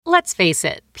Let's face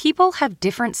it, people have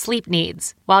different sleep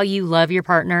needs. While you love your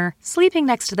partner, sleeping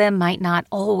next to them might not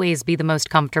always be the most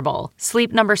comfortable.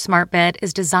 Sleep Number Smart Bed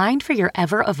is designed for your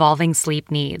ever-evolving sleep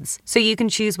needs, so you can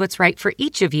choose what's right for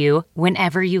each of you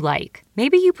whenever you like.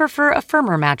 Maybe you prefer a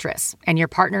firmer mattress, and your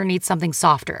partner needs something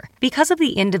softer. Because of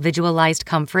the individualized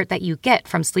comfort that you get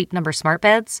from Sleep Number Smart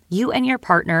Beds, you and your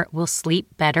partner will sleep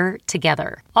better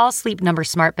together. All Sleep Number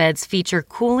Smart Beds feature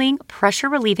cooling,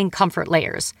 pressure-relieving comfort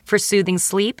layers for soothing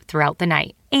sleep throughout the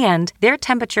night. And their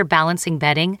temperature balancing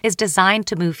bedding is designed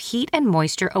to move heat and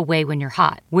moisture away when you're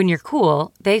hot. When you're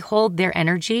cool, they hold their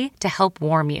energy to help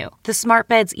warm you. The smart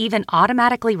beds even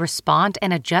automatically respond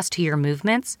and adjust to your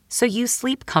movements, so you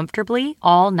sleep comfortably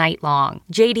all night long.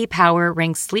 J.D. Power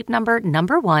ranks Sleep Number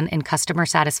 #1 in customer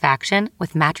satisfaction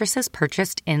with mattresses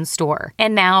purchased in-store.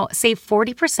 And now, save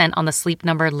 40% on the Sleep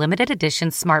Number limited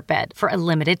edition smart bed for a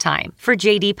limited time. For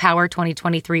J.D. Power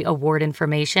 2023 award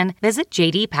information, visit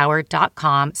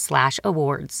jdpower.com/awards.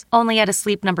 Only at a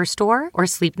Sleep Number store or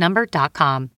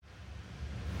sleepnumber.com.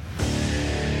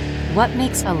 What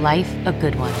makes a life a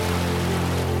good one?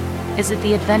 Is it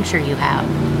the adventure you have?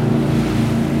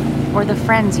 Or the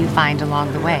friends you find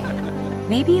along the way?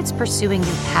 Maybe it's pursuing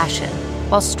your passion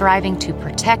while striving to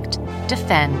protect,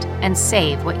 defend, and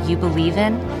save what you believe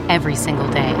in every single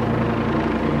day.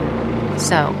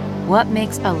 So, what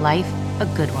makes a life a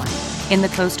good one? In the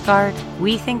Coast Guard,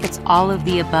 we think it's all of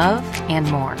the above and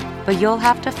more, but you'll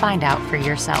have to find out for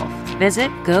yourself. Visit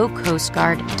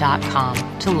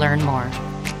gocoastguard.com to learn more.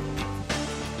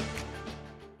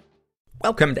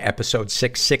 Welcome to episode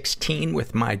 616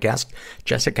 with my guest,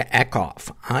 Jessica Eckhoff.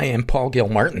 I am Paul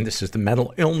Gilmartin. This is the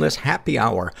Mental Illness Happy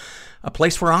Hour, a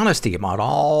place for honesty about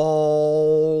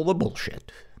all the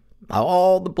bullshit.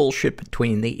 All the bullshit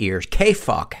between the ears.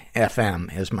 K-Fuck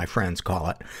FM, as my friends call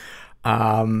it.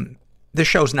 This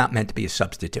show's not meant to be a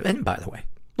substitute. And by the way,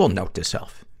 little note to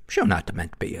self. Show not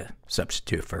meant to be a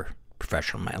substitute for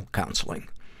professional mental counseling.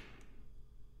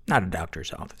 Not a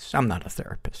doctor's office. I'm not a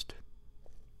therapist.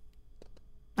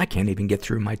 I can't even get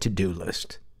through my to-do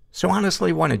list. So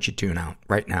honestly, why don't you tune out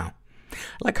right now? I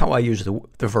like how I use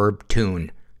the verb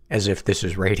tune as if this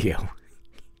is radio.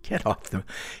 Get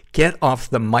off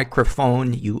the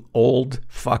microphone, you old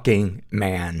fucking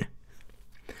man.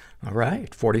 All right,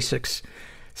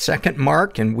 46-second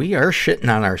mark, and we are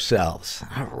shitting on ourselves.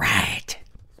 All right.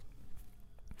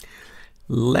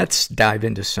 Let's dive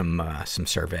into some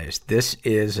surveys. This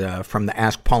is from the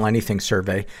Ask Paul Anything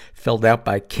survey, filled out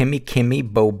by Kimmy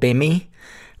Bobimi.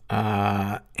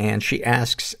 And she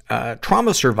asks,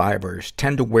 trauma survivors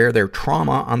tend to wear their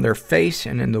trauma on their face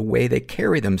and in the way they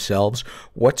carry themselves.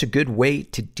 What's a good way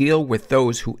to deal with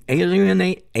those who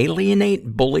alienate,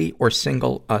 bully, or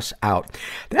single us out?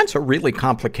 That's a really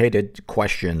complicated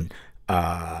question,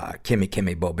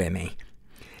 Kimmy Bobimi.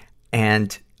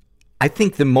 And I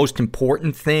think the most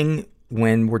important thing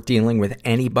when we're dealing with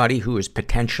anybody who is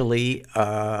potentially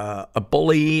a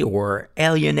bully or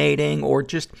alienating or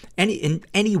just in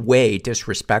any way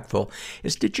disrespectful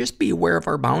is to just be aware of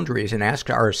our boundaries and ask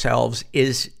ourselves,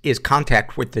 is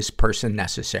contact with this person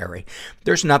necessary?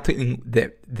 There's nothing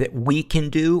that we can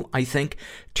do, I think,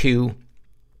 to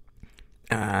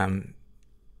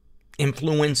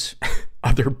influence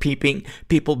other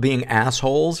people being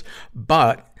assholes,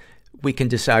 but we can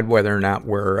decide whether or not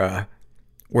we're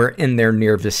in their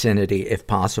near vicinity if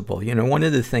possible. You know, one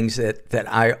of the things that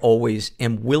I always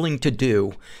am willing to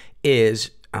do is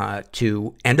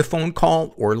to end a phone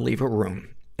call or leave a room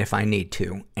if I need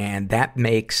to. And that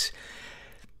makes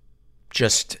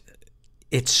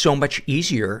it's so much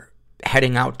easier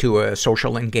heading out to a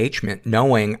social engagement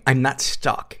knowing I'm not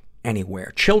stuck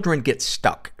anywhere. Children get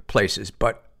stuck places,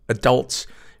 but adults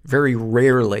very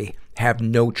rarely have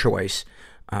no choice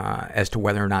as to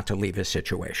whether or not to leave a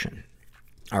situation.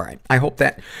 All right. I hope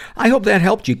that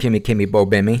helped you, Kimmy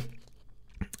Bobimi.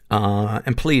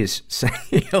 And please say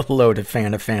hello to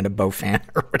Fana Bo Fan,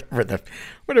 or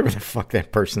whatever the fuck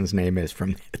that person's name is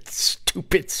from that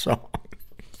stupid song.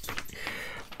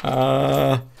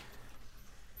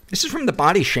 This is from the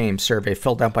Body Shame survey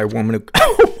filled out by a woman who,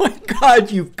 oh my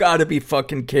God, you've got to be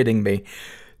fucking kidding me.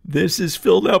 This is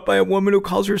filled out by a woman who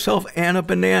calls herself Anna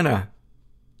Banana.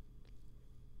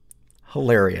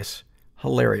 Hilarious.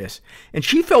 And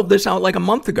she filled this out like a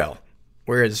month ago,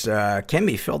 whereas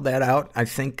Kimmy filled that out, I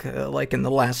think, like in the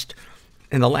last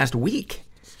week.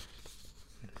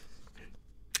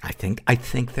 I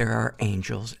think there are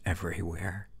angels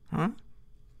everywhere, huh?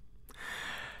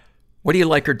 What do you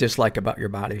like or dislike about your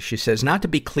body? She says, not to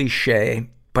be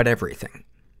cliche, but everything.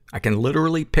 I can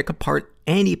literally pick apart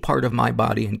any part of my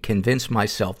body and convince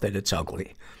myself that it's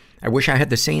ugly. I wish I had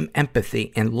the same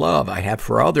empathy and love I have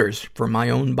for others for my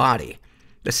own body.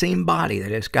 The same body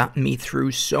that has gotten me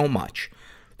through so much,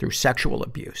 through sexual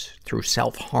abuse, through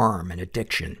self-harm and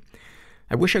addiction.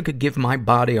 I wish I could give my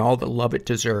body all the love it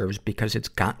deserves because it's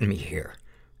gotten me here.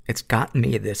 It's gotten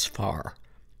me this far.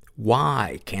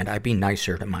 Why can't I be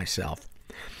nicer to myself?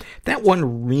 That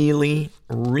one really,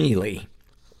 really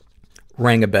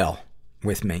rang a bell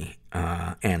with me,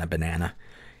 Anna Banana.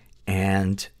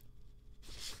 And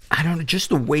I don't know, just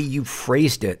the way you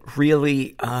phrased it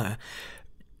really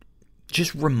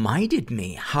just reminded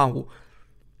me how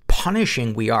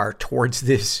punishing we are towards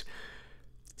this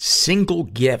single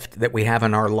gift that we have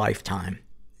in our lifetime.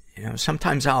 You know,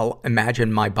 sometimes I'll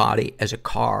imagine my body as a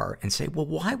car and say, well,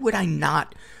 why would I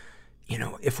not,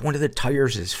 if one of the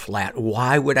tires is flat,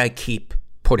 why would I keep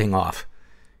putting off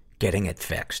getting it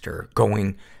fixed or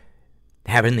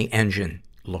having the engine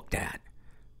looked at?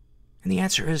 And the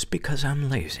answer is because I'm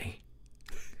lazy.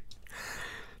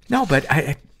 No, but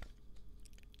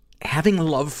having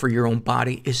love for your own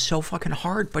body is so fucking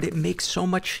hard, but it makes so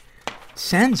much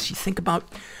sense. You think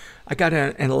about, I got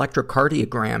an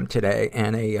electrocardiogram today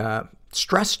and a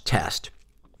stress test.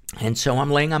 And so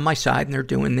I'm laying on my side and they're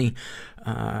doing the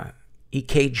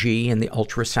EKG and the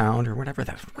ultrasound or whatever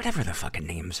the fucking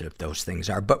names of those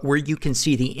things are, but where you can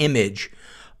see the image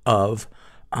of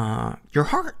your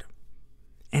heart.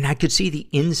 And I could see the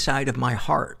inside of my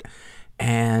heart.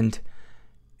 And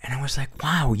I was like,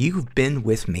 wow, you've been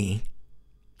with me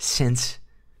since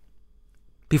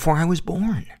before I was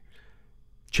born.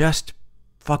 Just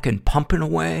fucking pumping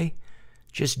away,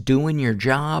 just doing your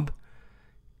job.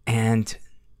 And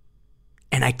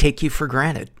I take you for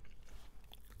granted.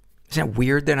 Is that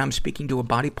weird that I'm speaking to a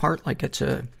body part like it's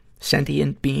a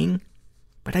sentient being?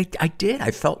 But I did. I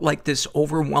felt like this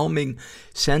overwhelming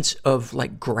sense of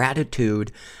like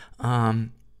gratitude.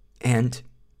 And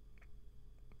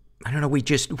I don't know, we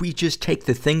just take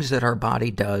the things that our body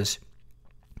does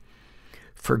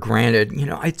for granted.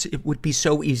 It would be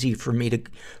so easy for me to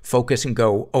focus and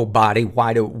go, oh body,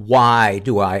 why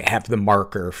do I have the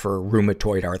marker for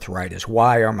rheumatoid arthritis?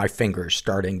 Why are my fingers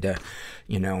starting to,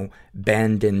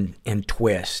 bend and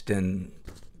twist and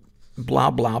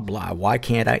blah, blah, blah. Why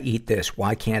can't I eat this?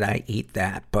 Why can't I eat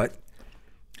that? But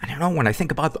I don't know, when I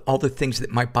think about all the things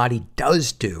that my body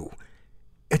does do,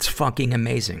 it's fucking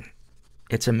amazing.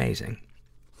 It's amazing.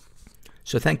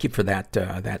 So thank you for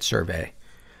that survey.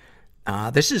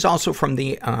 This is also from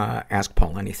the Ask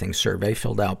Paul Anything survey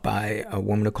filled out by a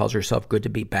woman who calls herself Good to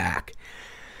Be Back.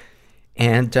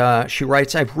 And she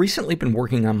writes, I've recently been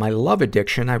working on my love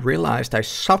addiction. I realized I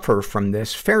suffer from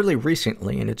this fairly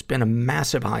recently, and it's been a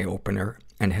massive eye-opener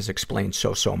and has explained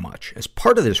so much. As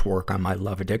part of this work on my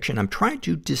love addiction, I'm trying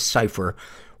to decipher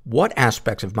what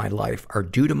aspects of my life are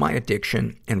due to my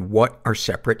addiction and what are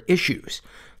separate issues.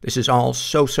 This is all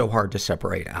so hard to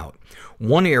separate out.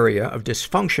 One area of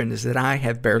dysfunction is that I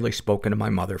have barely spoken to my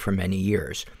mother for many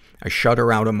years. I shut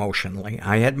her out emotionally.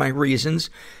 I had my reasons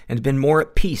and been more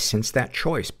at peace since that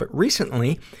choice. But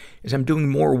recently, as I'm doing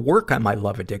more work on my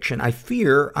love addiction, I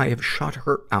fear I have shut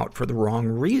her out for the wrong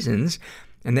reasons,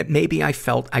 and that maybe I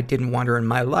felt I didn't want her in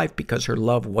my life because her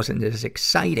love wasn't as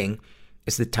exciting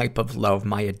as the type of love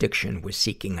my addiction was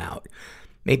seeking out.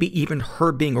 Maybe even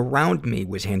her being around me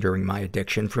was hindering my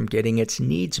addiction from getting its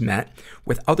needs met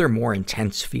with other more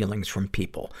intense feelings from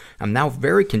people. I'm now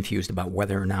very confused about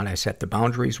whether or not I set the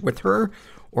boundaries with her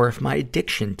or if my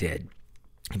addiction did.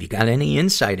 Have you got any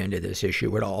insight into this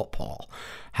issue at all, Paul?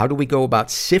 How do we go about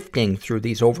sifting through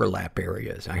these overlap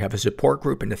areas? I have a support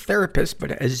group and a therapist,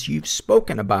 but as you've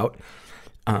spoken about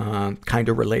kind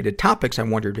of related topics, I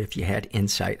wondered if you had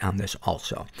insight on this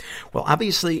also. Well,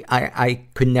 obviously, I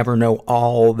could never know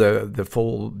all the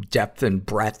full depth and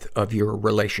breadth of your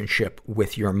relationship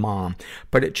with your mom,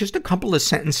 but just a couple of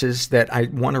sentences that I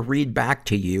want to read back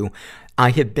to you.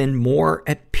 I have been more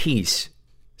at peace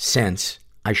since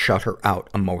I shut her out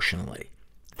emotionally.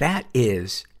 That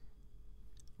is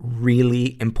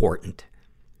really important.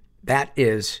 I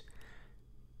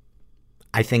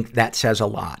think that says a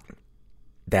lot.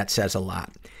 That says a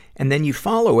lot. And then you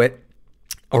follow it,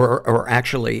 or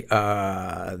actually,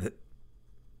 the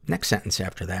next sentence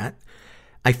after that,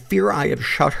 I fear I have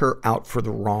shut her out for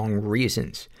the wrong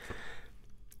reasons.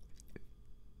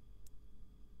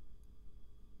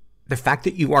 The fact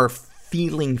that you are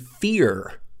feeling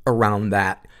fear around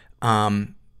that,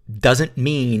 doesn't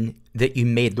mean that you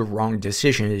made the wrong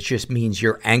decision. It just means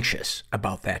you're anxious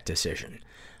about that decision.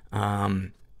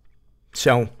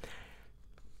 So,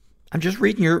 I'm just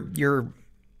reading your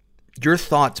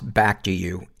thoughts back to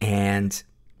you, and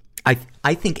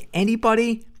I think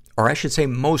anybody, or I should say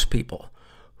most people,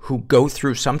 who go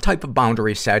through some type of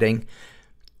boundary setting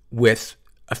with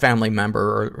a family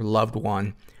member or loved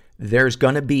one, there's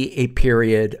going to be a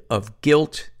period of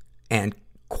guilt and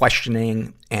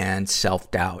questioning and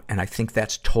self-doubt. And I think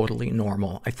that's totally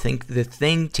normal. I think the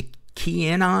thing to key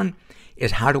in on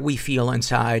is, how do we feel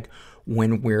inside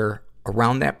when we're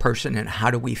around that person, and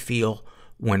how do we feel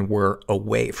when we're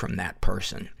away from that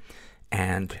person?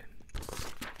 And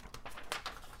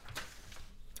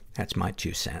that's my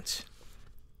 2 cents.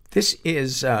 This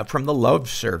is from the Love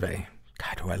Survey.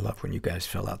 God, do I love when you guys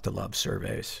fill out the love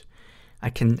surveys. I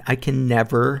can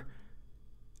never...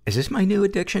 Is this my new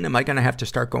addiction? Am I going to have to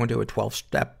start going to a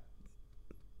 12-step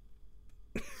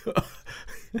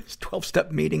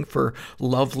 12-step meeting for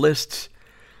love lists?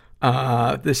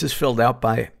 This is filled out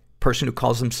by a person who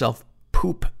calls himself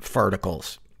Poop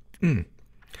Farticles.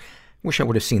 Wish I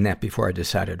would have seen that before I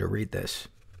decided to read this.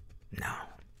 No.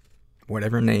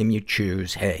 Whatever name you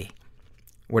choose, hey.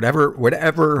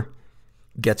 Whatever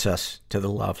gets us to the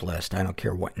love list. I don't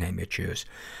care what name you choose.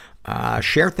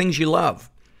 Share things you love.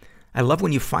 I love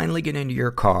when you finally get into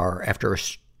your car after a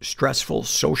stressful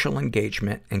social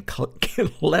engagement and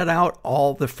can let out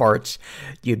all the farts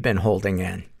you've been holding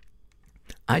in.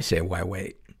 I say, why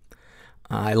wait?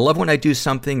 I love when I do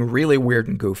something really weird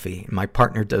and goofy. My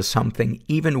partner does something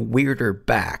even weirder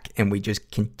back, and we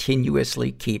just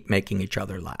continuously keep making each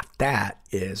other laugh. That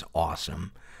is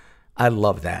awesome. I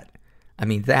love that. I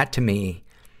mean, that to me,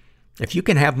 if you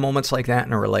can have moments like that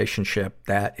in a relationship,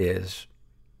 that is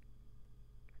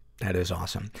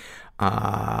awesome.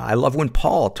 I love when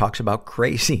Paul talks about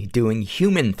crazy doing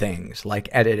human things like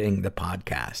editing the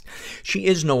podcast. She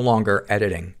is no longer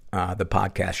editing the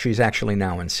podcast. She's actually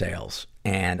now in sales.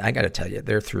 And I got to tell you,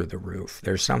 they're through the roof.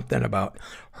 There's something about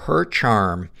her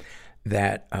charm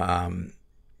that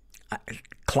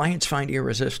clients find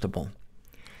irresistible.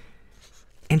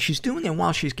 And she's doing it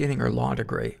while she's getting her law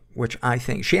degree, which I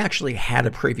think... She actually had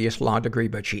a previous law degree,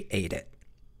 but she ate it.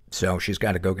 So she's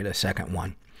got to go get a second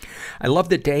one. I love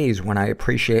the days when I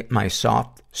appreciate my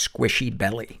soft, squishy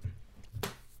belly.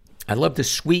 I love the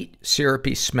sweet,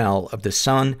 syrupy smell of the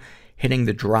sun hitting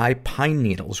the dry pine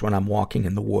needles when I'm walking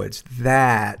in the woods.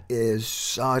 That is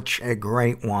such a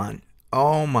great one.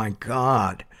 Oh my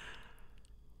God.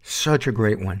 Such a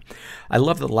great one. I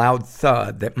love the loud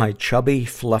thud that my chubby,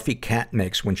 fluffy cat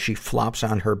makes when she flops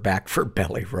on her back for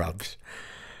belly rubs.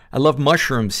 I love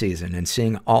mushroom season and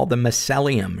seeing all the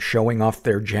mycelium showing off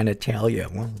their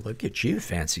genitalia. Well, look at you,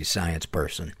 fancy science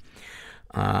person.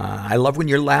 I love when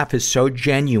your laugh is so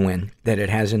genuine that it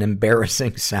has an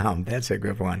embarrassing sound. That's a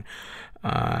good one.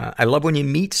 I love when you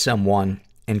meet someone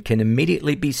and can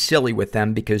immediately be silly with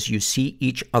them because you see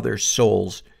each other's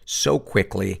souls so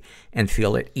quickly and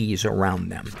feel at ease around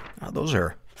them. Oh, those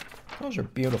are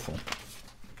beautiful.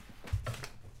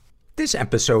 This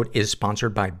episode is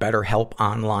sponsored by BetterHelp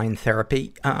Online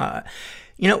Therapy.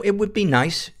 It would be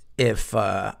nice if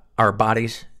our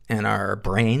bodies and our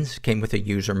brains came with a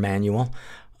user manual.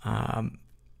 I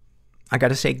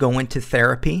gotta say, going to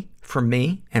therapy, for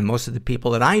me and most of the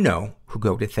people that I know who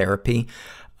go to therapy,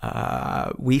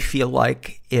 we feel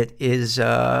like it is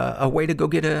a way to go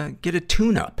get a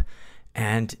tune-up.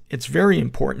 And it's very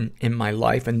important in my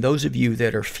life. And those of you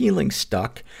that are feeling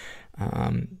stuck,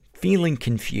 feeling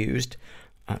confused,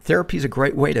 therapy is a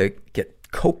great way to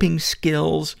get coping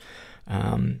skills,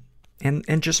 and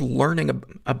just learning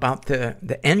about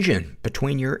the engine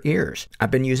between your ears.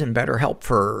 I've been using BetterHelp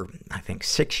for, I think,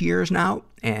 6 years now,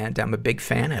 and I'm a big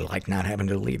fan. I like not having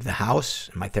to leave the house.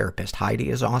 My therapist, Heidi,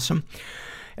 is awesome.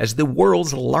 As the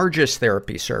world's largest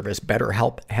therapy service,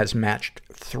 BetterHelp has matched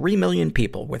 3 million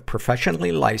people with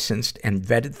professionally licensed and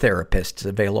vetted therapists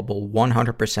available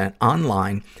 100%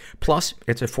 online. Plus,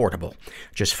 it's affordable.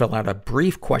 Just fill out a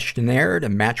brief questionnaire to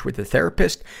match with the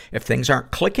therapist. If things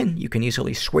aren't clicking, you can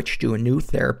easily switch to a new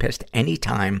therapist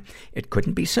anytime. It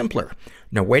couldn't be simpler.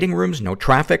 No waiting rooms, no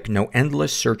traffic, no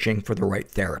endless searching for the right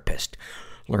therapist.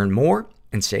 Learn more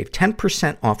and save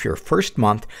 10% off your first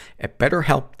month at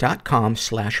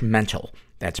betterhelp.com/mental.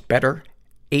 That's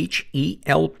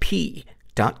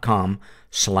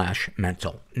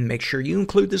betterhelp.com/mental. Make sure you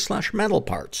include the /mental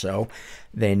part so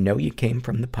they know you came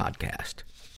from the podcast.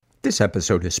 This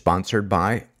episode is sponsored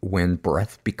by When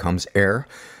Breath Becomes Air.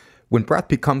 When Breath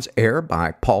Becomes Air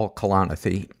by Paul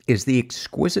Kalanithi is the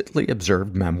exquisitely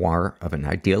observed memoir of an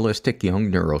idealistic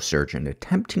young neurosurgeon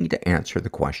attempting to answer the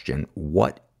question,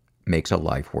 what makes a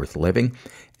life worth living,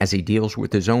 as he deals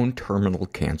with his own terminal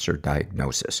cancer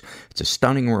diagnosis. It's a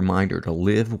stunning reminder to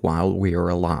live while we are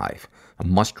alive. A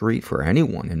must-read for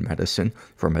anyone in medicine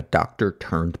from a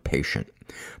doctor-turned-patient.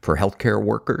 For healthcare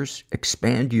workers,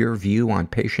 expand your view on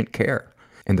patient care.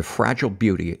 and the fragile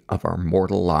beauty of our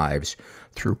mortal lives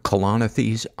through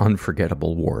Kalanithe's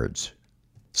unforgettable words.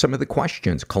 Some of the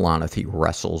questions Kalanithe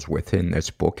wrestles with in this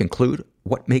book include,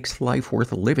 what makes life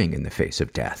worth living in the face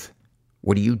of death?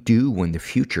 What do you do when the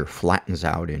future flattens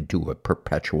out into a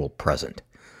perpetual present?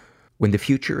 When the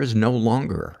future is no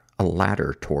longer a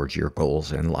ladder towards your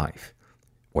goals in life?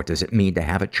 What does it mean to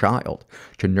have a child,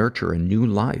 to nurture a new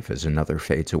life as another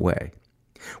fades away?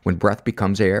 When Breath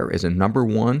Becomes Air is a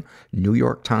 #1 New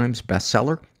York Times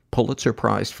bestseller, Pulitzer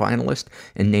Prize finalist,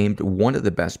 and named one of the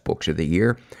best books of the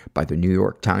year by the New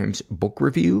York Times Book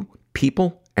Review,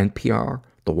 People, NPR,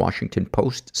 The Washington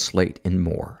Post, Slate, and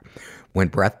more. When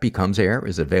Breath Becomes Air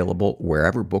is available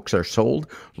wherever books are sold.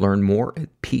 Learn more at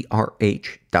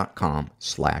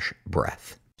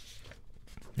prh.com/breath.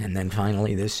 And then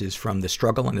finally, this is from the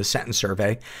Struggle in a Sentence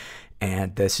survey.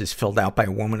 And this is filled out by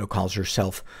a woman who calls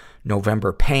herself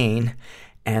November Pain.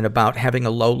 And about having a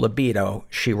low libido,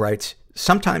 she writes,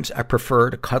 sometimes I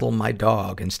prefer to cuddle my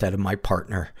dog instead of my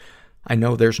partner. I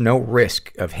know there's no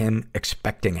risk of him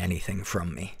expecting anything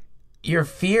from me. Your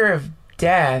fear of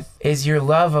death is your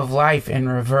love of life in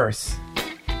reverse.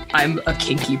 I'm a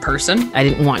kinky person. I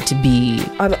didn't want to be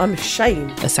I'm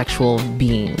ashamed. a sexual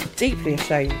being. Deeply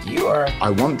ashamed. You are I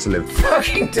want to live.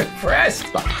 fucking depressed.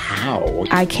 But how?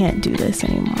 I can't do this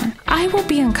anymore. I will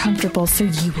be uncomfortable so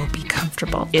you will be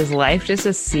comfortable. Is life just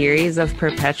a series of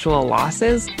perpetual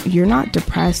losses? You're not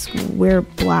depressed. We're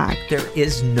black. There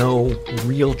is no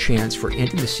real chance for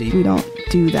intimacy We don't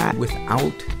do that.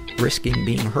 without risking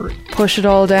being hurt. Push it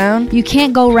all down. You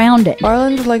can't go around it.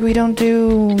 Ireland, like, we don't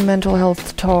do mental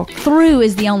health talk. Through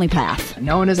is the only path.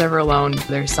 No one is ever alone.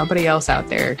 There's somebody else out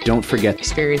there Don't forget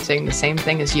experiencing the same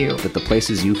thing as you. that the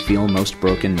places you feel most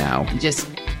broken now You just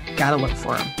gotta look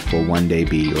for them. will one day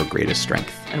be your greatest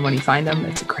strength. And when you find them,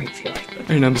 it's a great feeling.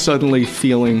 And I'm suddenly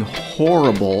feeling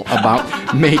horrible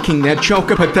about making that joke,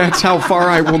 but that's how far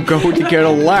I will go to get a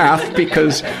laugh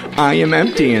because I am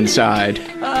empty inside.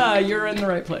 You're in the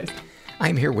right place.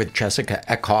 I'm here with Jessica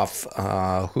Eckhoff,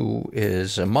 who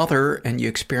is a mother, and you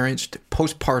experienced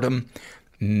postpartum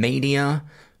mania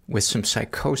with some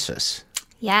psychosis.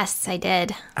 Yes, I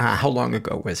did. How long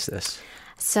ago was this?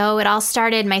 So it all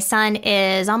started, my son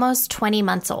is almost 20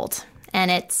 months old,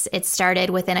 and it started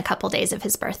within a couple days of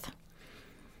his birth.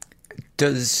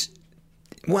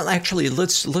 Well, actually,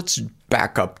 let's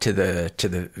back up to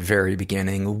the very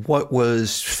beginning. What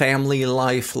was family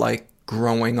life like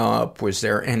growing up? Was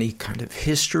there any kind of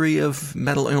history of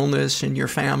mental illness in your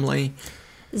family?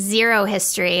 Zero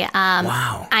history.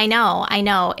 Wow. I know.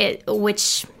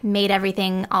 Which made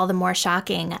everything all the more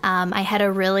shocking. I had a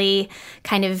really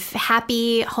kind of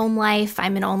happy home life.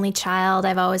 I'm an only child.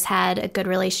 I've always had a good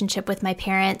relationship with my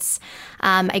parents.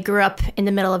 I grew up in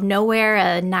the middle of nowhere,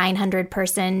 a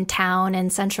 900-person town in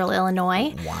central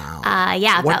Illinois. Wow.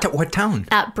 Yeah. What town?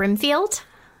 Brimfield.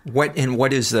 What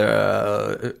is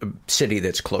the city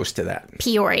that's close to that?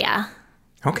 Peoria.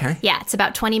 Okay. Yeah, it's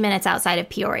about 20 minutes outside of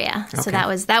Peoria. Okay. So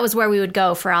that was where we would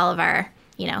go for all of our,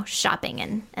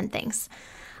 shopping and things.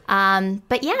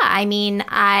 But yeah, I mean,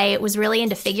 I was really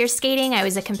into figure skating. I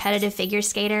was a competitive figure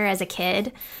skater as a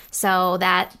kid. So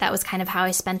that was kind of how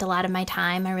I spent a lot of my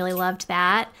time. I really loved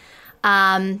that.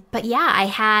 But yeah,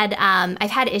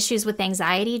 I've had issues with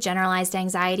anxiety, generalized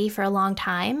anxiety for a long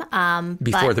time.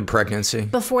 Before the pregnancy?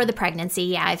 Before the pregnancy,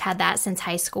 yeah. I've had that since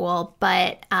high school.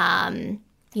 But,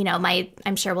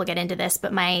 I'm sure we'll get into this,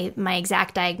 but my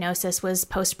exact diagnosis was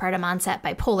postpartum onset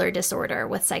bipolar disorder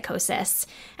with psychosis.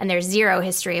 And there's zero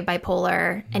history of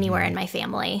bipolar anywhere in my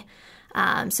family.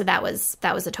 So that was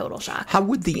a total shock. How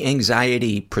would the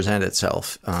anxiety present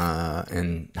itself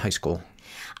in high school?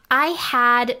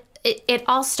 It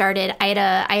all started, I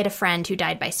had a friend who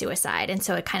died by suicide, and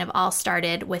so it kind of all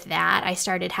started with that. I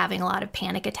started having a lot of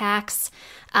panic attacks,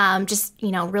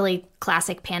 really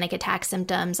classic panic attack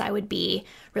symptoms. I would be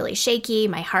really shaky,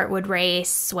 my heart would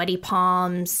race, sweaty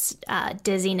palms,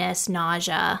 dizziness,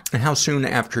 nausea. And how soon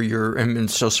after I'm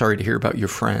so sorry to hear about your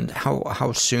friend,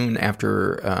 how soon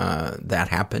after that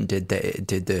happened did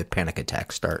the panic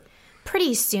attack start?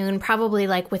 Pretty soon, probably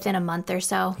like within a month or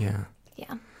so. Yeah.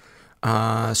 Yeah.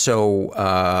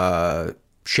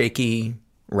 Shaky,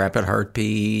 rapid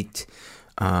heartbeat.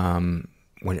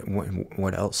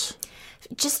 What else?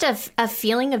 Just a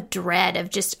feeling of dread,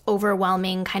 of just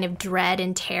overwhelming kind of dread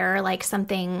and terror, like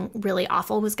something really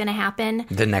awful was going to happen.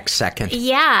 The next second.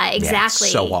 Yeah, exactly. Yeah,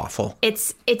 it's so awful.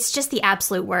 It's just the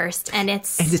absolute worst. And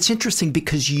it's interesting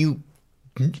because you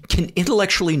can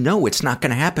intellectually know it's not going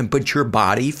to happen, but your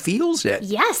body feels it.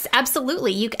 Yes,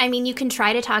 absolutely. You can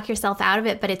try to talk yourself out of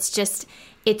it, but it's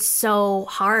so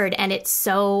hard and it's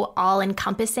so all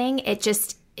encompassing.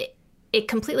 it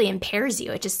completely impairs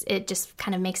you. It just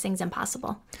kind of makes things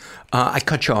impossible. I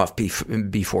cut you off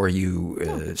before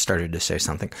you started to say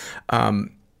something.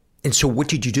 And so what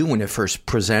did you do when it first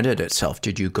presented itself?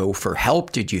 Did you go for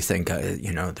help? Did you think,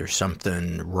 there's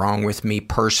something wrong with me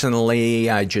personally?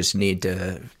 I just need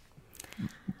to...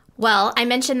 Well, I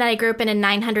mentioned that I grew up in a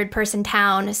 900-person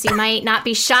town, so you might not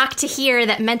be shocked to hear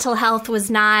that mental health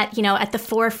was not, at the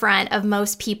forefront of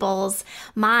most people's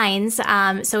minds.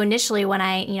 So initially when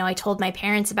I told my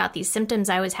parents about these symptoms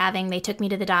I was having, they took me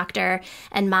to the doctor,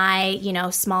 and my,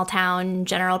 small town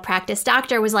general practice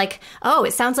doctor was like, oh,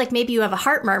 it sounds like maybe you have a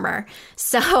heart murmur.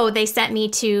 So they sent me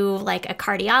to like a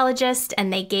cardiologist,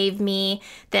 and they gave me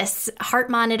this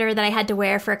heart monitor that I had to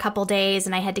wear for a couple days,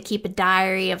 and I had to keep a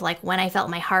diary of like when I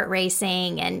felt my heart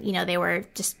racing, and they were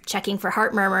just checking for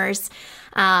heart murmurs,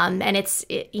 and it's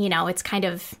kind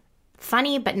of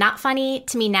funny but not funny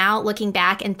to me now, looking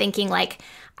back and thinking like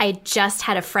I just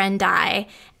had a friend die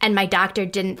and my doctor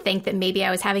didn't think that maybe I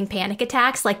was having panic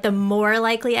attacks. Like the more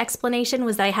likely explanation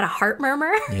was that I had a heart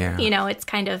murmur. Yeah. It's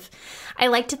kind of, I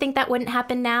like to think that wouldn't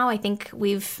happen now. I think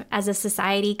we've as a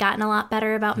society gotten a lot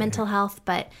better about mental health,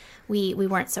 but we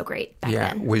weren't so great back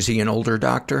then. Was he an older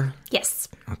doctor? Yes.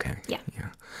 Okay. Yeah.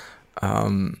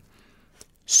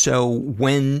 So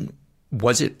when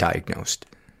was it diagnosed?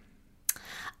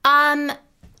 I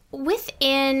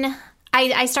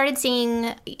started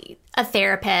seeing a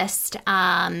therapist,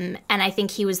 and I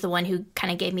think he was the one who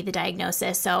kind of gave me the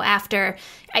diagnosis. So after,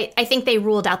 I think they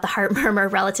ruled out the heart murmur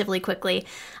relatively quickly.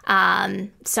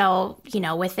 So,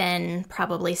 within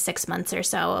probably 6 months or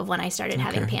so of when I started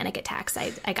having panic attacks,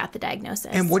 I got the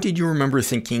diagnosis. And what did you remember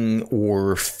thinking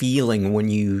or feeling when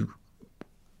you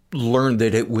learned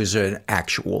that it was an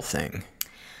actual thing?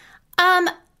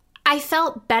 I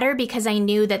felt better because I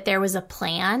knew that there was a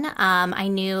plan. I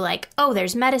knew like, oh,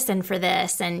 there's medicine for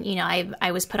this. And,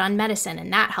 I was put on medicine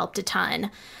and that helped a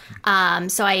ton.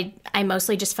 So I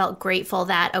mostly just felt grateful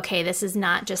that, okay, this is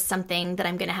not just something that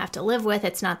I'm going to have to live with.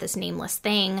 It's not this nameless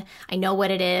thing. I know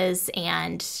what it is.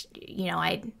 And,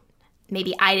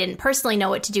 maybe I didn't personally know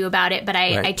what to do about it, but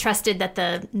I trusted that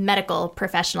the medical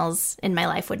professionals in my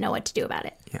life would know what to do about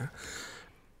it. Yeah.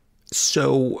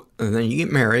 So then you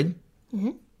get married.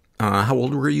 Mm-hmm. How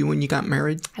old were you when you got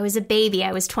married? I was a baby.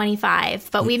 I was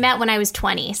 25, but we met when I was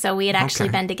 20. So we had actually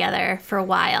been together for a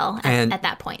while at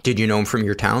that point. Did you know him from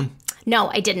your town?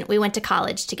 No, I didn't. We went to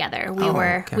college together.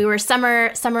 We were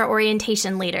summer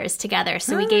orientation leaders together.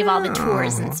 So we gave all the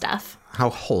tours and stuff. How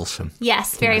wholesome.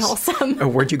 Yes, very wholesome.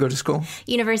 Where'd you go to school?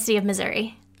 University of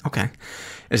Missouri. Okay.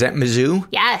 Is that Mizzou?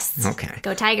 Yes. Okay.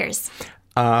 Go Tigers.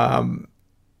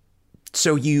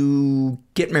 So you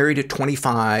get married at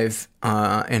 25,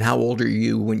 and how old are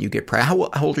you when you get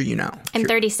pregnant? How old are you now? I'm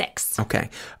 36. Okay.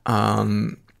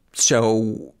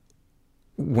 So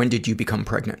when did you become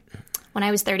pregnant? When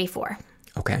I was 34.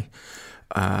 Okay.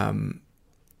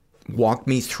 Walk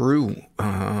me through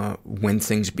when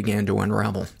things began to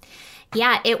unravel.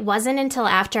 Yeah, it wasn't until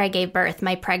after I gave birth.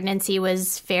 My pregnancy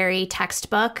was very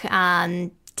textbook.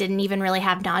 Didn't even really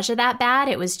have nausea that bad.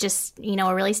 It was just,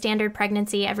 a really standard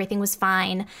pregnancy. Everything was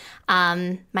fine.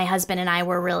 My husband and I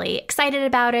were really excited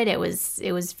about it. It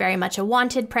was very much a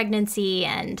wanted pregnancy,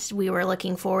 and we were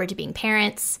looking forward to being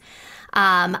parents.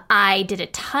 I did a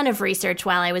ton of research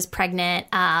while I was pregnant.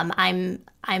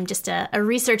 I'm just a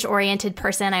research-oriented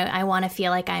person. I want to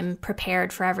feel like I'm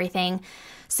prepared for everything.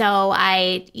 So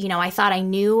I thought I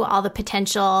knew all the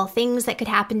potential things that could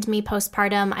happen to me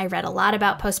postpartum. I read a lot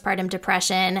about postpartum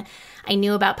depression. I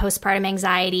knew about postpartum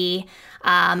anxiety.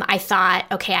 I thought,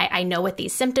 okay, I know what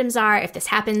these symptoms are. If this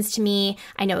happens to me,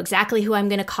 I know exactly who I'm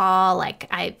going to call. Like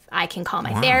I can call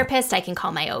my therapist. I can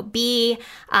call my OB.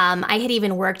 I had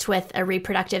even worked with a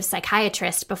reproductive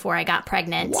psychiatrist before I got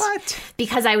pregnant. What?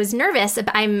 Because I was nervous.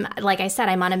 Like I said,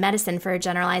 I'm on a medicine for a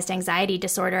generalized anxiety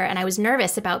disorder, and I was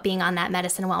nervous about being on that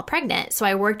medicine while pregnant. So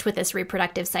I worked with this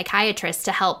reproductive psychiatrist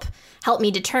to help me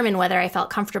determine whether I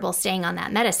felt comfortable staying on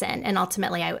that medicine. And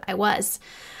ultimately I was.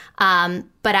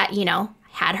 But I,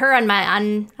 had her on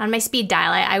my speed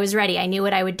dial. I was ready. I knew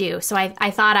what I would do. So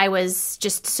I thought I was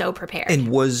just so prepared. And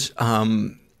was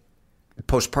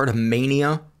postpartum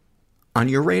mania on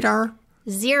your radar?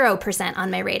 0%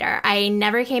 on my radar. I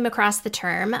never came across the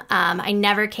term. I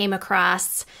never came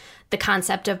across the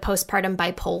concept of postpartum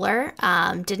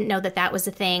bipolar. Didn't know that was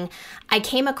a thing. I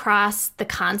came across the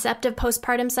concept of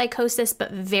postpartum psychosis,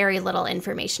 but very little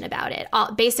information about it.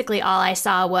 Basically, all I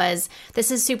saw was, this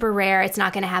is super rare. It's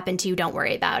not going to happen to you. Don't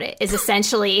worry about it, is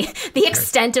essentially the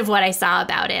extent of what I saw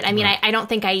about it. I mean, I don't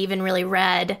think I even really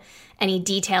read any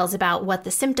details about what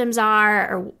the symptoms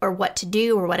are or what to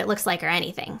do or what it looks like or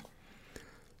anything.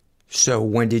 So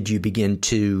when did you begin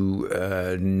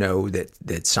to know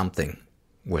that something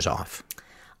was off?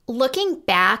 Looking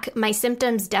back, my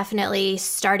symptoms definitely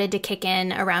started to kick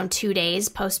in around 2 days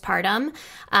postpartum.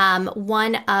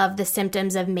 One of the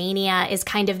symptoms of mania is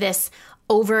kind of this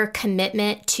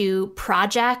overcommitment to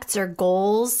projects or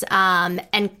goals,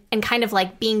 and kind of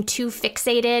like being too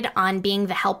fixated on being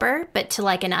the helper, but to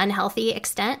like an unhealthy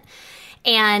extent.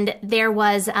 And there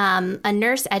was a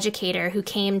nurse educator who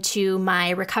came to my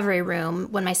recovery room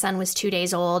when my son was 2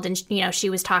 days old. And, she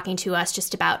was talking to us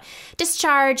just about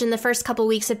discharge and the first couple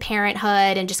weeks of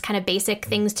parenthood and just kind of basic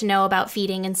things to know about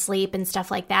feeding and sleep and stuff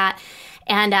like that.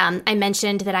 And I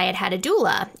mentioned that I had a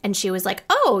doula, and she was like,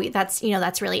 "Oh,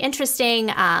 that's really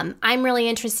interesting. I'm really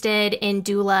interested in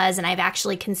doulas, and I've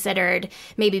actually considered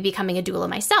maybe becoming a doula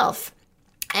myself."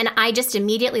 And I just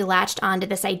immediately latched onto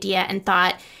this idea and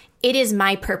thought, it is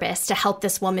my purpose to help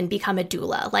this woman become a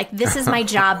doula. Like, this is my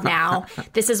job now.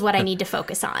 This is what I need to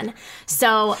focus on.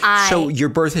 So your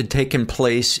birth had taken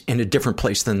place in a different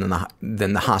place than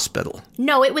the hospital.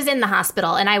 No, it was in the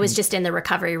hospital, and I was just in the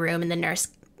recovery room, and the nurse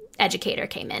educator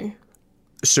came in.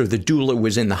 So the doula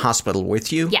was in the hospital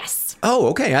with you? Yes. Oh,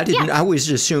 okay. I didn't. Yeah. I always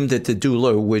assumed that the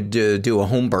doula would do a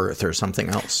home birth or something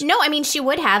else. No, I mean, she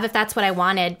would have if that's what I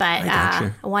wanted, but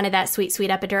I wanted that sweet, sweet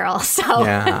epidural. So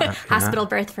hospital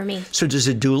birth for me. So does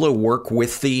a doula work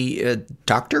with the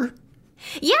doctor?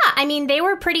 Yeah, I mean, they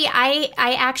were pretty. I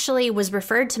actually was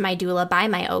referred to my doula by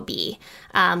my OB,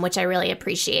 which I really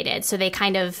appreciated. So they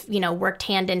kind of, worked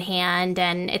hand in hand.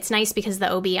 And it's nice because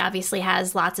the OB obviously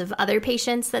has lots of other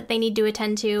patients that they need to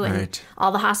attend to, and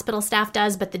all the hospital staff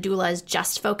does. But the doula is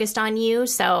just focused on you.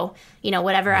 So,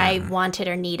 whatever I wanted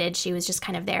or needed, she was just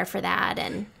kind of there for that.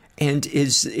 And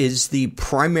is the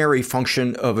primary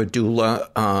function of a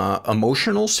doula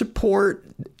emotional support?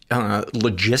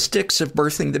 Logistics of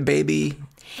birthing the baby?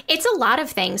 It's a lot of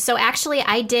things. So actually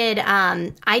I did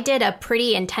a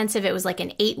pretty intensive, it was like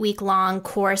an 8-week long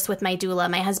course with my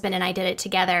doula. My husband and I did it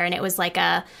together, and it was like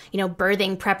a,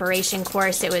 birthing preparation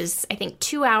course. It was, I think,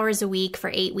 2 hours a week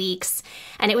for 8 weeks.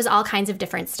 And it was all kinds of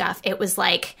different stuff. It was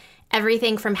like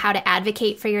everything from how to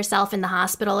advocate for yourself in the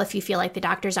hospital if you feel like the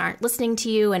doctors aren't listening to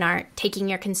you and aren't taking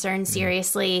your concerns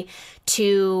seriously,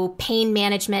 to pain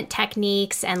management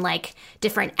techniques and like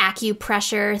different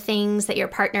acupressure things that your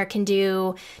partner can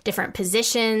do, different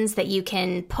positions that you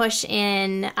can push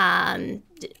in,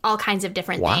 all kinds of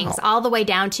different things, all the way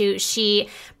down to she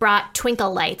brought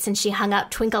twinkle lights, and she hung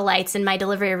up twinkle lights in my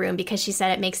delivery room because she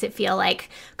said it makes it feel like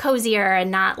cozier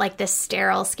and not like this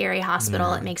sterile, scary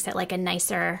hospital. It makes it like a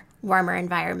nicer, warmer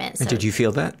environment. So, and did you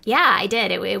feel that? Yeah, I did.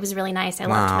 It was really nice. I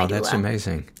loved my doula. That's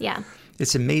amazing. Yeah.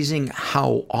 It's amazing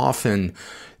how often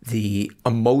the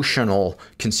emotional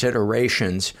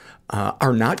considerations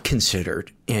are not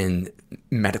considered in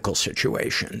medical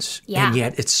situations. Yeah. And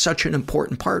yet it's such an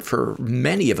important part for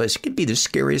many of us. It could be the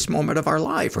scariest moment of our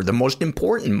life or the most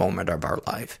important moment of our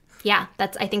life. Yeah,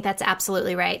 I think that's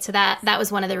absolutely right. So that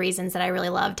was one of the reasons that I really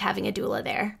loved having a doula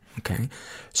there. Okay.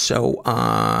 So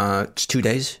it's 2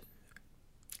 days?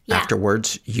 Yeah.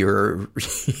 Afterwards, your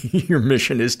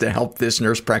mission is to help this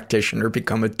nurse practitioner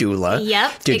become a doula.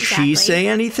 Yep, Did exactly. she say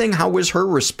anything? How was her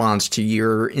response to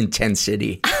your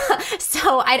intensity?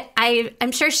 So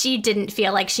I'm sure she didn't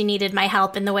feel like she needed my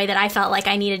help in the way that I felt like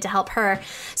I needed to help her.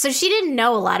 So she didn't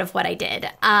know a lot of what I did.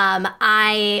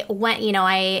 I went,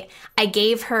 I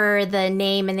gave her the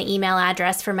name and the email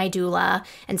address for my doula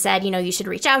and said, you should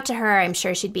reach out to her. I'm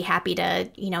sure she'd be happy to,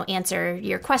 answer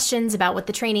your questions about what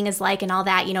the training is like and all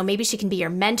that. Maybe she can be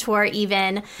your mentor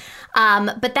even.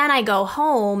 But then I go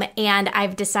home and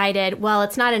I've decided, well,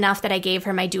 it's not enough that I gave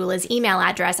her my doula's email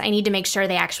address. I need to make sure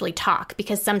they actually talk,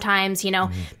 because sometimes,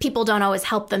 people don't always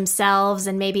help themselves,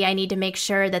 and maybe I need to make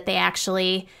sure that they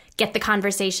actually get the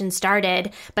conversation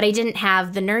started. But I didn't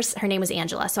have the nurse. Her name was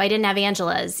Angela. So I didn't have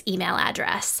Angela's email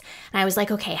address. And I was like,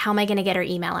 okay, how am I going to get her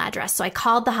email address? So I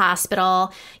called the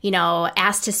hospital,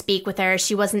 asked to speak with her.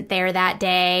 She wasn't there that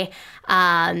day.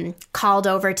 Called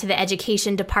over to the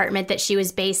education department that she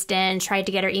was based in, tried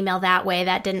to get her email that way.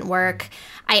 That didn't work.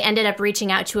 I ended up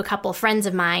reaching out to a couple friends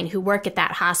of mine who work at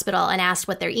that hospital and asked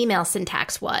what their email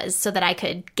syntax was so that I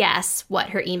could guess what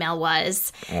her email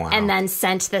was. Wow. And then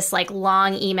sent this like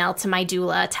long email to my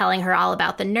doula telling her all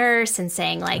about the nurse and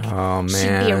saying like,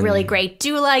 she'd be a really great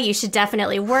doula. You should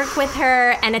definitely work with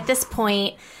her. And at this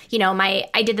point,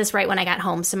 I did this right when I got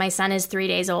home. So my son is 3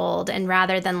 days old. And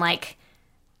rather than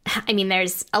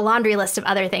there's a laundry list of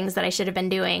other things that I should have been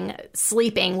doing.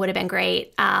 Sleeping would have been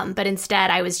great. But instead,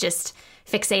 I was just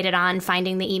fixated on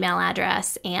finding the email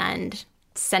address and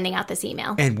sending out this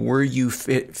email. And were you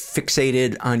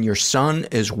fixated on your son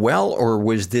as well, or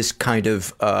was this kind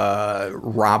of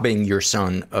robbing your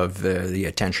son of the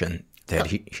attention that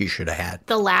he should have had?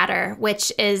 The latter,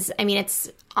 which is, I mean, it's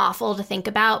awful to think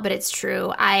about, but it's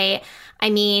true.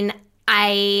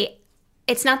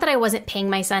 It's not that I wasn't paying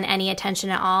my son any attention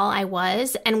at all. I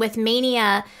was. And with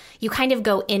mania, you kind of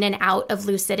go in and out of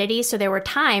lucidity. So there were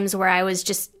times where I was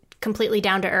just completely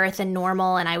down to earth and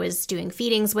normal, and I was doing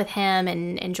feedings with him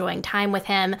and enjoying time with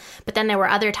him. But then there were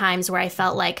other times where I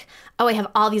felt like, oh, I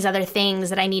have all these other things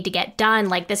that I need to get done.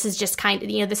 Like, this is just kind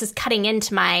of, this is cutting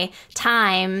into my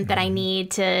time that I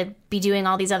need to be doing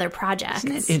all these other projects.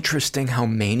 Isn't it interesting how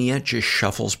mania just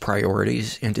shuffles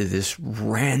priorities into this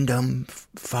random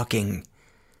fucking...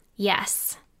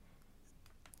 Yes.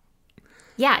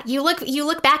 Yeah, you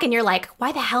look back and you're like,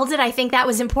 why the hell did I think that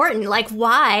was important? Like,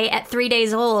 why at 3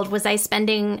 days old was I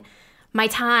spending my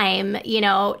time,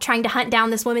 trying to hunt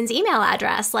down this woman's email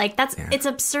address? Like, it's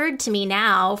absurd to me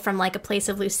now from like a place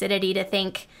of lucidity to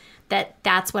think that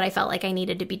that's what I felt like I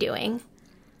needed to be doing.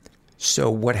 So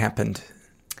what happened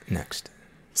next?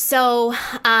 So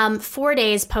 4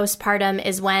 days postpartum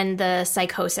is when the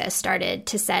psychosis started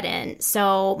to set in.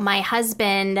 So my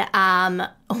husband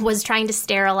was trying to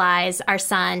sterilize our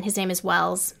son. His name is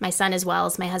Wells. My son is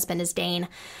Wells. My husband is Dane.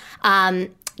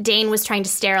 Dane was trying to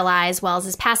sterilize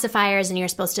Wells's pacifiers, and you're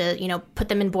supposed to, put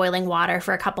them in boiling water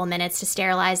for a couple minutes to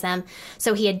sterilize them.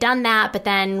 So he had done that, but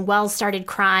then Wells started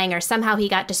crying, or somehow he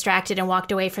got distracted and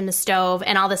walked away from the stove,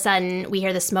 and all of a sudden we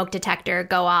hear the smoke detector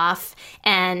go off,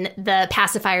 and the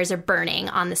pacifiers are burning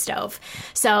on the stove.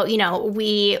 So,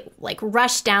 we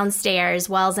rush downstairs,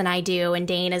 Wells and I do, and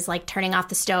Dane is turning off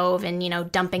the stove and,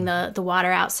 dumping the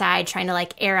water outside, trying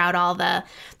to air out all the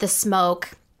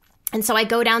smoke. And so I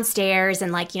go downstairs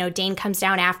and Dane comes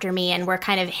down after me, and we're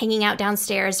kind of hanging out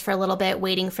downstairs for a little bit,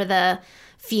 waiting for the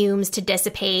fumes to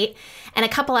dissipate. And a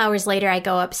couple hours later, I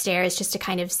go upstairs just to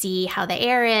kind of see how the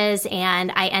air is.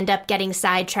 And I end up getting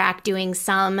sidetracked doing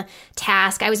some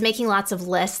task. I was making lots of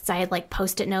lists. I had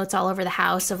Post-it notes all over the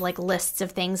house of lists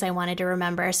of things I wanted to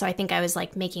remember. So I think I was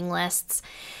making lists.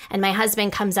 And my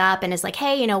husband comes up and is like,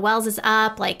 hey, Wells is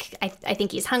up. I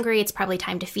think he's hungry. It's probably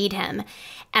time to feed him.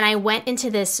 And I went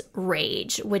into this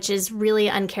rage, which is really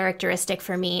uncharacteristic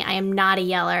for me. I am not a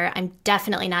yeller. I'm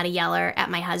definitely not a yeller at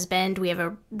my husband. We have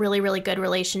a really, really good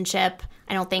relationship.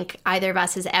 I don't think either of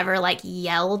us has ever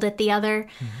yelled at the other.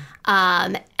 Mm-hmm.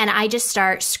 And I just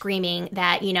start screaming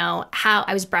that, how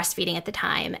I was breastfeeding at the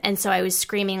time. And so I was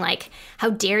screaming how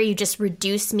dare you just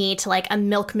reduce me to a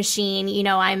milk machine?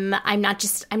 I'm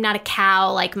not a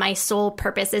cow. My sole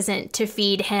purpose isn't to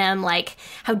feed him.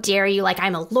 How dare you?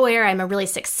 I'm a lawyer. I'm a really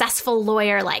successful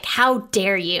lawyer. How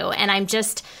dare you? And I'm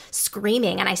just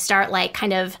screaming, and I start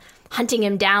kind of hunting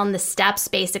him down the steps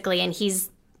basically. And he's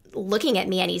looking at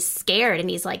me and he's scared and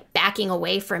he's backing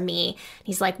away from me.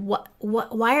 He's like, what,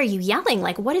 why are you yelling?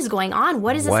 What is going on?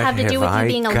 What does this have to do with you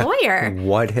being a lawyer?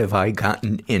 What have I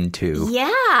gotten into?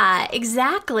 Yeah,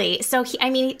 exactly. So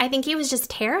I think he was just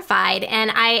terrified. And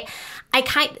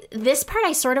this part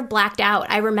I sort of blacked out.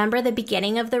 I remember the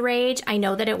beginning of the rage. I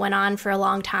know that it went on for a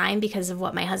long time because of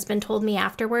what my husband told me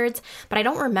afterwards, but I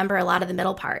don't remember a lot of the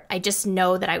middle part. I just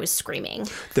know that I was screaming.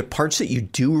 The parts that you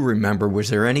do remember, was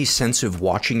there any sense of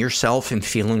watching yourself and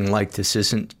feeling like this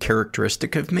isn't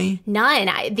characteristic of me? None.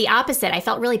 The opposite. I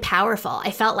felt really powerful.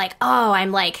 I felt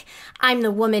I'm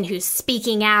the woman who's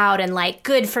speaking out and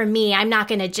good for me. I'm not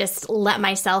going to just let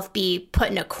myself be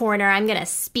put in a corner. I'm going to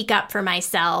speak up for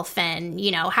myself. And,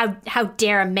 how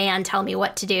dare a man tell me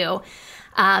what to do?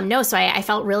 So I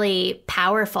felt really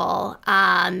powerful.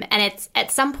 And it's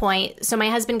at some point, so my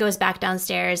husband goes back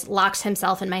downstairs, locks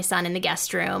himself and my son in the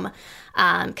guest room.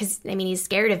 Because, he's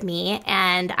scared of me.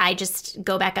 And I just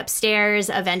go back upstairs.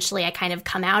 Eventually, I kind of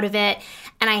come out of it.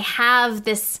 And I have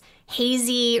this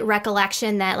hazy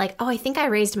recollection that I think I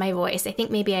raised my voice. I think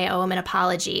maybe I owe him an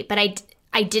apology, but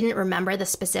I didn't remember the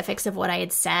specifics of what I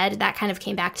had said. That kind of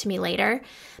came back to me later.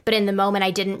 But in the moment,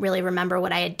 I didn't really remember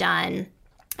what I had done.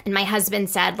 And my husband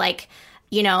said,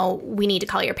 we need to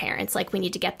call your parents. We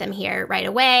need to get them here right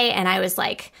away. And I was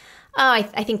like, oh,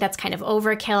 I think that's kind of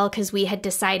overkill, because we had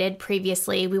decided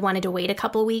previously we wanted to wait a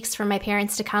couple weeks for my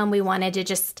parents to come. We wanted to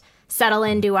just settle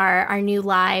into our new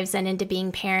lives and into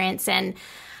being parents. And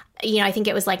I think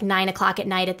it was 9 o'clock at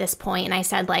night at this point. And I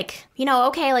said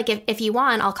okay, if you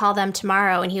want, I'll call them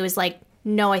tomorrow. And he was like,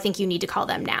 no, I think you need to call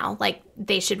them now. Like,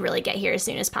 they should really get here as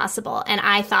soon as possible. And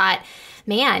I thought,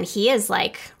 man, he is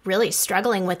like really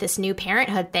struggling with this new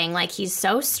parenthood thing. Like, he's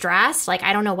so stressed. Like,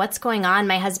 I don't know what's going on.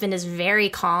 My husband is very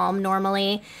calm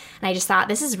normally. And I just thought,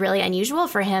 this is really unusual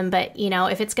for him. But, you know,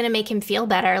 if it's going to make him feel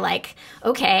better, like,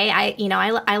 okay,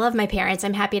 I love my parents.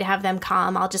 I'm happy to have them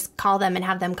come. I'll just call them and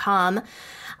have them come.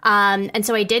 And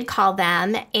so I did call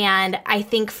them, and I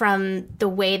think from the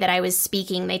way that I was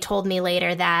speaking, they told me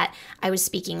later that I was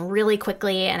speaking really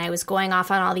quickly and I was going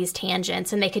off on all these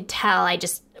tangents, and they could tell I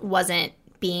just wasn't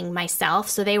being myself.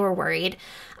 So they were worried.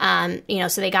 So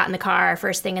they got in the car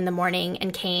first thing in the morning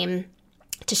and came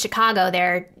to Chicago.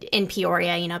 They're in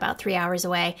Peoria, about 3 hours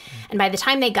away. And by the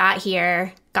time they got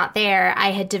there,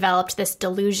 I had developed this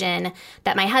delusion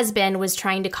that my husband was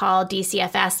trying to call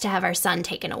DCFS to have our son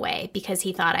taken away because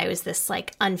he thought I was this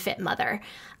like unfit mother.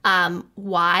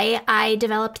 Why I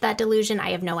developed that delusion,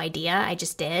 I have no idea. I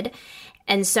just did.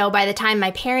 And so by the time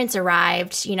my parents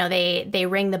arrived, they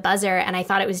ring the buzzer and I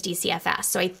thought it was DCFS.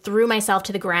 So I threw myself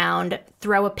to the ground,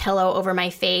 throw a pillow over my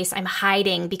face. I'm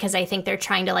hiding because I think they're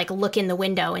trying to like look in the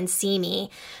window and see me.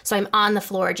 So I'm on the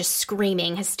floor just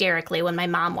screaming hysterically when my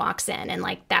mom walks in, and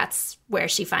like that's where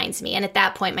she finds me. And at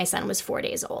that point, my son was 4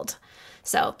 days old.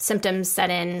 So symptoms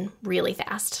set in really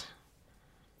fast.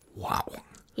 Wow.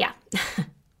 Yeah.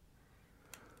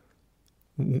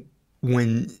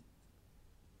 When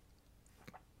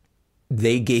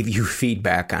they gave you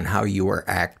feedback on how you were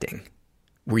acting,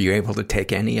 were you able to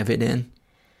take any of it in?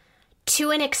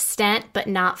 To an extent, but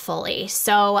not fully.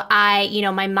 So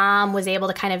my mom was able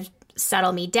to kind of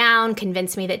settle me down,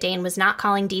 convince me that Dane was not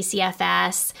calling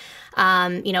DCFS,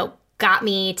 got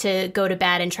me to go to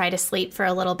bed and try to sleep for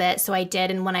a little bit. So I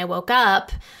did. And when I woke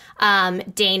up,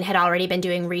 Dane had already been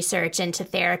doing research into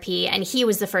therapy, and he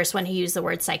was the first one who used the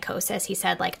word psychosis. He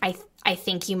said, like, I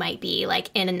think you might be like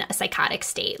in a psychotic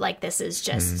state. Like, this is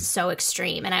just so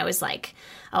extreme. And I was like,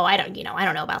 oh, I don't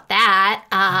know about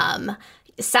that.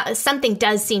 Something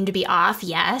does seem to be off.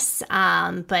 Yes.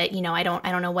 But I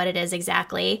don't know what it is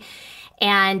exactly.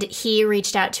 And he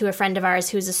reached out to a friend of ours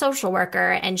who's a social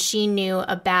worker, and she knew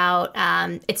about,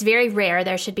 it's very rare,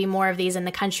 there should be more of these in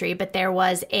the country, but there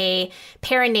was a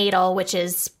perinatal, which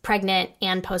is pregnant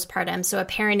and postpartum, so a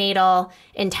perinatal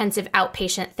intensive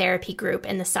outpatient therapy group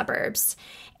in the suburbs.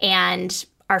 And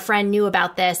our friend knew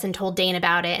about this and told Dane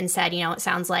about it and said, it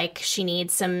sounds like she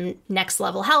needs some next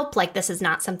level help. Like, this is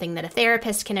not something that a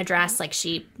therapist can address. Like,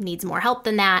 she needs more help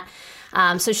than that.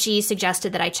 So she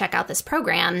suggested that I check out this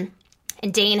program.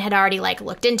 And Dane had already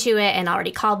looked into it and already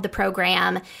called the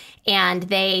program, and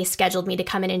they scheduled me to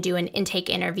come in and do an intake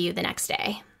interview the next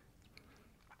day.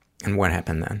 And what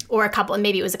happened then? Or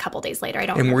maybe it was a couple days later. I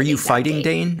don't know. And were you fighting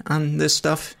Dane on this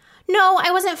stuff? No, I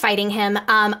wasn't fighting him.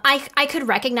 I could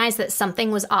recognize that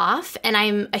something was off, and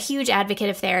I'm a huge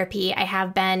advocate of therapy. I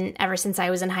have been ever since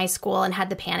I was in high school and had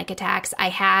the panic attacks. I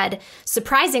had,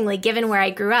 surprisingly, given where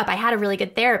I grew up, I had a really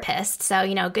good therapist. So,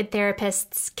 good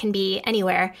therapists can be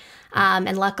anywhere.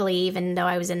 And luckily, even though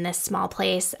I was in this small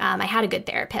place, I had a good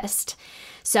therapist.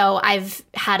 So I've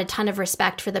had a ton of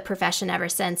respect for the profession ever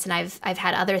since, and I've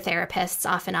had other therapists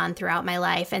off and on throughout my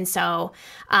life. And so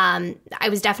I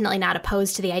was definitely not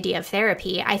opposed to the idea of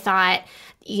therapy. I thought,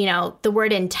 the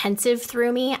word intensive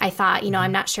threw me. I thought,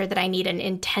 I'm not sure that I need an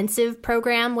intensive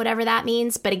program, whatever that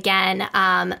means. But again,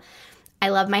 I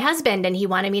love my husband, and he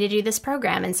wanted me to do this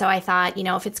program. And so I thought,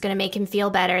 if it's going to make him feel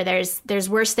better, there's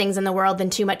worse things in the world than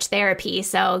too much therapy.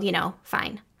 So,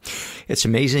 fine. It's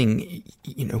amazing,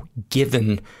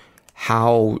 given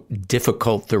how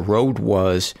difficult the road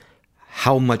was,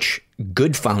 how much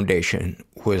good foundation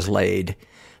was laid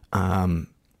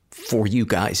for you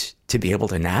guys to be able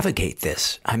to navigate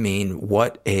this. I mean,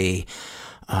 what a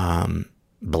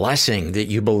blessing that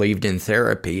you believed in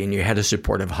therapy, and you had a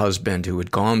supportive husband who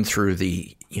had gone through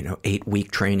the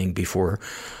 8-week training before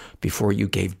you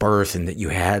gave birth, and that you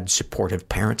had supportive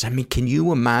parents. I mean, can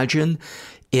you imagine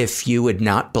if you had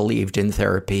not believed in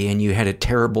therapy and you had a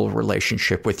terrible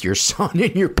relationship with your son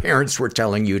and your parents were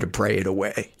telling you to pray it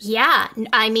away? Yeah.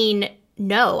 I mean,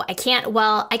 no, I can't.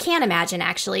 Well, I can't imagine,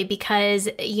 actually, because,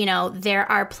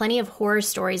 there are plenty of horror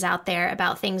stories out there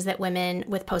about things that women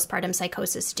with postpartum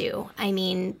psychosis do. I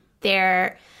mean,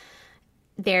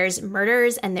 there's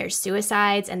murders, and there's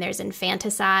suicides, and there's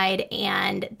infanticide,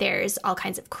 and there's all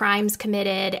kinds of crimes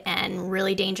committed and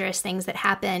really dangerous things that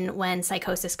happen when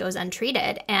psychosis goes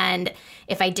untreated. And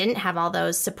if I didn't have all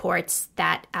those supports,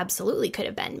 that absolutely could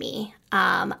have been me.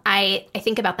 I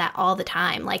think about that all the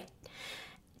time. Like,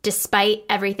 despite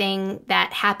everything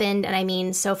that happened, and I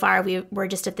mean, so far we're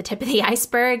just at the tip of the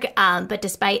iceberg, but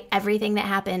despite everything that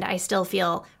happened, I still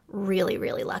feel really,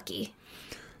 really lucky.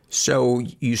 So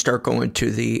you start going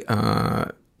to the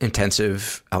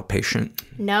intensive outpatient?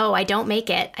 No, I don't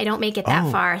make it. I don't make it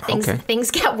that far.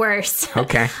 Things get worse.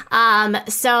 Okay.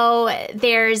 So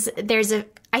there's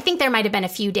I think there might have been a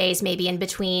few days maybe in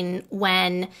between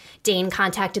when Dane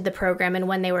contacted the program and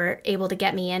when they were able to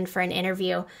get me in for an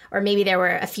interview, or maybe there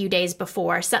were a few days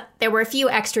before. So there were a few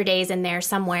extra days in there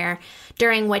somewhere,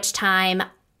 during which time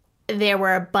there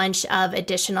were a bunch of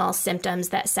additional symptoms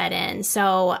that set in.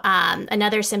 So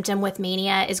another symptom with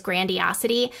mania is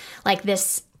grandiosity, like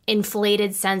this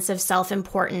inflated sense of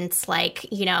self-importance, like,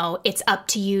 you know, it's up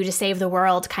to you to save the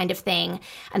world kind of thing.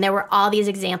 And there were all these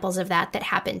examples of that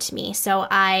happened to me. So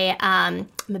I'm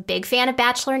a big fan of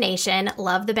Bachelor Nation,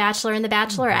 love The Bachelor and The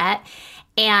Bachelorette.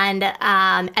 And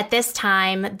at this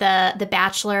time, the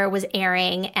Bachelor was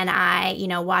airing, and I,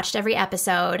 watched every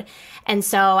episode. And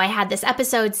so I had this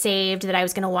episode saved that I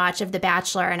was going to watch of The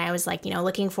Bachelor, and I was like,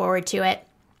 looking forward to it.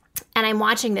 And I'm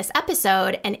watching this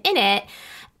episode, and in it,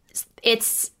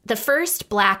 it's the first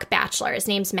Black Bachelor. His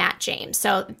name's Matt James.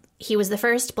 So he was the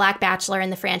first Black Bachelor in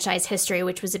the franchise history,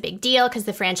 which was a big deal because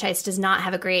the franchise does not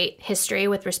have a great history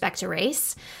with respect to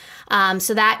race.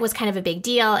 So that was kind of a big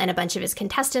deal, and a bunch of his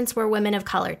contestants were women of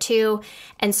color too.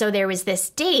 And so there was this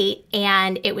date,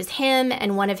 and it was him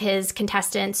and one of his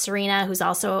contestants, Serena, who's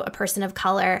also a person of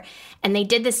color, and they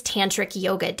did this tantric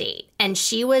yoga date. And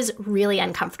she was really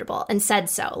uncomfortable and said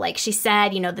so. Like, she said,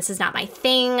 this is not my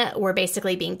thing. We're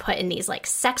basically being put in these like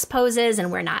sex poses,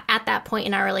 and we're not at that point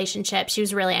in our relationship. She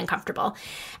was really uncomfortable.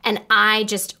 And I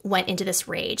just went into this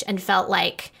rage and felt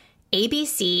like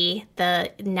ABC, the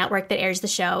network that airs the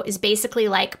show, is basically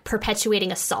like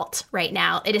perpetuating assault right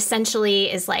now. It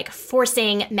essentially is like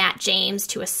forcing Matt James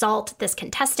to assault this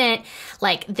contestant.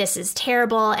 Like, this is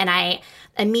terrible. And I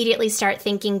immediately start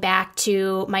thinking back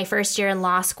to my first year in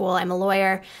law school. I'm a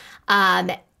lawyer.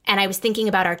 And I was thinking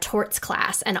about our torts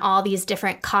class and all these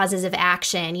different causes of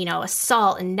action,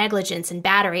 assault and negligence and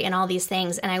battery and all these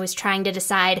things. And I was trying to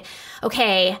decide,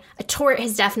 okay, a tort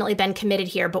has definitely been committed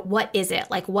here, but what is it?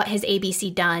 Like, what has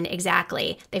ABC done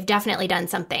exactly? They've definitely done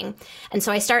something. And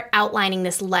so I start outlining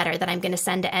this letter that I'm going to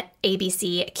send to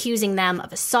ABC, accusing them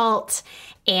of assault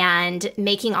and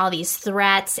making all these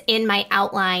threats. In my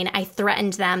outline, I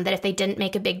threatened them that if they didn't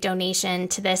make a big donation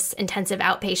to this intensive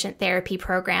outpatient therapy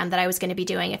program that I was going to be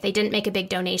doing, if they didn't make a big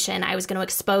donation, I was going to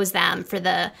expose them for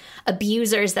the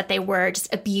abusers that they were,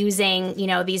 just abusing,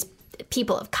 these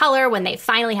people of color when they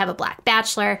finally have a Black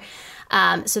Bachelor.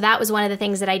 So that was one of the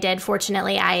things that I did.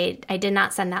 Fortunately, I did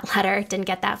not send that letter, didn't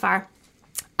get that far.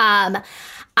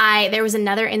 There was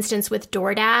another instance with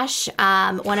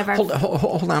DoorDash. One of our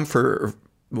hold on for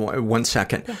 1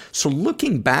 second. Yeah. So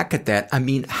looking back at that, I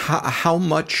mean, how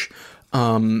much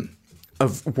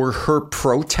were her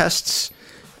protests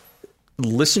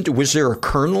listened to? Was there a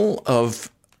kernel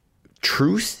of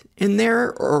truth in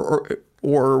there,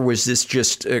 or was this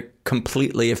just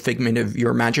completely a figment of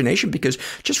your imagination? Because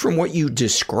just from what you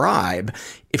describe,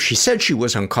 if she said she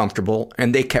was uncomfortable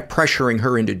and they kept pressuring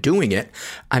her into doing it,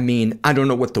 I mean, I don't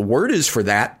know what the word is for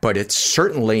that, but it's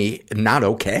certainly not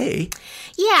okay.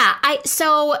 Yeah.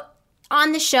 So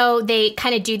on the show, they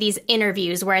kind of do these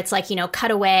interviews where it's like, cut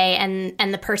away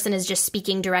and the person is just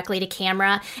speaking directly to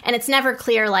camera. And it's never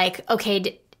clear, like,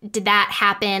 okay, did that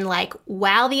happen like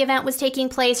while the event was taking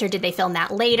place, or did they film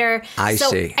that later? I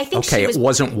see. I think it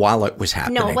wasn't while it was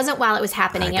happening. No, it wasn't while it was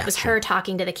happening. It was her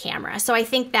talking to the camera. So I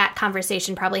think that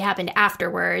conversation probably happened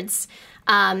afterwards.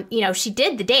 She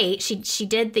did the date. She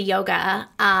did the yoga.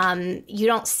 You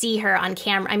don't see her on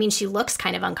camera. I mean, she looks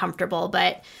kind of uncomfortable,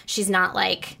 but she's not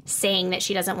like saying that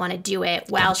she doesn't want to do it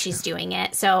while she's doing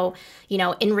it. So,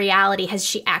 in reality, has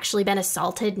she actually been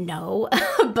assaulted? No.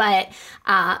 But,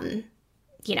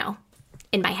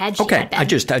 in my head, she had been. I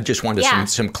just wanted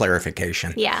some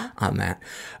clarification on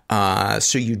that.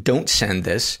 So you don't send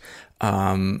this.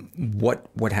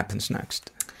 What happens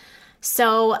next?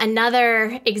 So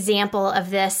another example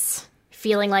of this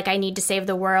feeling like I need to save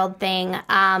the world thing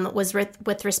was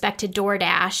with respect to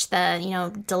DoorDash,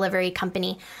 the delivery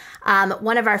company.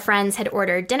 One of our friends had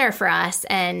ordered dinner for us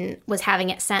and was having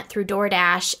it sent through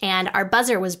DoorDash, and our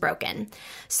buzzer was broken.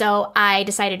 So I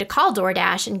decided to call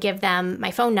DoorDash and give them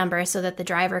my phone number so that the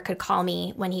driver could call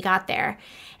me when he got there.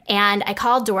 And I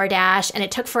called DoorDash, and it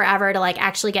took forever to like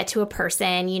actually get to a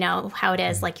person. You know how it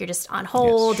is, like you're just on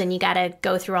hold and you got to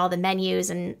go through all the menus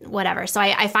and whatever. So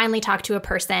I finally talked to a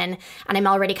person, and I'm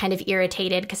already kind of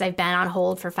irritated because I've been on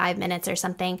hold for 5 minutes or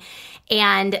something.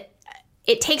 And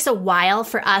it takes a while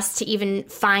for us to even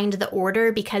find the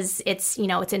order because it's, you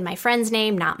know, it's in my friend's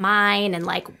name, not mine, and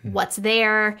like what's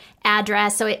their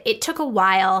address. So it took a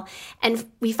while. And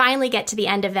we finally get to the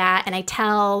end of that. And I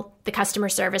tell the customer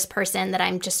service person that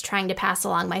I'm just trying to pass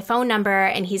along my phone number.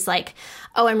 And he's like,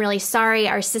 oh, I'm really sorry.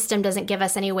 Our system doesn't give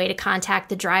us any way to contact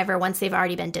the driver once they've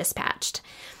already been dispatched.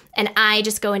 And I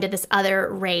just go into this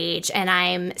other rage and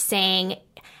I'm saying,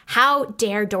 how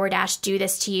dare DoorDash do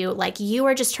this to you? Like, you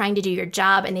are just trying to do your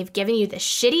job and they've given you this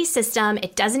shitty system.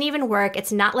 It doesn't even work.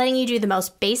 It's not letting you do the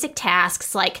most basic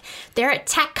tasks. Like, they're a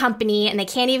tech company and they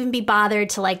can't even be bothered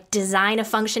to like design a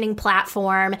functioning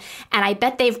platform. And I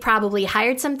bet they've probably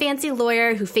hired some fancy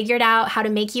lawyer who figured out how to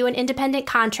make you an independent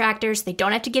contractor so they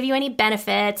don't have to give you any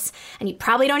benefits. And you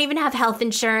probably don't even have health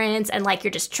insurance. And like,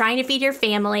 you're just trying to feed your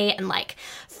family and like,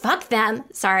 fuck them.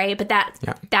 Sorry, but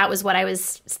that was what I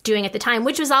was doing at the time,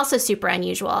 which was also super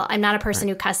unusual. I'm not a person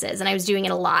who cusses, and I was doing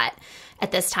it a lot at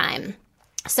this time.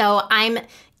 So I'm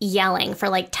yelling for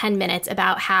like 10 minutes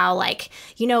about how, like,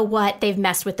 you know what, they've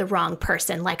messed with the wrong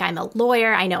person. Like, I'm a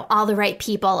lawyer. I know all the right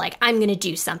people. Like, I'm going to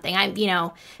do something. I'm, you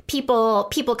know, people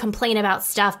complain about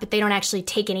stuff, but they don't actually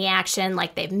take any action.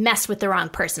 Like, they've messed with the wrong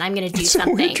person. I'm going to do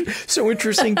something. So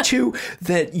interesting, too,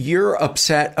 that you're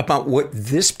upset about what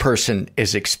this person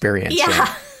is experiencing.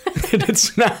 Yeah. And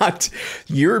it's not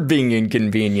you're being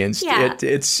inconvenienced. Yeah.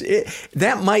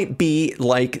 That might be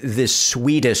like the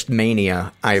sweetest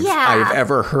mania I've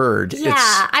ever heard. Yeah,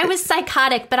 I was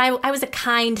psychotic, but I was a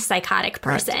kind psychotic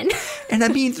person. Right. And I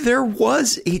mean, there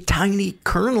was a tiny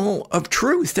kernel of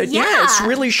truth that, it's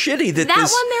really shitty that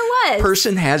this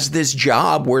person has this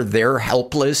job where they're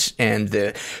helpless and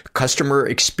the customer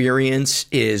experience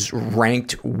is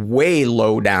ranked way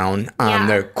low down on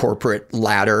the corporate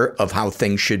ladder of how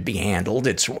things should be handled.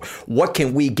 It's what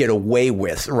can we get away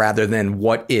with rather than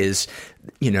what is,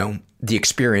 you know, the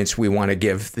experience we want to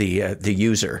give the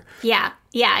user.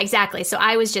 Yeah, exactly. So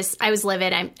I was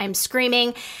livid. I'm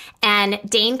screaming, and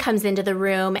Dane comes into the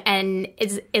room and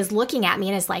is looking at me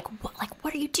and is like,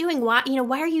 what are you doing? Why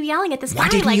are you yelling at this guy? Why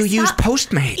didn't you use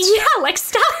Postmates? Yeah, like,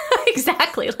 stop.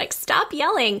 Exactly. Like, stop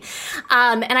yelling.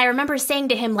 And I remember saying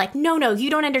to him, like, no,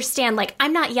 you don't understand. Like,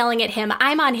 I'm not yelling at him.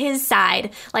 I'm on his side.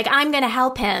 Like, I'm going to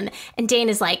help him. And Dane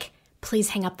is like, please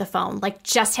hang up the phone. Like,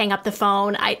 just hang up the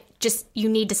phone. You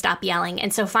need to stop yelling.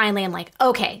 And so finally I'm like,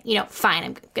 okay, you know, fine.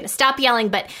 I'm going to stop yelling.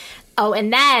 But,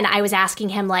 and then I was asking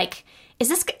him, like, is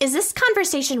this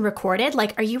conversation recorded?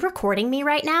 Like, are you recording me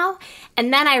right now?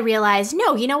 And then I realized,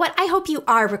 no, you know what? I hope you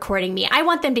are recording me. I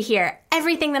want them to hear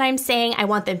everything that I'm saying. I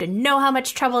want them to know how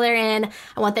much trouble they're in.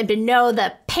 I want them to know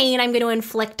the pain I'm going to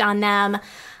inflict on them.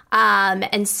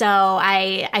 And so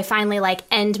I finally like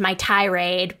end my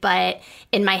tirade, but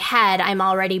in my head, I'm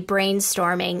already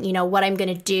brainstorming, you know, what I'm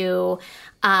going to do.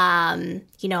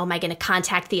 You know, am I going to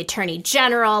contact the attorney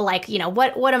general? Like, you know,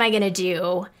 what am I going to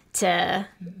do to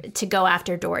go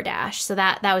after DoorDash? So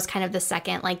that was kind of the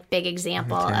second like big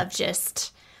example of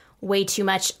just way too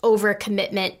much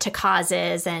overcommitment to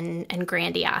causes and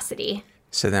grandiosity.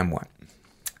 So then what?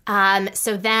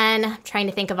 So then I'm trying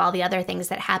to think of all the other things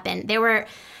that happened. There were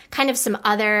kind of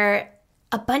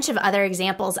a bunch of other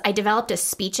examples. I developed a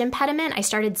speech impediment. I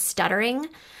started stuttering.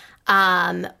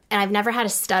 And I've never had a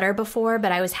stutter before,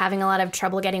 but I was having a lot of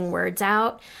trouble getting words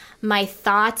out. My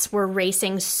thoughts were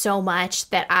racing so much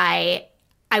that I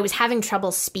was having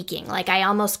trouble speaking. Like, I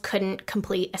almost couldn't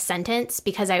complete a sentence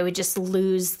because I would just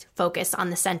lose focus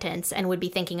on the sentence and would be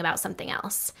thinking about something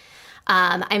else.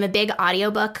 I'm a big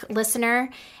audiobook listener,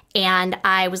 and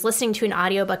I was listening to an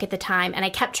audiobook at the time, and I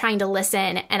kept trying to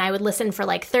listen, and I would listen for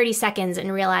like 30 seconds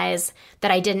and realize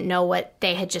that I didn't know what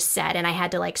they had just said, and I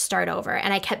had to like start over.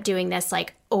 And I kept doing this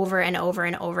like over and over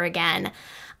and over again.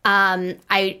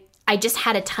 I just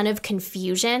had a ton of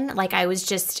confusion. Like, I was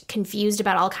just confused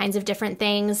about all kinds of different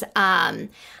things. I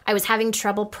was having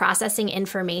trouble processing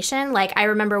information. Like, I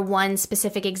remember one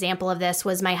specific example of this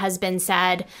was my husband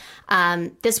said,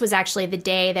 this was actually the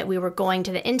day that we were going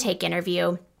to the intake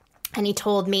interview. And he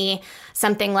told me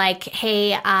something like,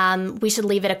 hey, we should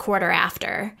leave it a quarter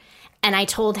after. And I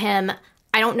told him,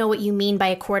 I don't know what you mean by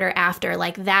a quarter after.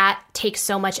 Like, that takes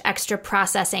so much extra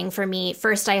processing for me.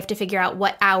 First, I have to figure out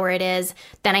what hour it is.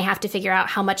 Then I have to figure out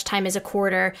how much time is a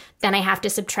quarter. Then I have to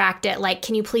subtract it. Like,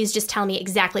 can you please just tell me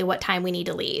exactly what time we need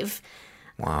to leave?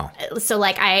 Wow. So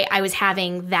like I was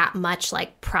having that much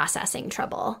like processing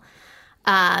trouble.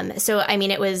 So I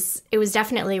mean, it was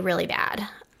definitely really bad.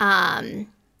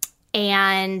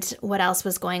 And what else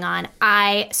was going on?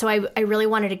 I really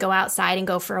wanted to go outside and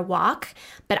go for a walk,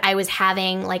 but I was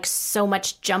having like so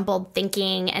much jumbled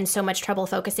thinking and so much trouble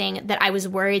focusing that I was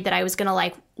worried that I was going to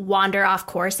like wander off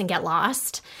course and get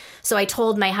lost. So I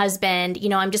told my husband,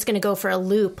 I'm just going to go for a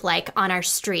loop, like on our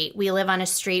street. We live on a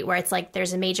street where it's like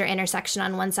there's a major intersection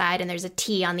on one side and there's a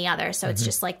T on the other. So it's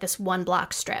just like this 1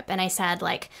 block strip. And I said,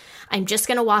 like, I'm just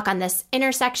going to walk on this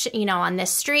intersection, on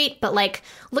this street, but like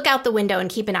look out the window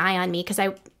and keep an eye on me because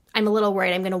I'm a little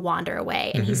worried I'm going to wander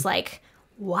away. And he's like,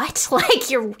 what? Like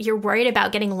you're worried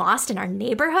about getting lost in our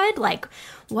neighborhood? Like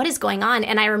what is going on?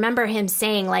 And I remember him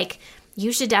saying like,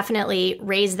 you should definitely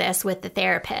raise this with the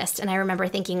therapist. And I remember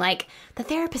thinking like, the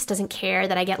therapist doesn't care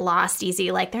that I get lost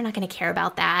easy. Like they're not going to care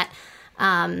about that.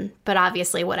 But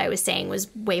obviously what I was saying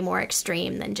was way more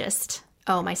extreme than just,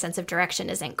 oh, my sense of direction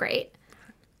isn't great.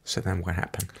 So then what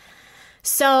happened?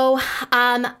 So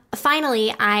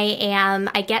finally,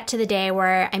 I get to the day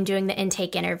where I'm doing the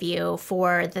intake interview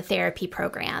for the therapy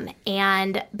program.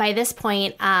 And by this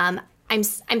point, I'm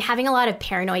having a lot of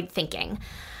paranoid thinking.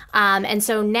 And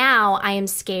so now I am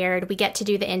scared. We get to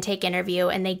do the intake interview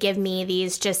and they give me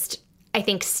these just, I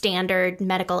think, standard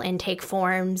medical intake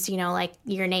forms, like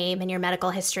your name and your medical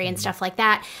history and stuff like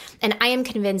that. And I am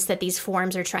convinced that these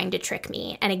forms are trying to trick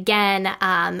me. And again,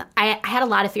 I had a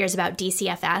lot of fears about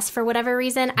DCFS for whatever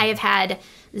reason. I have had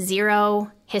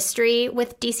zero history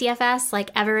with DCFS like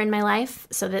ever in my life.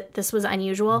 So that this was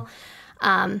unusual.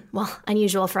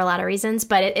 Unusual for a lot of reasons,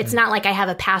 but it's not like I have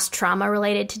a past trauma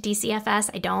related to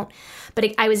DCFS. I don't.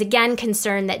 But I was again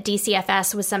concerned that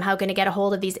DCFS was somehow going to get a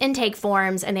hold of these intake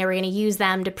forms and they were going to use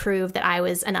them to prove that I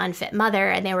was an unfit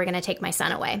mother and they were going to take my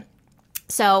son away.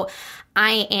 So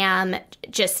I am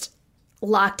just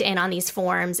locked in on these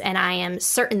forms and I am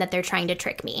certain that they're trying to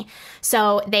trick me.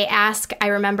 So they ask, I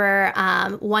remember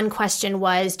one question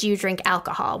was, do you drink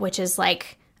alcohol? Which is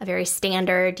like a very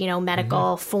standard,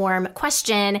 medical form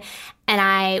question. And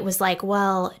I was like,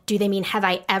 well, do they mean, have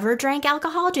I ever drank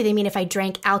alcohol? Do they mean if I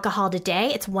drank alcohol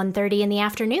today, it's 1:30 in the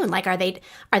afternoon? Like, are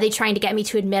they trying to get me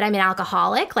to admit I'm an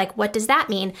alcoholic? Like, what does that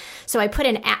mean? So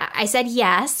I said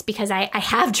yes, because I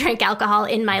have drank alcohol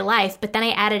in my life, but then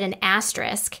I added an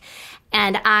asterisk.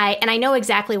 And I know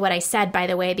exactly what I said, by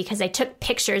the way, because I took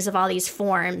pictures of all these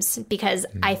forms because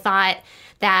I thought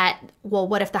that, well,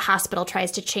 what if the hospital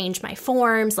tries to change my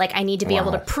forms? Like, I need to be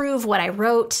able to prove what I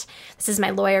wrote. This is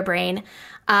my lawyer brain.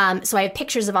 So I have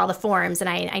pictures of all the forms and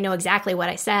I know exactly what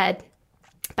I said.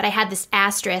 But I had this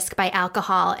asterisk by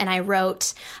alcohol and I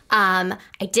wrote, I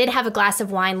did have a glass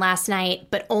of wine last night,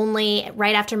 but only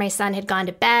right after my son had gone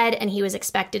to bed and he was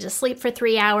expected to sleep for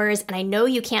 3 hours. And I know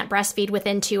you can't breastfeed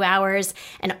within 2 hours.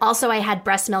 And also I had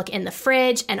breast milk in the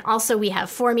fridge. And also we have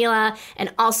formula.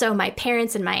 And also my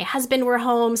parents and my husband were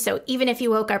home. So even if he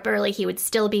woke up early, he would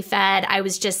still be fed. I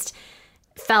was just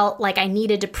felt like I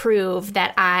needed to prove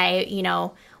that I,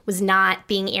 was not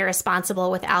being irresponsible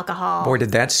with alcohol. Boy,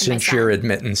 did that cinch your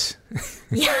admittance.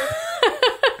 Yeah.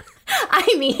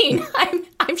 I mean,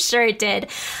 I'm sure it did.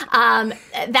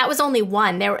 That was only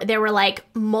one. There were like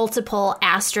multiple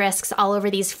asterisks all over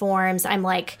these forms. I'm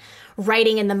like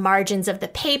writing in the margins of the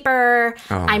paper.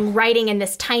 Oh. I'm writing in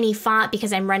this tiny font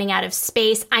because I'm running out of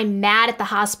space. I'm mad at the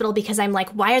hospital because I'm like,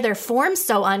 why are their forms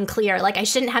so unclear? Like, I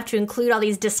shouldn't have to include all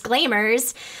these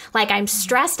disclaimers. Like, I'm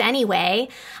stressed anyway.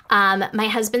 My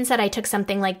husband said I took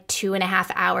something like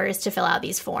 2.5 hours to fill out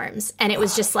these forms. And it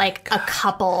was just like a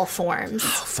couple forms.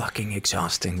 How fucking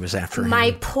exhausting was that for him?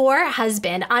 My poor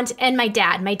husband and my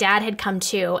dad. My dad had come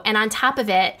too. And on top of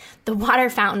it, the water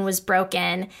fountain was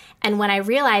broken. And when I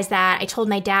realized that, I told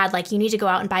my dad, like, you need to go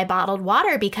out and buy bottled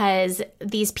water because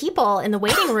these people in the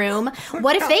waiting room,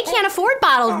 what if they can't afford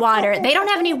bottled water? They don't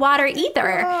have any water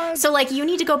either. So, like, you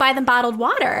need to go buy them bottled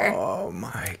water. Oh,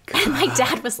 my God. And my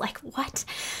dad was like, what?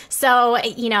 So,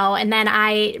 and then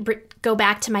I go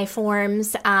back to my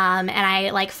forms and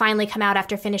I, like, finally come out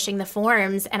after finishing the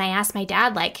forms. And I asked my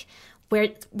dad, like,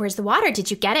 where's the water?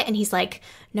 Did you get it? And he's like,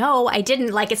 no, I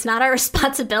didn't. Like, it's not our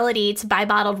responsibility to buy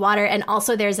bottled water. And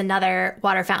also there's another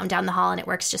water fountain down the hall and it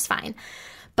works just fine.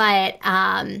 But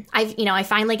I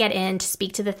finally get in to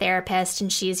speak to the therapist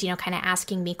and she's, kind of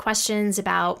asking me questions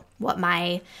about what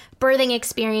my birthing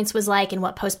experience was like and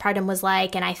what postpartum was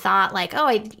like. And I thought like, oh,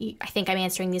 I think I'm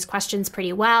answering these questions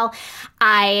pretty well.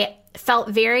 I felt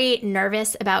very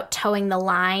nervous about towing the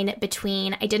line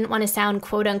between, I didn't want to sound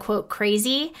quote unquote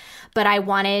crazy, but I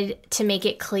wanted to make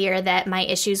it clear that my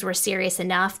issues were serious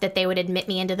enough that they would admit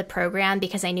me into the program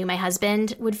because I knew my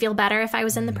husband would feel better if I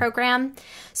was in the program.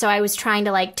 So I was trying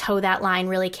to like toe that line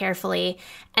really carefully.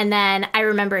 And then I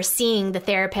remember seeing the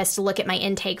therapist look at my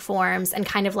intake forms and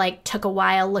kind of like took a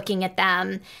while looking at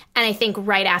them. And I think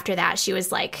right after that, she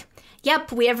was like,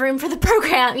 yep, we have room for the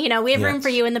program. We have room Yes. for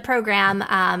you in the program.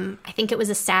 I think it was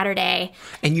a Saturday.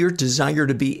 And your desire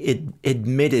to be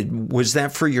admitted, was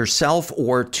that for yourself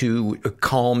or to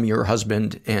calm your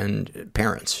husband and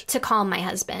parents? To calm my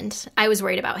husband. I was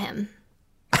worried about him.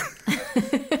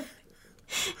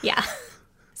 Yeah.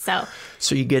 So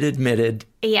you get admitted.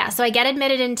 Yeah, so I get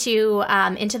admitted into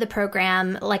the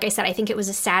program. Like I said, I think it was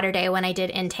a Saturday when I did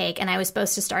intake, and I was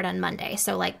supposed to start on Monday,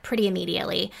 so like pretty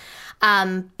immediately.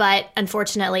 But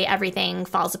unfortunately, everything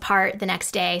falls apart the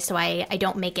next day, so I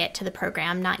don't make it to the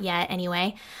program, not yet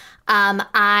anyway.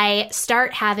 I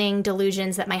start having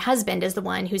delusions that my husband is the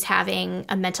one who's having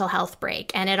a mental health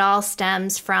break, and it all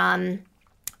stems from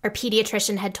our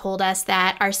pediatrician had told us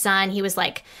that our son, he was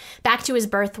like back to his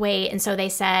birth weight. And so they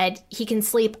said he can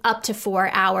sleep up to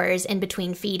 4 hours in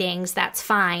between feedings. That's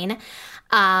fine.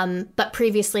 But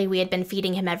previously we had been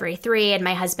feeding him every 3. And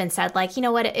my husband said, like, you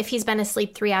know what, if he's been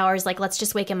asleep 3 hours, like, let's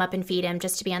just wake him up and feed him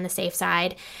just to be on the safe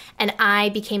side. And I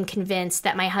became convinced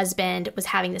that my husband was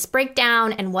having this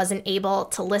breakdown and wasn't able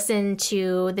to listen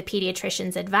to the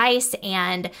pediatrician's advice.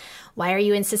 And why are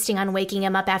you insisting on waking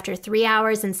him up after 3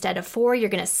 hours instead of 4? You're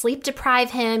going to sleep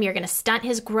deprive him. You're going to stunt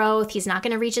his growth. He's not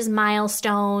going to reach his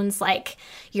milestones. Like,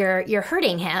 you're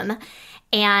hurting him.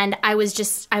 And I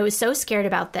was so scared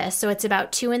about this. So it's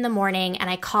about 2 a.m, and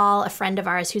I call a friend of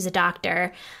ours who's a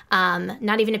doctor,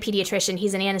 not even a pediatrician.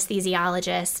 He's an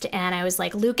anesthesiologist. And I was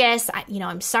like, Lucas,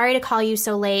 I'm sorry to call you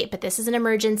so late, but this is an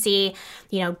emergency.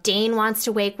 Dane wants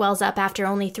to wake Wells up after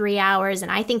only 3 hours, and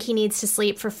I think he needs to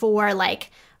sleep for 4.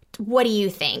 Like, what do you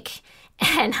think?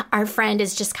 And our friend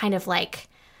is just kind of like,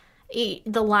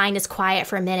 the line is quiet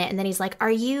for a minute. And then he's like,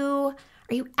 Are you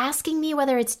asking me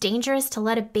whether it's dangerous to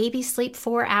let a baby sleep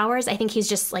 4 hours? I think he's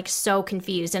just like so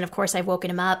confused. And of course I've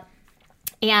woken him up,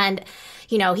 and,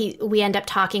 we end up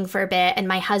talking for a bit, and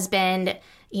my husband,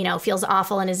 feels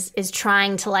awful and is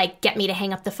trying to like get me to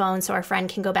hang up the phone so our friend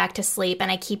can go back to sleep.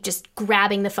 And I keep just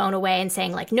grabbing the phone away and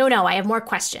saying like, no, I have more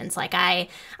questions. Like I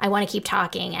want to keep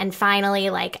talking. And finally,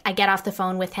 like, I get off the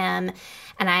phone with him,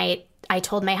 and I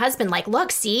told my husband, like,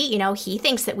 look, see, he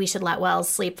thinks that we should let Wells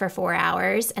sleep for 4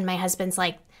 hours. And my husband's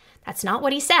like, that's not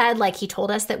what he said. Like, he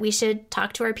told us that we should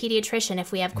talk to our pediatrician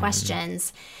if we have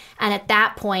questions. And at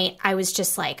that point, I was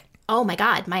just like, oh my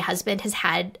God, my husband has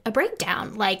had a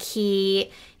breakdown. Like, he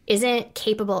isn't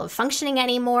capable of functioning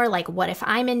anymore. Like, what if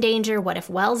I'm in danger? What if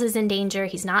Wells is in danger?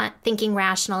 He's not thinking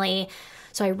rationally.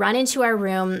 So I run into our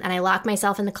room and I lock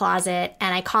myself in the closet,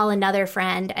 and I call another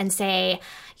friend and say,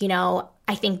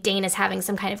 I think Dane is having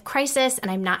some kind of crisis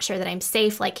and I'm not sure that I'm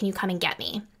safe. Like, can you come and get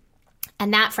me?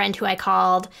 And that friend who I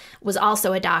called was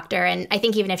also a doctor. And I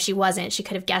think even if she wasn't, she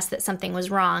could have guessed that something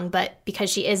was wrong. But because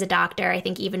she is a doctor, I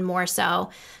think even more so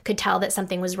could tell that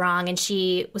something was wrong. And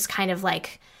she was kind of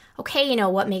like, okay,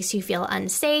 what makes you feel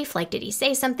unsafe? Like, did he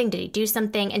say something? Did he do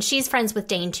something? And she's friends with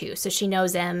Dane too. So she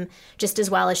knows him just as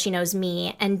well as she knows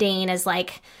me. And Dane is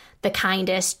like the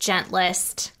kindest,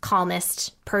 gentlest,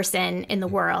 calmest person in the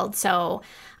world. So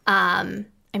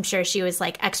I'm sure she was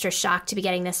like extra shocked to be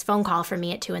getting this phone call from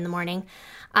me at 2 a.m.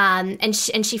 And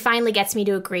she finally gets me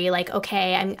to agree, like,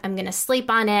 okay, I'm going to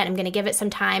sleep on it. I'm going to give it some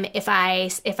time. If I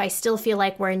still feel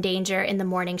like we're in danger in the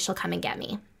morning, she'll come and get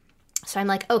me. So I'm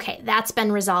like, okay, that's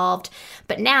been resolved.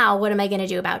 But now what am I going to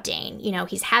do about Dane?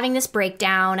 He's having this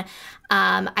breakdown.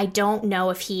 I don't know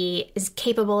if he is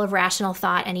capable of rational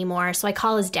thought anymore. So I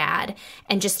call his dad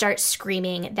and just start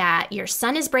screaming that your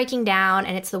son is breaking down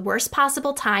and it's the worst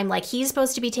possible time. Like, he's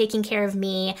supposed to be taking care of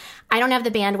me. I don't have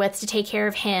the bandwidth to take care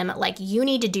of him. Like, you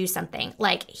need to do something.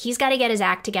 Like, he's got to get his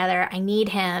act together. I need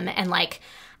him. And like,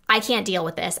 I can't deal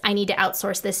with this. I need to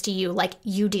outsource this to you. Like,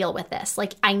 you deal with this.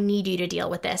 Like, I need you to deal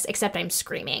with this, except I'm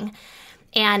screaming.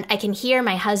 And I can hear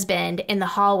my husband in the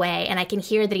hallway, and I can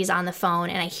hear that he's on the phone,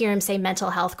 and I hear him say mental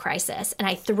health crisis. And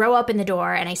I throw open the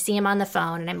door and I see him on the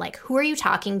phone, and I'm like, who are you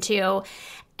talking to?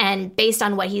 And based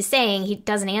on what he's saying, he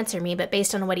doesn't answer me, but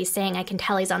based on what he's saying, I can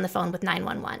tell he's on the phone with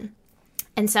 911.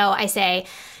 And so I say,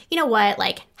 you know what?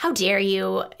 Like, how dare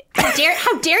you? How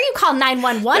dare you call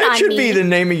 911 on me? That should be the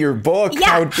name of your book. Yeah,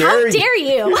 how dare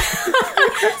you?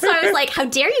 So I was like, how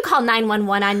dare you call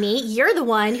 911 on me? You're the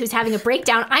one who's having a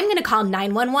breakdown. I'm going to call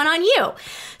 911 on you.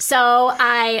 So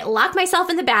I lock myself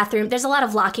in the bathroom. There's a lot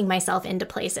of locking myself into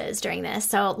places during this.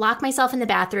 So lock myself in the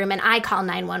bathroom, and I call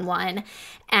 911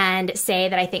 and say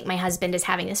that I think my husband is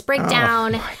having this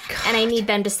breakdown and I need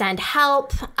them to send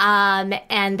help.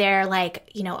 And they're like,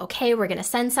 okay, we're going to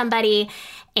send somebody.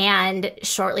 And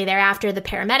shortly thereafter, the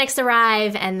paramedics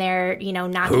arrive and they're,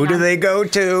 knocking Who do they go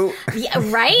to? Yeah,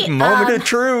 right? Moment of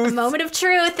truth. Moment of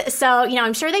truth. So,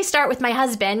 I'm sure they start with my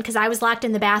husband because I was locked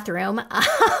in the bathroom.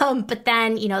 But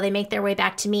then, they make their way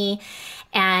back to me.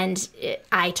 And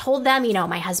I told them,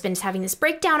 my husband's having this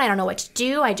breakdown. I don't know what to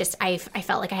do. I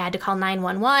felt like I had to call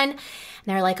 911. And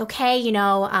they're like, okay,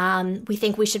 we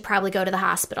think we should probably go to the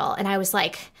hospital. And I was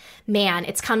like, man,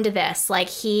 it's come to this. Like,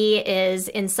 he is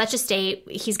in such a state,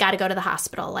 he's got to go to the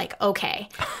hospital. Like, okay.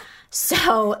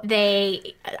 So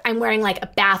I'm wearing like a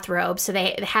bathrobe. So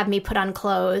they have me put on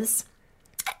clothes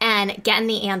and get in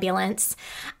the ambulance.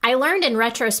 I learned in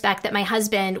retrospect that my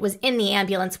husband was in the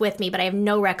ambulance with me, but I have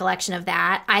no recollection of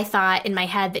that. I thought in my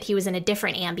head that he was in a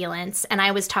different ambulance, and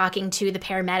I was talking to the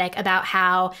paramedic about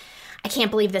how I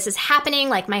can't believe this is happening.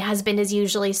 Like, my husband is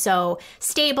usually so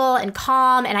stable and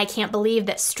calm, and I can't believe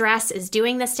that stress is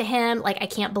doing this to him. Like, I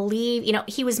can't believe,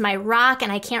 he was my rock,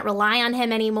 and I can't rely on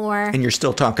him anymore. And you're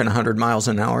still talking 100 miles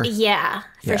an hour? Yeah,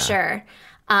 for sure.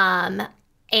 And,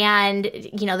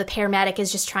 the paramedic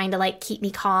is just trying to like keep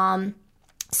me calm.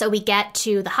 So we get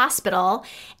to the hospital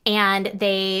and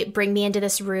they bring me into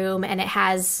this room, and it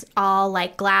has all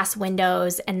like glass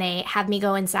windows, and they have me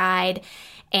go inside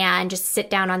and just sit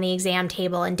down on the exam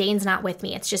table. And Dane's not with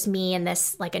me. It's just me and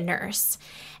this like a nurse.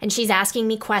 And she's asking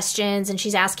me questions, and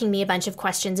she's asking me a bunch of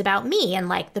questions about me and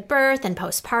like the birth and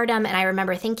postpartum. And I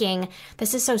remember thinking,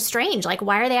 this is so strange. Like,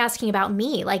 why are they asking about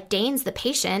me? Like, Dane's the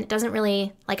patient. Doesn't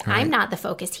really like, right. I'm not the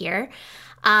focus here.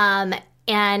 But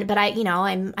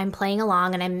I'm playing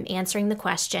along and I'm answering the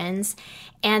questions.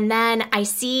 And then I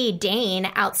see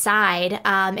Dane outside,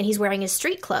 and he's wearing his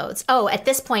street clothes. Oh, at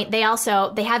this point, they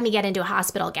have me get into a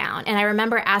hospital gown. And I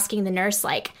remember asking the nurse,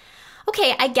 like,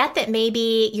 okay, I get that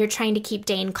maybe you're trying to keep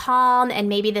Dane calm, and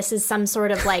maybe this is some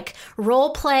sort of like role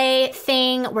play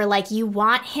thing where like you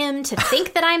want him to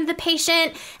think that I'm the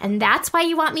patient, and that's why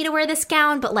you want me to wear this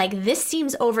gown. But like, this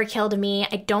seems overkill to me.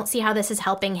 I don't see how this is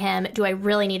helping him. Do I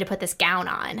really need to put this gown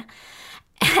on?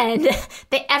 And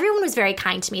everyone was very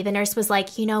kind to me. The nurse was like,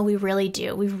 we really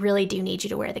do need you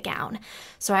to wear the gown.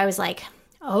 So I was like,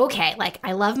 okay, like,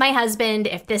 I love my husband.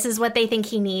 If this is what they think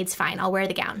he needs, fine, I'll wear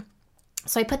the gown.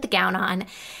 So I put the gown on,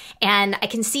 and I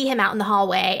can see him out in the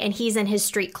hallway, and he's in his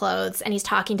street clothes, and he's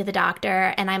talking to the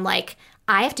doctor. And I'm like,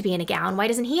 I have to be in a gown. Why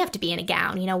doesn't he have to be in a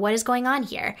gown? What is going on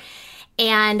here?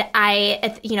 And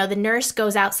the nurse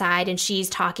goes outside, and she's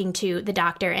talking to the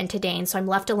doctor and to Dane. So I'm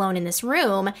left alone in this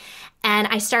room. And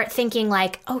I start thinking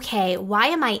like, okay, why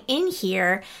am I in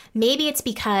here? Maybe it's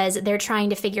because they're trying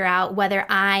to figure out whether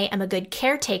I am a good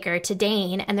caretaker to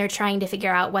Dane, and they're trying to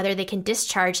figure out whether they can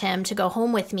discharge him to go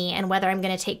home with me and whether I'm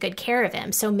going to take good care of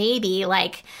him. So maybe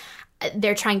like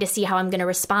they're trying to see how I'm going to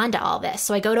respond to all this.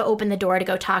 So I go to open the door to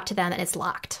go talk to them, and it's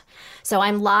locked. So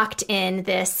I'm locked in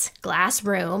this glass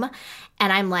room,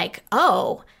 and I'm like,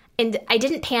 oh. And I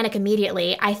didn't panic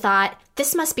immediately. I thought,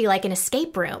 this must be like an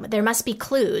escape room. There must be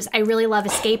clues. I really love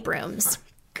escape rooms.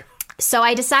 So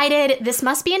I decided this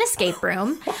must be an escape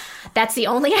room. That's the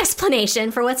only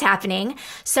explanation for what's happening.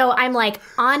 So I'm like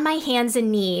on my hands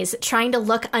and knees trying to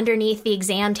look underneath the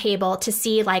exam table to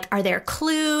see like, are there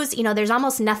clues? There's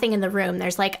almost nothing in the room.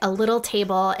 There's like a little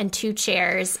table and 2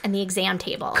 chairs and the exam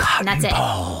table. And that's it.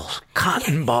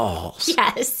 Cotton balls.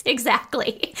 Yes,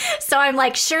 exactly. So I'm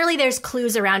like, surely there's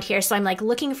clues around here. So I'm like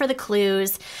looking for the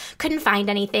clues. Couldn't find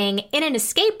anything. In an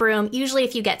escape room, usually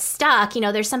if you get stuck,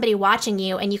 there's somebody watching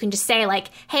you, and you can just say like,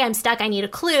 hey, I'm stuck, I need a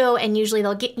clue. And usually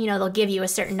they'll give you a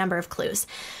certain number of clues.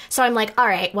 So I'm like, all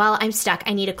right, well, I'm stuck,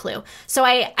 I need a clue. So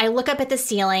I look up at the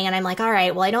ceiling, and I'm like, all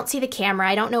right, well, I don't see the camera.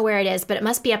 I don't know where it is, but it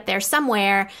must be up there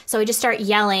somewhere. So I just start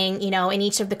yelling, in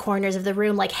each of the corners of the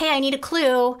room, like, hey, I need a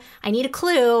clue. I need a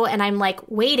clue. And I'm like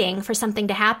waiting for something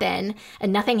to happen,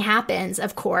 and nothing happens,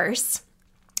 of course.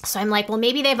 So I'm like, well,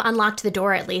 maybe they've unlocked the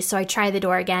door at least. So I try the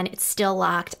door again. It's still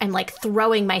locked. I'm like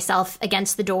throwing myself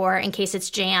against the door in case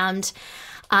it's jammed.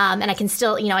 And I can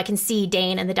still, I can see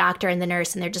Dane and the doctor and the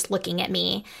nurse, and they're just looking at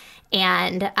me.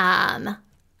 And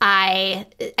I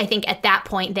think at that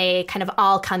point they kind of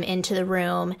all come into the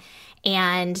room,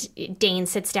 and Dane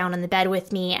sits down on the bed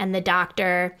with me, and the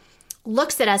doctor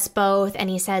looks at us both, and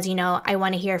he says, I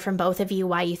want to hear from both of you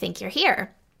why you think you're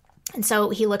here. And so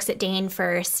he looks at Dane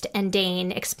first, and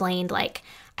Dane explained, like,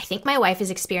 I think my wife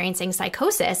is experiencing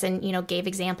psychosis, and, gave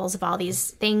examples of all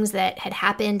these things that had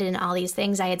happened and all these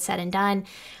things I had said and done.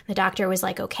 The doctor was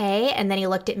like, okay. And then he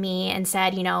looked at me and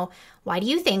said, why do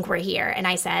you think we're here? And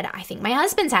I said, I think my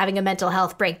husband's having a mental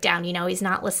health breakdown. He's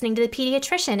not listening to the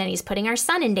pediatrician, and he's putting our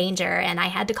son in danger, and I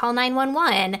had to call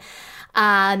 911.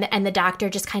 And the doctor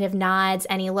just kind of nods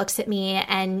and he looks at me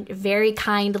and very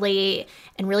kindly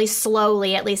and really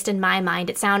slowly, at least in my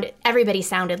mind, everybody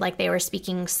sounded like they were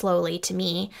speaking slowly to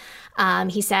me.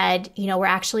 He said, we're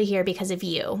actually here because of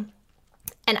you.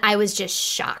 And I was just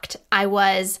shocked. I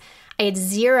had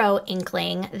zero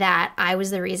inkling that I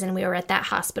was the reason we were at that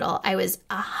hospital. I was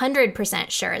 100%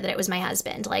 sure that it was my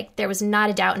husband. Like, there was not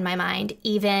a doubt in my mind,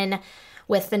 even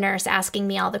with the nurse asking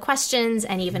me all the questions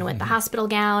and even with the hospital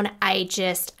gown. I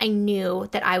knew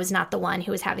that I was not the one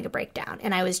who was having a breakdown.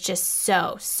 And I was just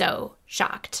so, so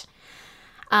shocked.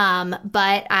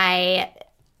 But I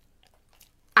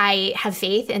have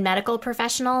faith in medical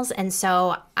professionals. And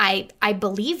so I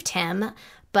believed him,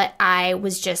 but I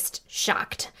was just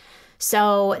shocked.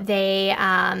 So they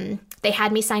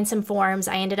had me sign some forms.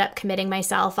 I ended up committing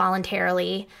myself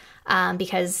voluntarily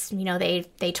because,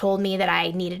 they told me that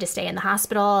I needed to stay in the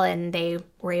hospital, and they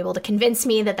were able to convince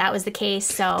me that that was the case.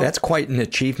 So that's quite an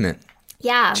achievement.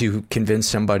 Yeah. To convince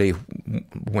somebody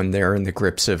when they're in the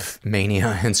grips of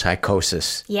mania and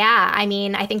psychosis. Yeah. I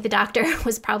mean, I think the doctor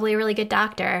was probably a really good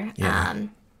doctor. Yeah.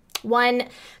 One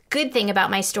good thing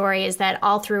about my story is that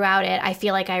all throughout it, I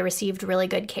feel like I received really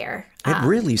good care. It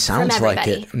really sounds like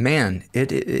it. Man,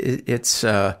 it's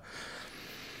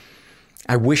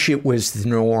I wish it was the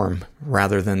norm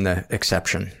rather than the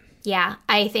exception. Yeah,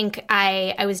 I think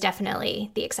I was definitely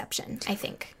the exception, I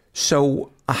think.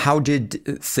 So how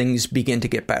did things begin to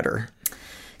get better?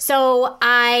 So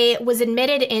I was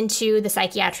admitted into the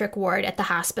psychiatric ward at the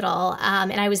hospital,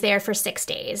 and I was there for 6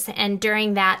 days. And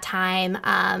during that time,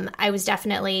 I was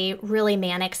definitely really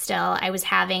manic still.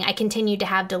 I continued to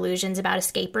have delusions about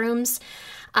escape rooms.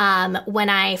 When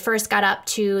I first got up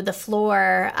to the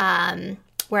floor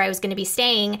where I was going to be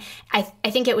staying, I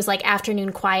think it was like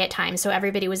afternoon quiet time. So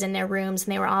everybody was in their rooms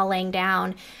and they were all laying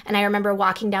down. And I remember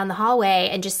walking down the hallway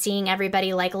and just seeing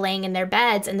everybody like laying in their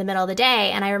beds in the middle of the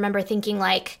day. And I remember thinking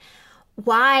like,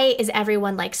 why is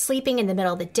everyone like sleeping in the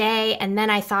middle of the day? And then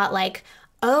I thought like,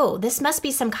 oh, this must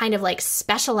be some kind of like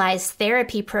specialized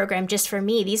therapy program just for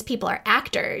me. These people are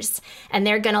actors and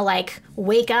they're going to like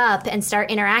wake up and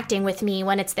start interacting with me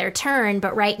when it's their turn.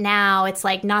 But right now it's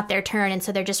like not their turn. And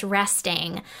so they're just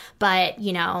resting. But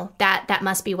that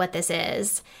must be what this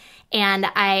is. And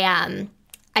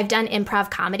I've done improv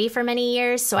comedy for many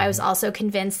years, so I was also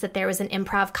convinced that there was an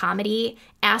improv comedy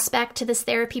aspect to this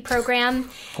therapy program.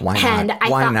 Why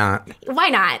not? Why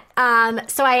not?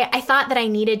 So I thought that I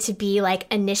needed to be like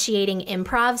initiating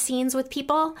improv scenes with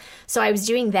people. So I was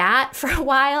doing that for a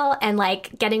while and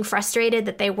like getting frustrated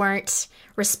that they weren't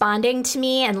responding to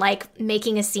me and like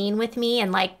making a scene with me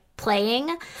and like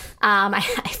playing. I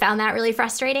found that really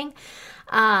frustrating.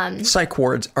 Psych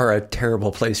wards are a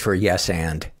terrible place for yes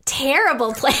and.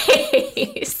 Terrible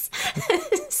place.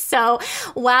 So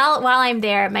while I'm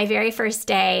there, my very first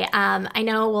day, I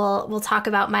know we'll talk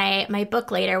about my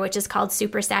book later, which is called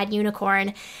Super Sad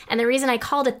Unicorn. And the reason I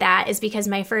called it that is because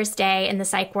my first day in the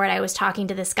psych ward, I was talking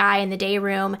to this guy in the day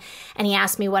room and he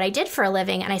asked me what I did for a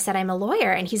living. And I said, I'm a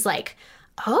lawyer. And he's like,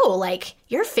 oh, like,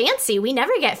 you're fancy. We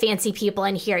never get fancy people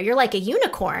in here. You're like a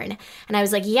unicorn. And I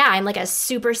was like, yeah, I'm like a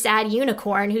super sad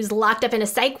unicorn who's locked up in a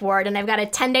psych ward and I've got a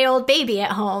 10-day-old baby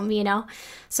at home,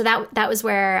 So that was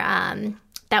where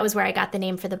I got the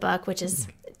name for the book, which is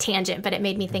tangent, but it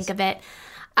made me think of it.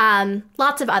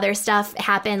 Lots of other stuff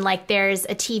happened. Like there's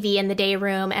a TV in the day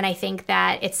room and I think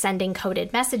that it's sending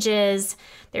coded messages.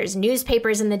 There's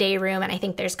newspapers in the day room and I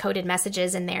think there's coded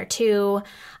messages in there too.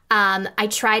 I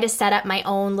try to set up my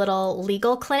own little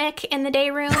legal clinic in the day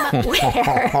room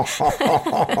where,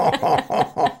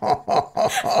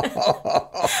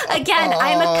 again,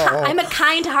 I'm a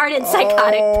kind-hearted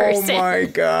psychotic person. Oh my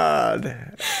God.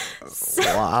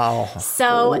 Wow.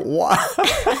 So, wow.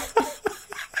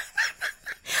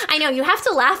 I know, you have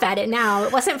to laugh at it now.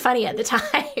 It wasn't funny at the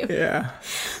time. Yeah.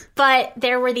 But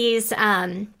there were these,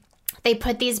 they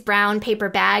put these brown paper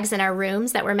bags in our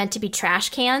rooms that were meant to be trash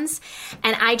cans.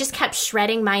 And I just kept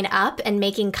shredding mine up and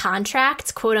making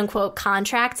contracts, quote unquote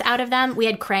contracts out of them. We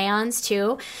had crayons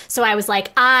too. So I was like,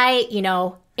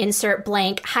 insert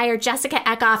blank, hire Jessica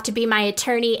Eckhoff to be my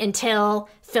attorney until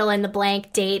fill in the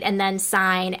blank date and then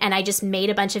sign. And I just made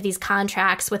a bunch of these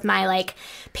contracts with my like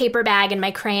paper bag and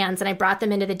my crayons. And I brought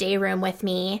them into the day room with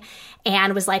me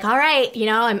and was like, all right,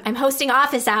 I'm hosting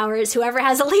office hours. Whoever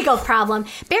has a legal problem.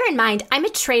 Bear in mind, I'm a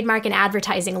trademark and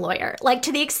advertising lawyer. Like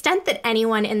to the extent that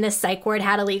anyone in this psych ward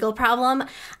had a legal problem,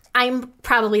 I'm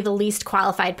probably the least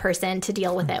qualified person to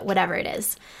deal with it, whatever it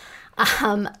is.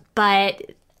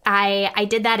 But I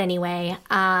did that anyway.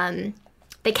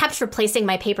 They kept replacing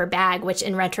my paper bag, which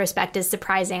in retrospect is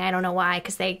surprising. I don't know why,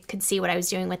 because they could see what I was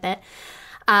doing with it.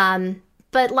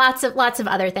 But lots of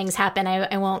other things happen.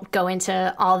 I won't go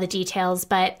into all the details,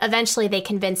 but eventually they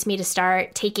convinced me to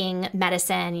start taking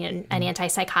medicine, an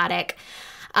antipsychotic.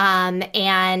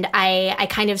 And I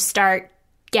kind of start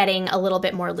getting a little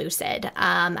bit more lucid.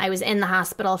 I was in the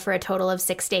hospital for a total of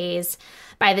 6 days.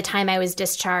 By the time I was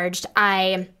discharged,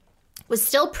 I was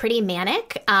still pretty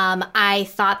manic. I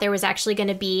thought there was actually going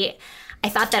to be, I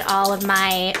thought that all of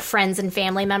my friends and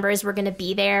family members were going to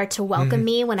be there to welcome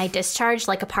me when I discharged,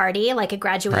 like a party, like a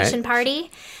graduation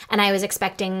party. And I was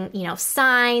expecting,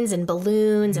 signs and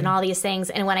balloons and all these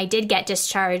things. And when I did get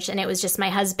discharged and it was just my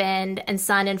husband and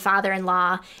son and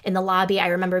father-in-law in the lobby, I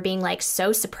remember being like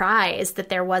so surprised that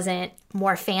there wasn't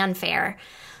more fanfare.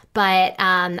 But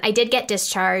I did get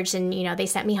discharged and, they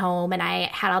sent me home and I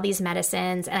had all these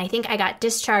medicines. And I think I got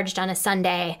discharged on a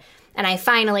Sunday and I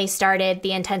finally started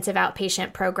the intensive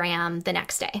outpatient program the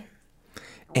next day.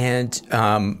 And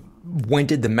when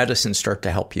did the medicine start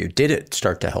to help you? Did it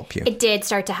start to help you? It did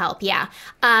start to help, yeah.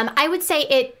 I would say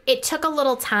it took a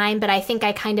little time, but I think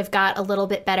I kind of got a little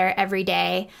bit better every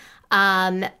day.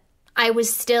 I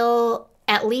was still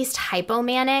at least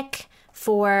hypomanic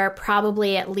for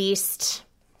probably at least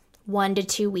 1 to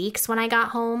 2 weeks when I got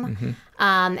home.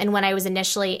 And when I was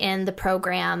initially in the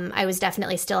program, I was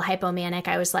definitely still hypomanic.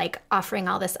 I was like offering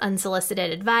all this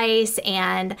unsolicited advice,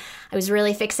 and I was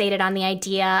really fixated on the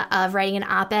idea of writing an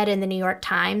op-ed in the New York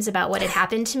Times about what had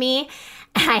happened to me.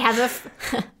 I have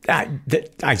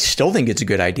I still think it's a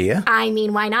good idea. I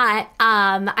mean, why not?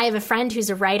 I have a friend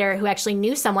who's a writer who actually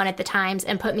knew someone at the Times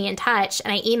and put me in touch,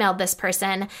 and I emailed this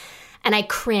person. And I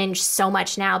cringe so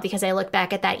much now because I look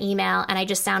back at that email and I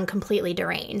just sound completely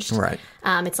deranged. Right.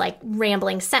 It's like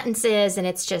rambling sentences and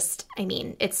it's just,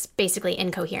 it's basically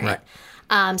incoherent.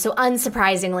 Right. So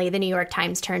unsurprisingly, the New York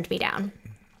Times turned me down.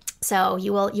 So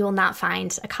you will not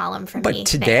find a column from me. But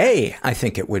today, I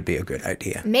think it would be a good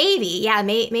idea. Maybe. Yeah,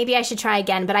 maybe I should try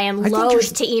again. But I am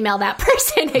loath to email that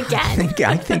person again.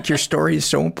 I think your story is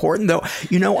so important, though.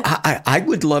 I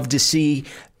would love to see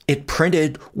it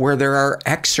printed where there are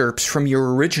excerpts from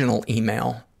your original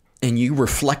email and you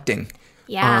reflecting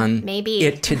on maybe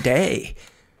it today,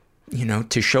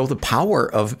 to show the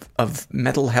power of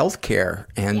mental health care.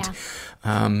 And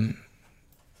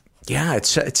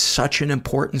it's such an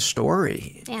important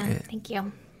story. Yeah, thank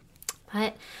you.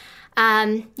 But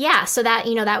so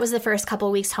that was the first couple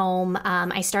of weeks home.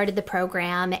 I started the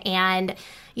program and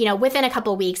within a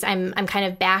couple of weeks, I'm kind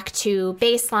of back to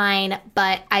baseline,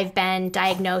 but I've been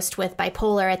diagnosed with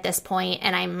bipolar at this point,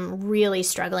 and I'm really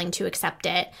struggling to accept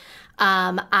it.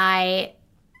 I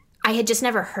had just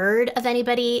never heard of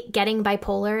anybody getting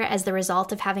bipolar as the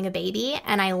result of having a baby,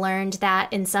 and I learned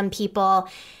that in some people,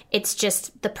 it's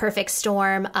just the perfect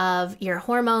storm of your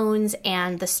hormones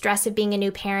and the stress of being a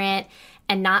new parent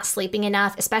and not sleeping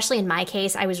enough. Especially in my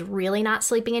case, I was really not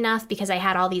sleeping enough because I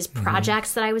had all these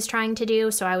projects that I was trying to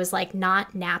do. So I was like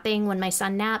not napping when my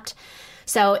son napped.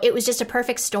 So it was just a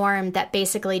perfect storm that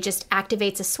basically just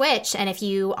activates a switch. And if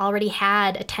you already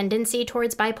had a tendency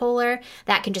towards bipolar,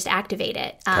 that can just activate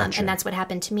it. Gotcha. And that's what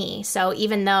happened to me. So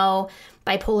even though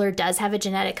bipolar does have a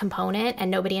genetic component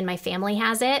and nobody in my family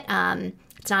has it,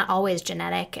 it's not always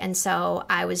genetic. And so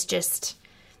I was just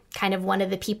kind of one of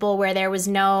the people where there were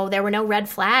no red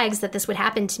flags that this would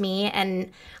happen to me.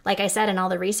 And like I said, in all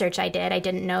the research I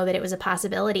didn't know that it was a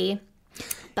possibility.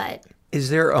 But is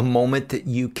there a moment that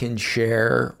you can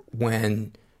share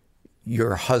when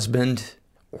your husband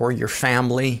or your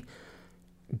family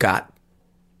got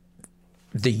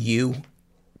the you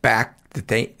back that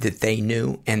they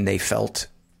knew and they felt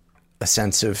a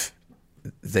sense of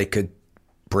they could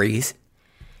breathe?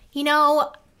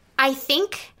 I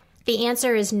think the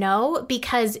answer is no,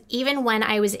 because even when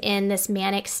I was in this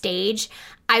manic stage,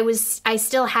 I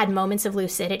still had moments of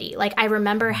lucidity. Like I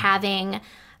remember having,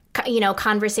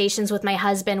 conversations with my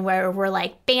husband where we're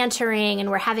like bantering and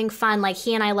we're having fun. Like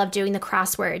he and I love doing the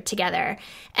crossword together.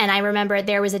 And I remember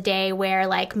there was a day where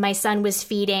like my son was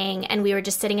feeding and we were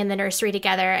just sitting in the nursery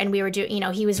together and we were doing,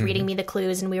 he was reading me the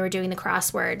clues and we were doing the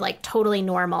crossword, like totally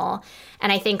normal.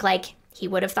 And I think like he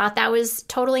would have thought that was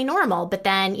totally normal. But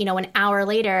then, an hour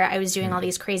later, I was doing all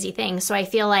these crazy things. So I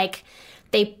feel like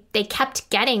they kept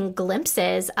getting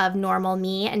glimpses of normal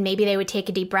me, and maybe they would take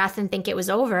a deep breath and think it was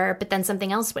over, but then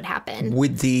something else would happen.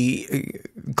 Would the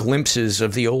glimpses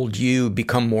of the old you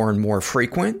become more and more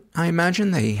frequent? I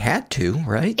imagine they had to,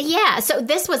 right? Yeah. So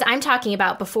I'm talking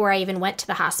about before I even went to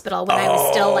the hospital when I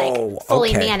was still like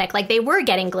fully manic. Like they were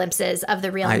getting glimpses of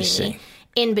the real me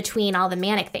in between all the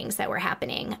manic things that were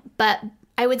happening. But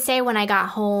I would say when I got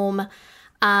home,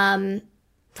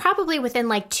 probably within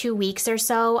like 2 weeks or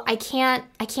so, I can't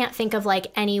think of like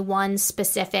any one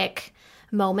specific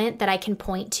moment that I can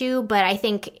point to. But I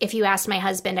think if you asked my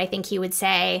husband, I think he would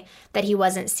say that he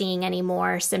wasn't seeing any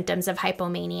more symptoms of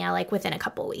hypomania like within a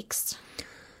couple weeks.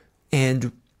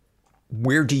 And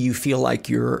where do you feel like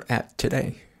you're at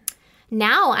today?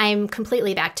 Now I'm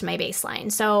completely back to my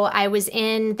baseline. So I was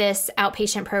in this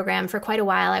outpatient program for quite a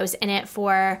while. I was in it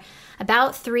for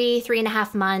about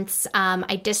 3.5 months.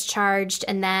 I discharged,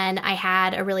 and then I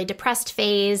had a really depressed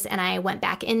phase, and I went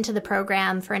back into the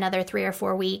program for another 3 or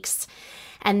 4 weeks.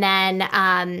 And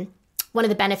then one of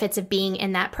the benefits of being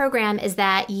in that program is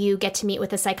that you get to meet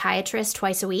with a psychiatrist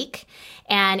twice a week,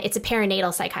 and it's a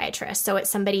perinatal psychiatrist. So it's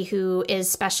somebody who is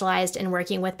specialized in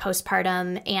working with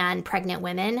postpartum and pregnant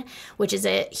women, which is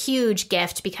a huge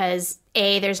gift because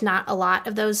A, there's not a lot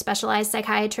of those specialized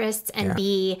psychiatrists, and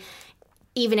B,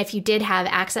 even if you did have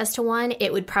access to one,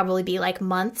 it would probably be like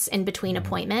months in between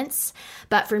appointments.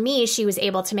 But for me, she was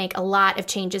able to make a lot of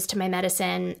changes to my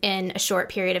medicine in a short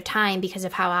period of time because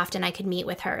of how often I could meet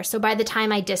with her. So by the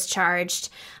time I discharged,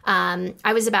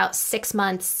 I was about 6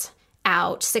 months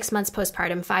out, 6 months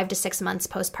postpartum, 5 to 6 months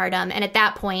postpartum. And at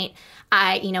that point,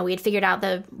 we had figured out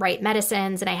the right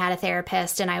medicines, and I had a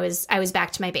therapist, and I was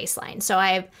back to my baseline. So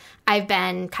I've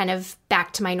been kind of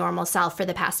back to my normal self for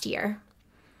the past year.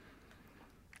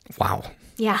 Wow.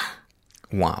 Yeah.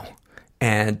 Wow.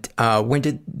 And when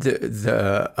did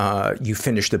you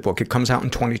finish the book? It comes out in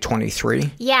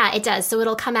 2023? Yeah, it does. So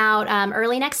it'll come out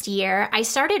early next year. I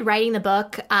started writing the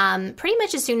book pretty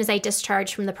much as soon as I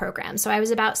discharged from the program. So I was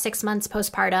about 6 months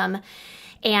postpartum.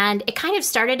 And it kind of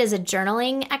started as a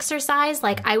journaling exercise.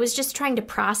 Like I was just trying to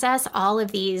process all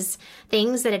of these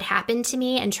things that had happened to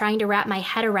me and trying to wrap my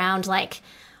head around like,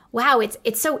 wow,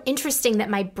 it's so interesting that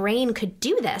my brain could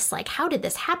do this. Like, how did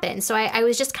this happen? So I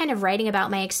was just kind of writing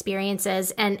about my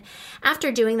experiences. And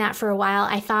after doing that for a while,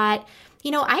 I thought,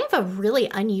 I have a really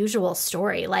unusual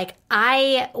story. Like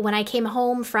when I came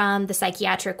home from the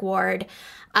psychiatric ward,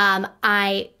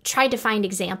 I tried to find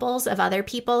examples of other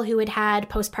people who had had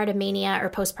postpartum mania or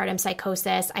postpartum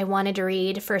psychosis. I wanted to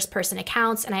read first-person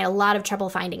accounts, and I had a lot of trouble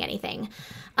finding anything.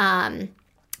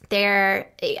 There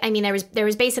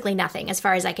was basically nothing as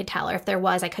far as I could tell, or if there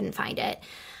was, I couldn't find it.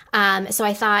 So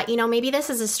I thought, maybe this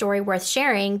is a story worth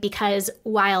sharing because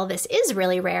while this is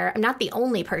really rare, I'm not the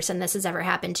only person this has ever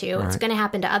happened to. Right. It's going to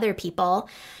happen to other people.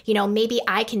 Maybe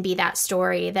I can be that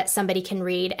story that somebody can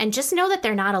read and just know that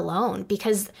they're not alone,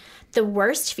 because the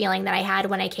worst feeling that I had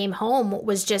when I came home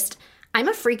was just, I'm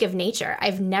a freak of nature.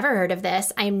 I've never heard of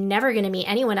this. I'm never going to meet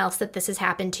anyone else that this has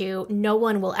happened to. No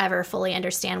one will ever fully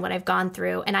understand what I've gone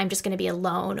through, and I'm just going to be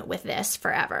alone with this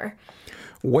forever.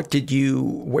 What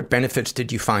benefits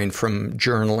did you find from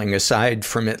journaling aside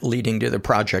from it leading to the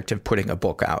project of putting a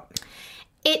book out?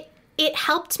 It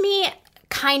helped me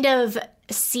kind of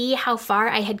see how far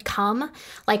I had come,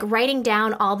 like writing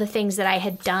down all the things that I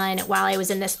had done while I was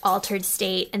in this altered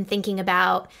state and thinking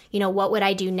about, what would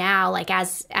I do now? Like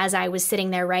as I was sitting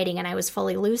there writing and I was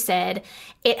fully lucid,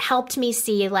 it helped me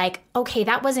see like, okay,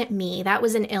 that wasn't me. That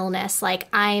was an illness. Like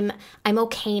I'm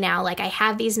okay now. Like I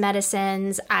have these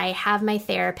medicines. I have my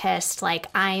therapist. Like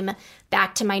I'm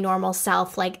back to my normal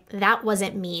self. Like that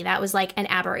wasn't me. That was like an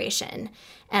aberration.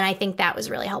 And I think that was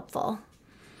really helpful.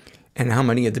 And how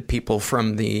many of the people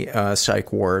from the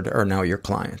psych ward are now your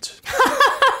clients?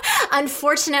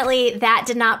 Unfortunately, that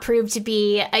did not prove to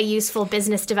be a useful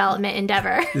business development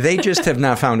endeavor. They just have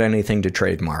not found anything to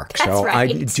trademark. That's so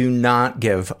right. I do not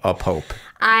give up hope.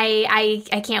 I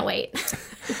can't wait.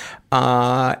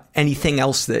 Anything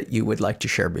else that you would like to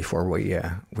share before we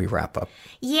wrap up?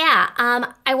 Yeah,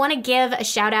 I want to give a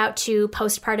shout out to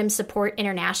Postpartum Support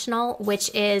International,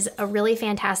 which is a really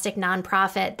fantastic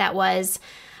nonprofit that was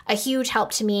a huge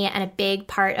help to me and a big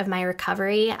part of my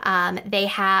recovery. They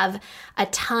have a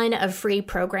ton of free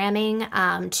programming.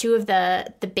 Two of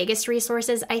the biggest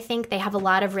resources, I think, they have a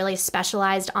lot of really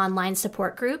specialized online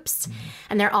support groups,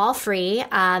 and they're all free.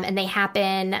 And they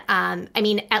happen,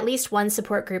 at least one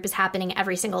support group is happening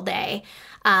every single day.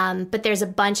 But there's a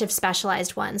bunch of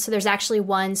specialized ones. So there's actually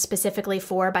one specifically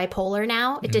for bipolar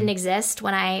now. It didn't exist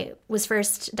when I was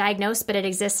first diagnosed, but it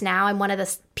exists now. I'm one of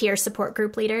the peer support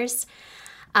group leaders.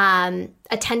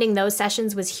 Attending those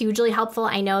sessions was hugely helpful.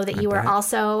 I know that you were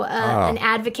also an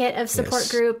advocate of support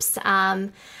groups. I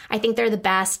think they're the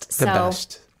best.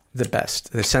 The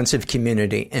best. The sense of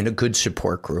community and a good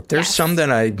support group. There's some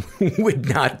that I would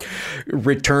not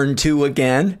return to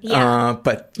again.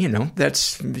 But,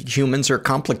 humans are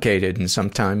complicated, and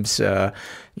sometimes,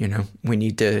 we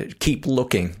need to keep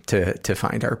looking to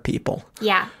find our people.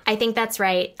 Yeah, I think that's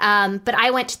right. But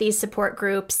I went to these support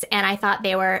groups and I thought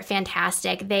they were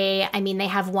fantastic. They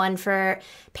have one for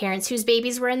parents whose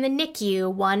babies were in the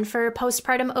NICU, one for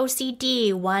postpartum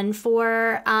OCD, one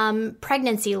for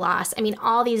pregnancy loss.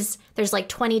 All these, there's like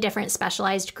 20 different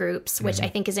specialized groups, which I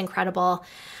think is incredible.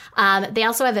 They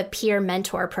also have a peer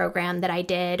mentor program that I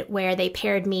did where they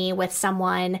paired me with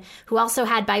someone who also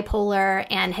had bipolar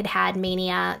and had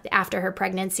mania after her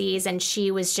pregnancies. And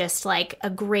she was just like a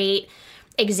great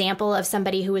example of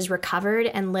somebody who was recovered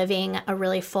and living a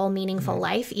really full, meaningful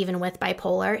life, even with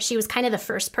bipolar. She was kind of the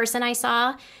first person I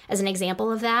saw as an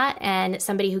example of that, and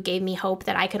somebody who gave me hope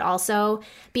that I could also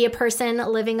be a person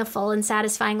living a full and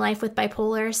satisfying life with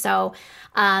bipolar. So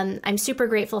I'm super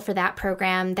grateful for that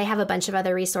program. They have a bunch of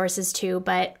other resources too,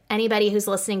 but anybody who's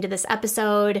listening to this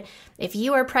episode, if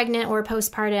you are pregnant or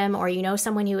postpartum, or you know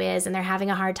someone who is and they're having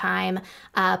a hard time,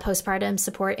 Postpartum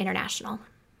Support International.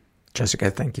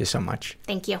 Jessica, thank you so much.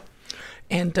 Thank you.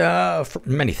 And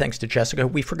many thanks to Jessica.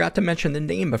 We forgot to mention the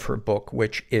name of her book,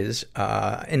 which is,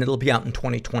 and it'll be out in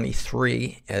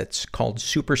 2023. It's called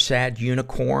Super Sad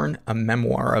Unicorn, A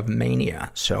Memoir of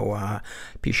Mania. So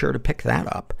be sure to pick that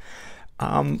up.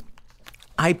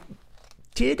 I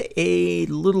did a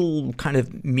little kind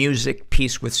of music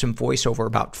piece with some voiceover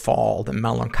about fall, the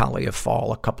melancholy of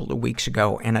fall, a couple of weeks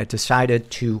ago, and I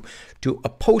decided to do a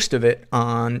post of it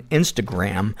on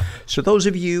Instagram. So those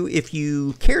of you, if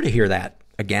you care to hear that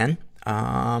again,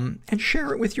 and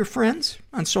share it with your friends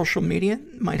on social media,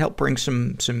 it might help bring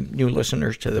some new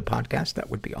listeners to the podcast. That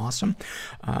would be awesome.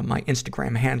 My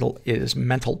Instagram handle is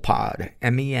mentalpod,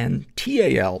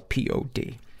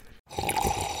 mentalpod.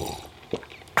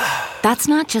 That's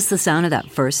not just the sound of that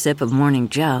first sip of Morning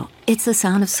Joe. It's the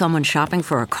sound of someone shopping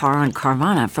for a car on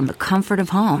Carvana from the comfort of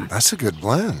home. That's a good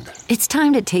blend. It's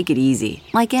time to take it easy,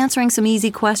 like answering some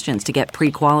easy questions to get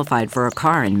pre-qualified for a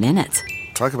car in minutes.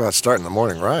 Talk about starting the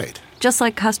morning right. Just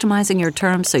like customizing your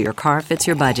terms so your car fits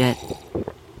your budget.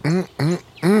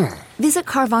 Visit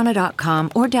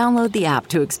Carvana.com or download the app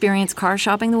to experience car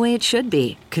shopping the way it should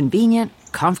be. Convenient,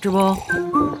 comfortable.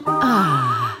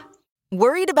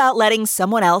 Worried about letting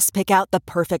someone else pick out the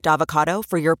perfect avocado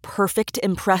for your perfect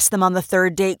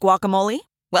impress-them-on-the-third-date guacamole?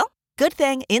 Well, good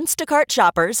thing Instacart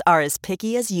shoppers are as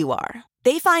picky as you are.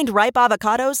 They find ripe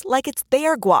avocados like it's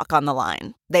their guac on the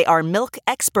line. They are milk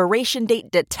expiration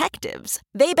date detectives.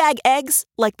 They bag eggs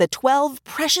like the 12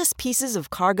 precious pieces of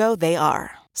cargo they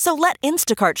are. So let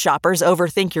Instacart shoppers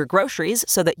overthink your groceries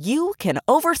so that you can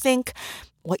overthink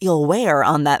what you'll wear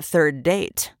on that third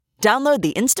date. Download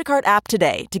the Instacart app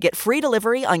today to get free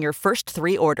delivery on your first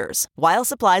 3 orders, while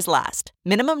supplies last.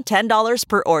 Minimum $10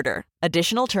 per order.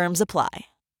 Additional terms apply.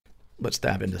 Let's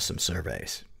dive into some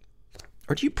surveys.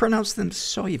 Or do you pronounce them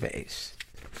surveys?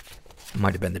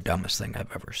 Might have been the dumbest thing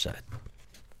I've ever said.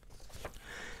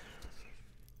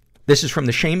 This is from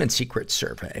the Shame and Secrets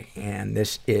survey, and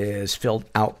this is filled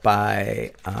out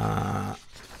by a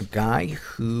guy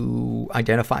who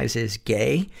identifies as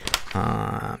gay.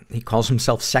 He calls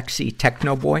himself Sexy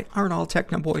Techno Boy. Aren't all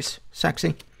techno boys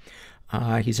sexy?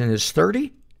 He's in his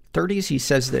 30s. He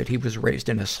says that he was raised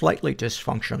in a slightly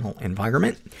dysfunctional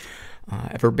environment.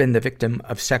 Ever been the victim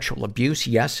of sexual abuse?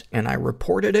 Yes, and I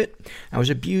reported it. I was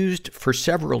abused for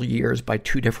several years by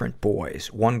 2 different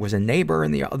boys. One was a neighbor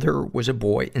and the other was a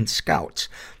boy in Scouts.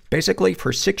 Basically,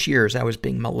 for 6 years, I was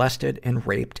being molested and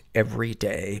raped every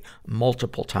day,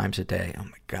 multiple times a day. Oh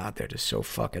my God, that is so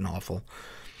fucking awful.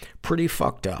 Pretty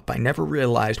fucked up. I never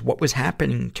realized what was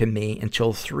happening to me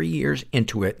until 3 years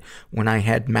into it when I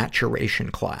had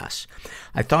maturation class.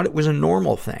 I thought it was a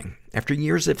normal thing. After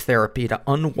years of therapy to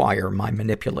unwire my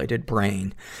manipulated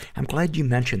brain. I'm glad you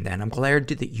mentioned that. I'm glad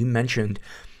that you mentioned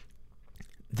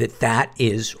that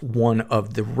is one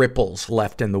of the ripples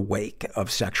left in the wake of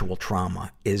sexual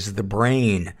trauma, is the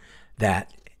brain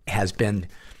that has been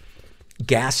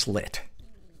gaslit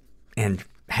and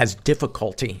has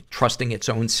difficulty trusting its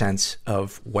own sense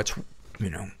of what's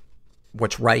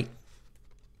right,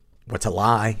 what's a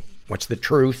lie, what's the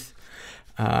truth.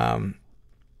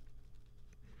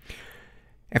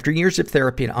 After years of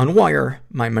therapy to unwire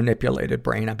my manipulated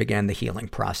brain, I began the healing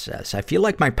process. I feel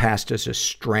like my past is a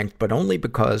strength, but only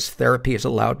because therapy has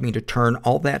allowed me to turn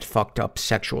all that fucked up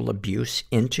sexual abuse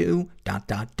into ...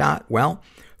 well,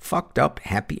 fucked up,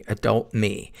 happy adult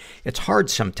me. It's hard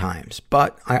sometimes,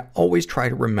 but I always try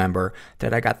to remember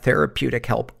that I got therapeutic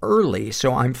help early,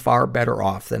 so I'm far better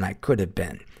off than I could have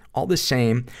been. All the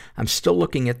same, I'm still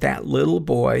looking at that little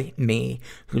boy, me,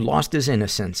 who lost his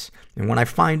innocence, and when I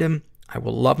find him, I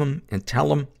will love him and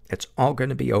tell him it's all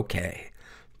going to be okay.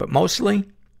 But mostly,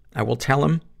 I will tell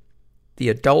him The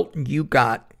adult you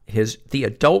got his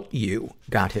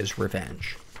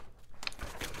revenge.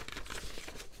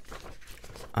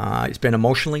 He's been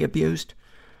emotionally abused.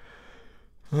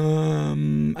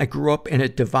 I grew up in a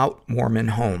devout Mormon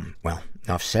home. Well,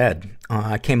 enough said.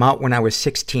 I came out when I was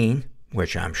 16,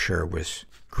 which I'm sure was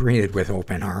greeted with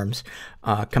open arms.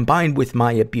 Combined with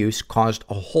my abuse, caused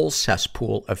a whole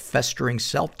cesspool of festering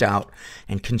self-doubt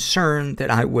and concern that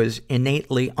I was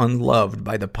innately unloved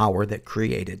by the power that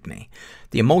created me.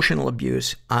 The emotional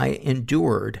abuse I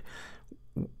endured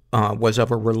was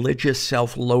of a religious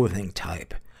self-loathing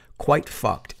type. Quite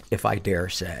fucked, if I dare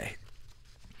say.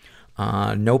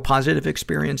 No positive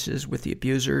experiences with the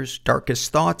abusers.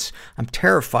 Darkest thoughts. I'm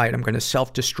terrified I'm going to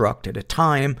self-destruct at a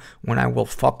time when I will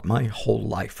fuck my whole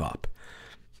life up.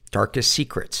 Darkest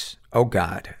secrets. Oh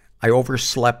God. I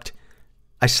slept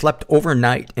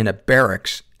overnight in a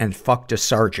barracks and fucked a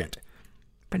sergeant.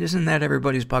 But isn't that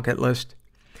everybody's bucket list?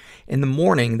 In the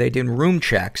morning, they did room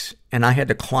checks and I had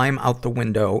to climb out the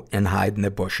window and hide in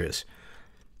the bushes.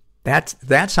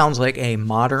 That sounds like a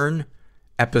modern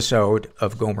episode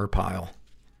of Gomer Pyle.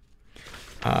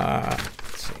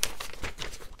 Let's see.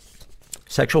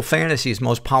 Sexual fantasies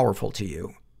most powerful to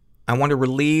you. I want to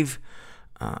relive,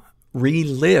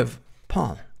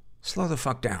 Paul, slow the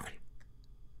fuck down.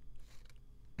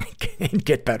 And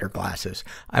get better glasses.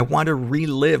 I want to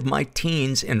relive my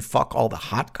teens and fuck all the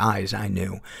hot guys I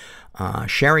knew.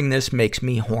 Sharing this makes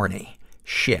me horny.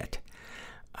 Shit.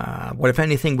 What, if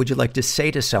anything, would you like to say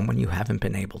to someone you haven't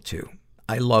been able to?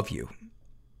 I love you.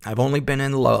 I've only been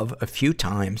in love a few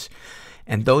times,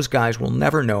 and those guys will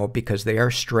never know because they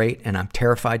are straight, and I'm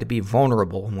terrified to be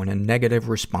vulnerable when a negative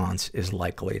response is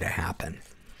likely to happen.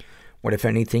 What, if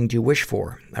anything, do you wish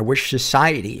for? I wish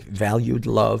society valued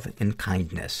love and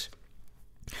kindness.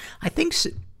 I think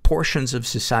portions of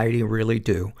society really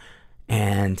do,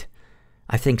 and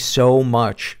I think so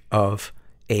much of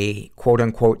a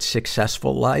quote-unquote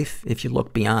successful life, if you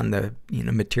look beyond the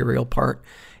material part,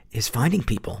 is finding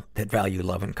people that value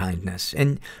love and kindness.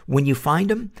 And when you find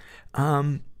them,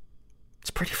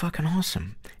 it's pretty fucking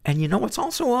awesome. And you know what's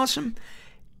also awesome?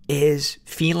 Is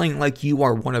feeling like you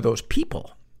are one of those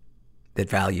people that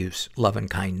values love and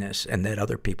kindness and that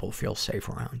other people feel safe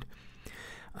around.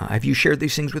 Have you shared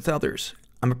these things with others?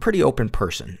 I'm a pretty open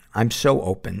person. I'm so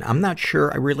open. I'm not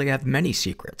sure I really have many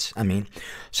secrets. I mean,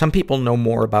 some people know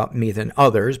more about me than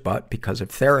others, but because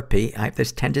of therapy, I have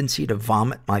this tendency to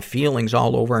vomit my feelings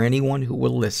all over anyone who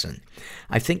will listen.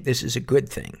 I think this is a good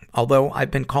thing, although I've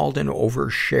been called an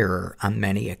oversharer on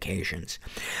many occasions.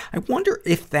 I wonder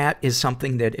if that is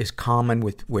something that is common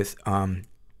with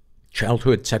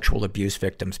childhood sexual abuse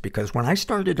victims, because when I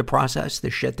started to process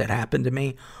the shit that happened to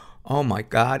me, oh my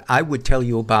God, I would tell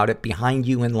you about it behind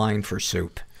you in line for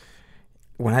soup.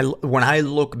 When I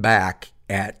look back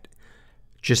at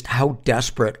just how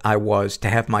desperate I was to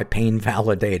have my pain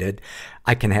validated,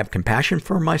 I can have compassion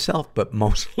for myself, but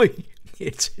mostly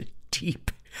it's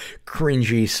deep,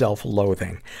 cringy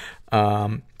self-loathing.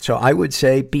 So I would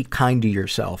say be kind to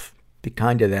yourself. Be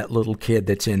kind to that little kid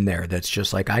that's in there that's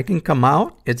just like, I can come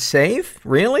out? It's safe?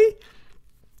 Really?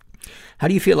 How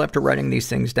do you feel after writing these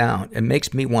things down? It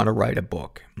makes me want to write a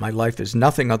book. My life is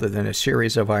nothing other than a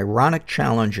series of ironic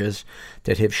challenges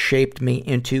that have shaped me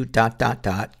into ...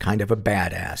 kind of a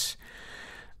badass.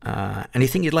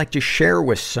 Anything you'd like to share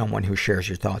with someone who shares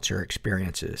your thoughts or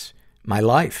experiences? My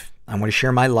life. I want to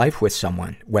share my life with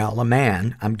someone. Well, a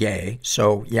man. I'm gay.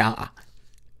 So, yeah.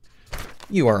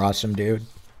 You are awesome, dude.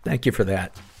 Thank you for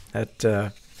that.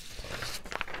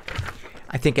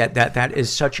 I think that is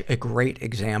such a great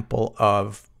example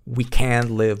of we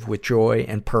can live with joy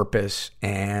and purpose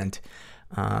and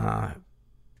an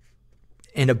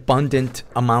abundant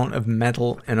amount of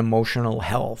mental and emotional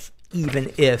health,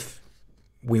 even if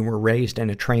we were raised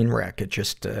in a train wreck. It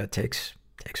just takes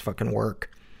fucking work.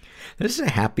 This is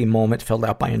a happy moment filled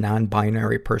out by a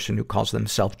non-binary person who calls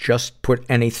themselves Just Put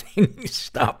Anything.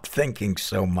 Stop thinking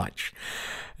so much.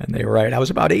 And they write, I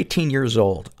was about 18 years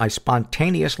old. I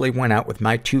spontaneously went out with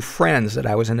my two friends that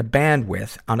I was in a band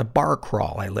with on a bar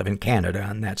crawl. I live in Canada,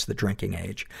 and that's the drinking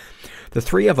age. The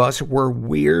three of us were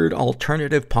weird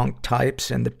alternative punk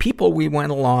types, and the people we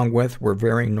went along with were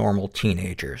very normal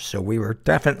teenagers. So we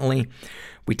definitely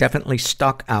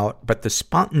stuck out, but the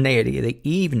spontaneity of the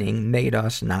evening made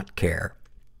us not care.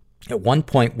 At one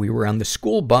point, we were on the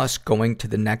school bus going to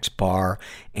the next bar,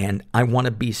 and I Want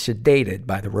to Be Sedated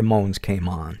by the Ramones came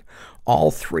on.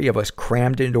 All three of us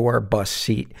crammed into our bus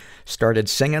seat, started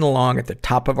singing along at the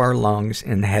top of our lungs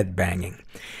and headbanging.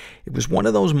 It was one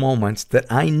of those moments that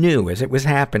I knew as it was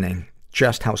happening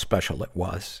just how special it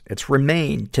was. It's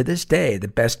remained, to this day, the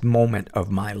best moment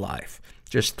of my life.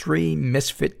 Just three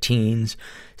misfit teens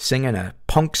singing a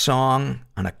punk song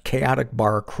on a chaotic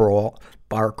bar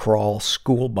crawl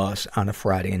school bus on a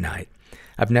Friday night.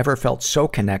 I've never felt so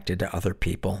connected to other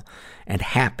people and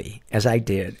happy as I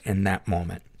did in that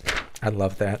moment. I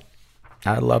love that.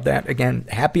 I love that. Again,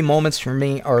 happy moments for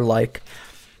me are like,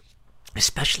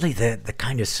 especially the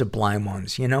kind of sublime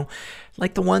ones, you know?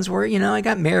 Like the ones where, you know, I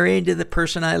got married to the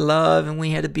person I love and we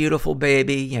had a beautiful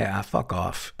baby. Yeah, fuck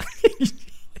off.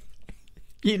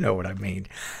 You know what I mean.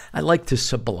 I like the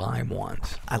sublime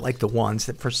ones. I like the ones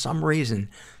that for some reason,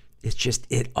 it's just,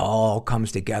 it all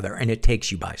comes together and it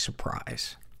takes you by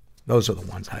surprise. Those are the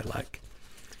ones I like.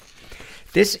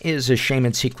 This is a Shame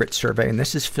and Secret survey, and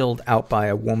this is filled out by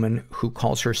a woman who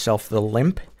calls herself the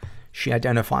Limp. She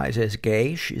identifies as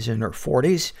gay. She's in her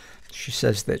 40s. She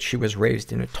says that she was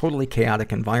raised in a totally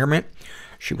chaotic environment.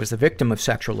 She was the victim of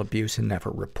sexual abuse and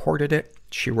never reported it.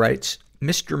 She writes,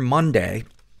 Mr. Monday,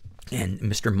 and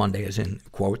Mr. Monday is in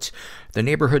quotes, the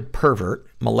neighborhood pervert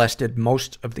molested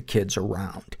most of the kids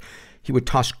around. He would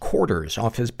toss quarters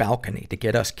off his balcony to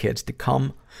get us kids to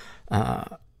come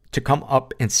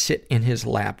up and sit in his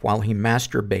lap while he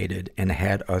masturbated and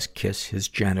had us kiss his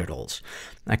genitals.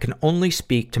 I can only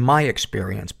speak to my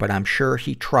experience, but I'm sure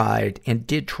he tried and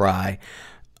did try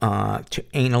to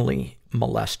anally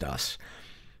molest us.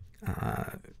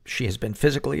 She has been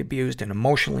physically abused and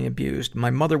emotionally abused.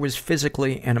 My mother was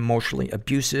physically and emotionally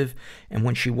abusive, and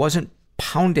when she wasn't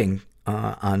pounding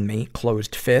on me,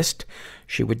 closed fist,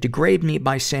 she would degrade me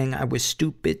by saying I was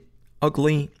stupid,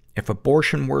 ugly. If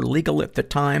abortion were legal at the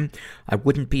time, I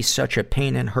wouldn't be such a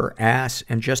pain in her ass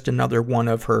and just another one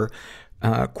of her,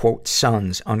 quote,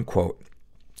 sons, unquote.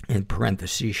 In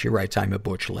parentheses, she writes, I'm a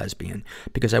butch lesbian,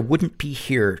 because I wouldn't be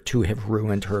here to have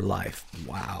ruined her life.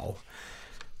 Wow.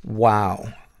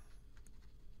 Wow.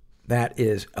 That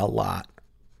is a lot.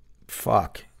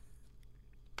 Fuck.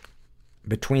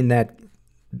 Between that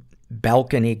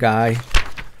balcony guy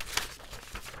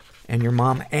and your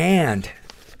mom and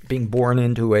being born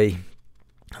into a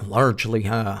largely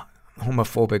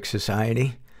homophobic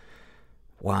society.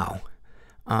 Wow.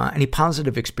 Any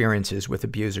positive experiences with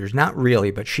abusers? Not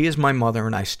really, but she is my mother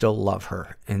and I still love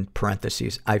her. In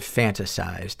parentheses, I've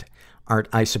fantasized. Aren't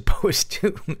I supposed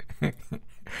to?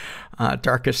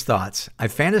 Darkest thoughts. I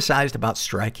fantasized about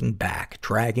striking back,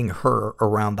 dragging her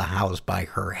around the house by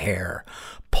her hair,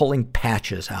 pulling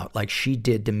patches out like she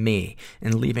did to me,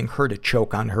 and leaving her to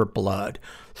choke on her blood,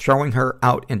 throwing her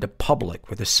out into public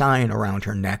with a sign around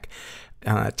her neck,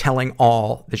 telling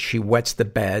all that she wets the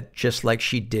bed just like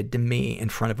she did to me in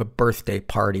front of a birthday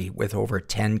party with over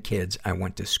 10 kids I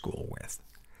went to school with.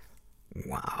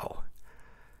 Wow.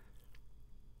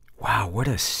 Wow, what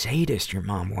a sadist your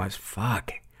mom was.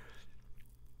 Fuck.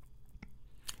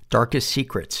 Darkest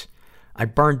secrets. I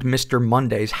burned Mr.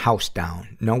 Monday's house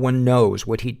down. No one knows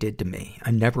what he did to me. I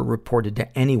never reported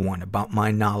to anyone about my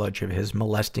knowledge of his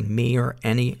molesting me or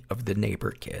any of the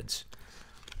neighbor kids.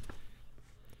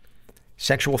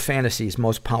 Sexual fantasies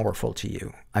most powerful to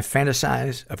you. I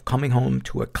fantasize of coming home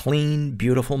to a clean,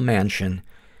 beautiful mansion,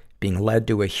 being led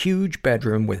to a huge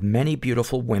bedroom with many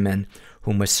beautiful women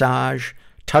who massage,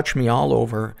 touch me all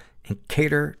over, and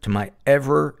cater to my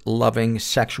ever-loving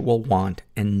sexual want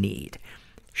and need.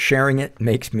 Sharing it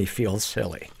makes me feel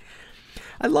silly.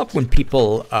 I love when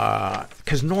people,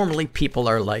 because normally people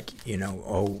are like,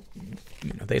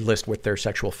 they list what their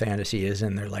sexual fantasy is,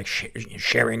 and they're like,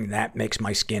 sharing that makes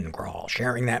my skin crawl.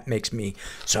 Sharing that makes me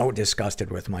so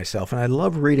disgusted with myself. And I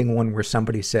love reading one where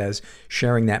somebody says,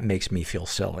 sharing that makes me feel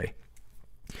silly.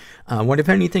 What, if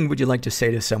anything, would you like to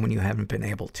say to someone you haven't been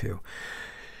able to?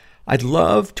 I'd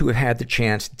love to have had the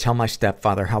chance to tell my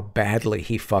stepfather how badly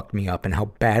he fucked me up and how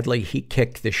badly he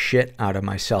kicked the shit out of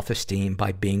my self-esteem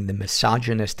by being the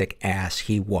misogynistic ass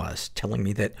he was, telling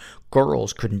me that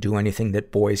girls couldn't do anything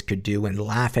that boys could do and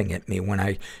laughing at me when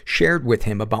I shared with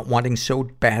him about wanting so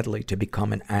badly to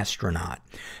become an astronaut.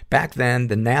 Back then,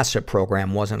 the NASA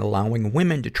program wasn't allowing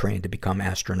women to train to become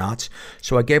astronauts,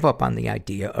 so I gave up on the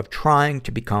idea of trying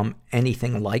to become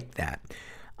anything like that.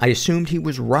 I assumed he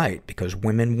was right because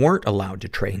women weren't allowed to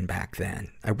train back then.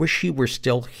 I wish he were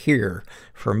still here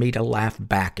for me to laugh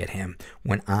back at him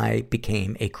when I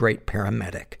became a great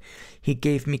paramedic. He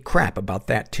gave me crap about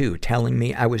that too, telling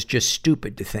me I was just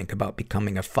stupid to think about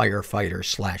becoming a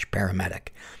firefighter/paramedic.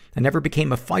 I never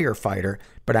became a firefighter,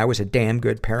 but I was a damn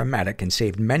good paramedic and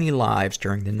saved many lives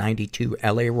during the '92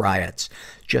 LA riots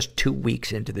just 2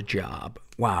 weeks into the job.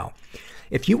 Wow.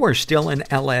 If you are still in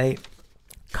LA,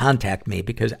 contact me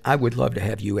because I would love to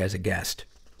have you as a guest.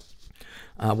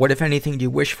 What, if anything, do you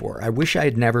wish for? I wish I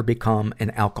had never become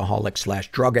an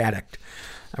alcoholic/drug addict.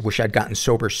 I wish I'd gotten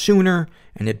sober sooner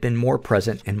and had been more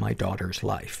present in my daughter's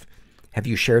life. Have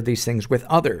you shared these things with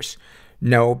others?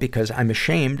 No, because I'm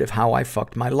ashamed of how I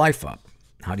fucked my life up.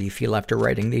 How do you feel after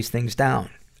writing these things down?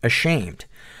 Ashamed.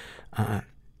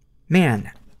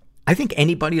 Man, I think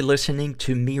anybody listening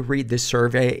to me read this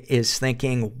survey is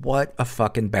thinking, what a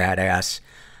fucking badass.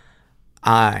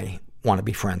 I want to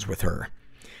be friends with her.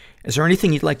 Is there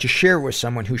anything you'd like to share with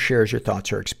someone who shares your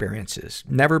thoughts or experiences?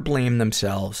 Never blame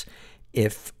themselves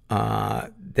if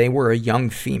they were a young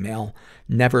female.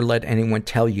 Never let anyone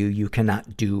tell you you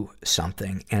cannot do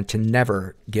something, and to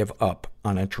never give up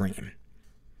on a dream.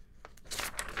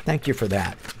 Thank you for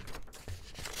that.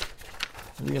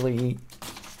 Really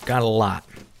got a lot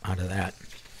out of that.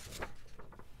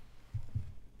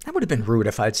 That would have been rude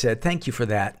if I'd said, thank you for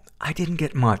that. I didn't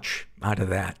get much out of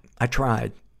that. I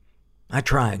tried.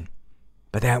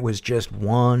 But that was just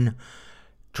one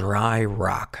dry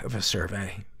rock of a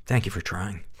survey. Thank you for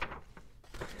trying.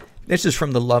 This is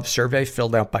from the Love Survey,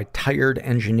 filled out by Tired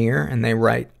Engineer, and they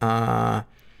write, Hi,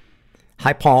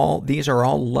 Paul. These are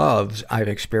all loves I've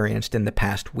experienced in the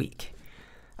past week.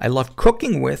 I love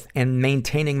cooking with and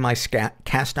maintaining my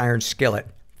cast iron skillet.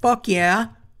 Fuck yeah.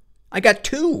 I got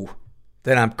 2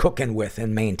 that I'm cooking with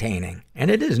and maintaining. And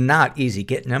it is not easy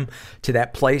getting them to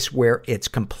that place where it's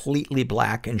completely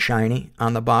black and shiny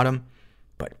on the bottom.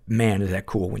 But man, is that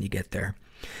cool when you get there.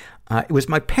 It was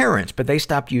my parents, but they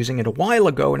stopped using it a while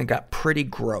ago and it got pretty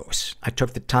gross. I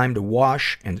took the time to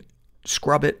wash and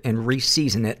scrub it and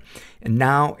re-season it. And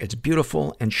now it's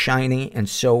beautiful and shiny and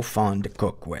so fun to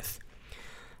cook with.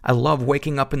 I love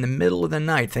waking up in the middle of the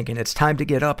night thinking it's time to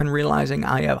get up and realizing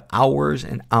I have hours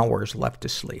and hours left to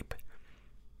sleep.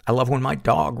 I love when my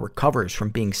dog recovers from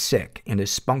being sick and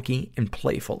is spunky and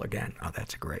playful again. Oh,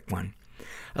 that's a great one.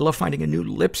 I love finding a new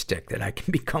lipstick that I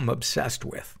can become obsessed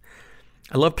with.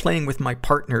 I love playing with my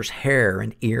partner's hair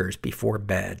and ears before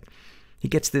bed. He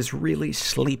gets this really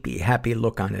sleepy, happy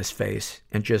look on his face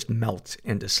and just melts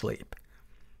into sleep.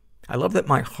 I love that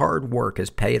my hard work has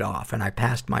paid off and I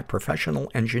passed my professional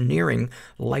engineering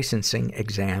licensing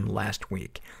exam last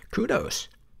week. Kudos.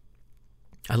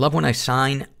 I love when I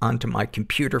sign onto my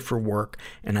computer for work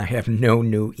and I have no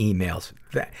new emails.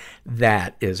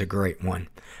 That is a great one.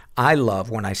 I love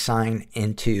when I sign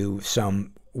into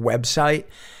some website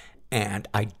and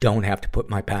I don't have to put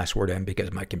my password in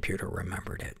because my computer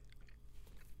remembered it.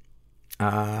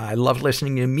 I love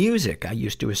listening to music I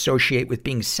used to associate with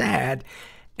being sad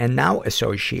and now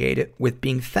associate it with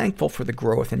being thankful for the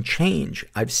growth and change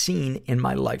I've seen in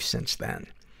my life since then.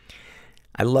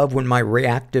 I love when my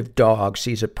reactive dog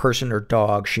sees a person or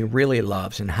dog she really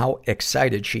loves and how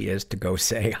excited she is to go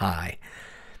say hi.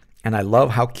 And I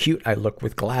love how cute I look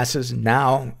with glasses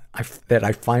now that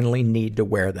I finally need to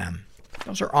wear them.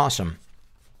 Those are awesome.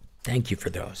 Thank you for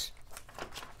those.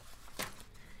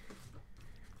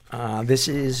 This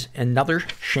is another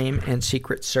shame and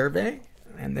secret survey,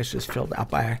 and this is filled out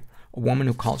by a woman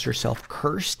who calls herself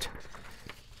Cursed.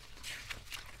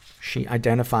 She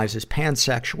identifies as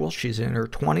pansexual. She's in her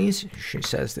 20s. She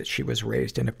says that she was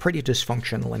raised in a pretty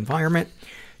dysfunctional environment.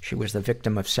 She was the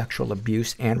victim of sexual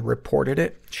abuse and reported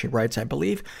it. She writes, I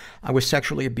believe I was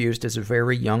sexually abused as a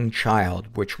very young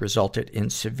child, which resulted in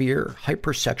severe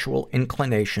hypersexual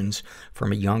inclinations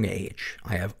from a young age.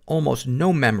 I have almost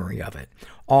no memory of it.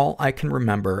 All I can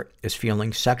remember is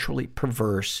feeling sexually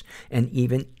perverse and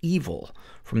even evil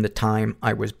from the time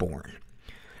I was born.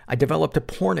 I developed a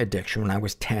porn addiction when I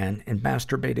was 10 and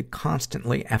masturbated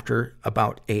constantly after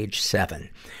about age 7.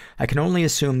 I can only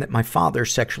assume that my father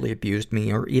sexually abused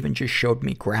me or even just showed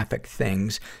me graphic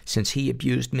things since he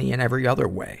abused me in every other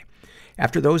way.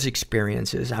 After those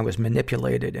experiences, I was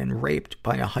manipulated and raped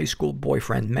by a high school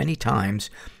boyfriend many times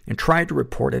and tried to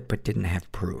report it but didn't have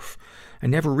proof. I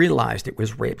never realized it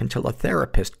was rape until a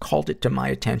therapist called it to my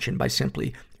attention by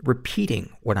simply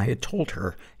repeating what I had told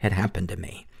her had happened to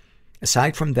me.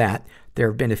 Aside from that, there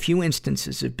have been a few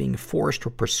instances of being forced or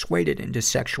persuaded into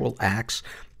sexual acts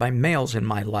by males in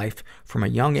my life from a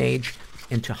young age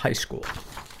into high school.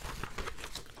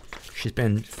 She's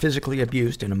been physically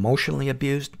abused and emotionally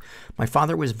abused. My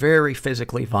father was very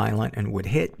physically violent and would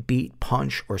hit, beat,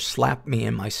 punch, or slap me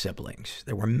and my siblings.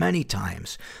 There were many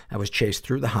times I was chased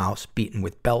through the house, beaten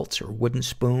with belts or wooden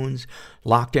spoons,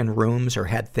 locked in rooms, or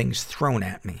had things thrown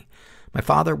at me. My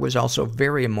father was also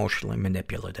very emotionally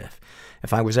manipulative.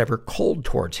 If I was ever cold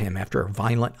towards him after a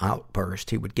violent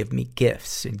outburst, he would give me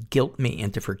gifts and guilt me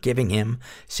into forgiving him,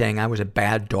 saying I was a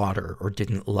bad daughter or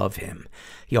didn't love him.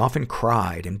 He often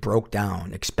cried and broke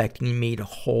down, expecting me to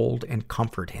hold and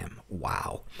comfort him.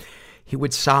 Wow. He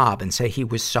would sob and say he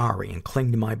was sorry and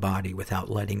cling to my body without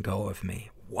letting go of me.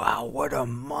 Wow, what a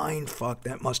mind fuck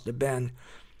that must have been.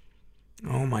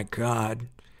 Oh my God.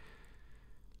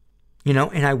 You know,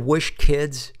 and I wish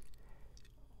kids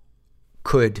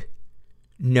could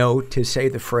know to say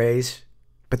the phrase,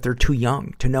 but they're too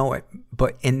young to know it.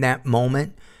 But in that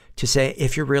moment, to say,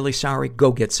 if you're really sorry,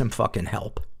 go get some fucking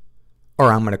help.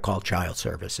 Or I'm going to call child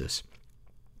services.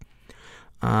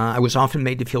 I was often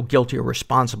made to feel guilty or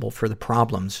responsible for the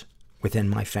problems within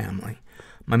my family.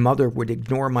 My mother would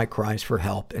ignore my cries for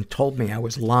help and told me I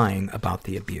was lying about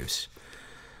the abuse.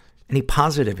 Any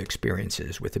positive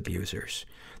experiences with abusers?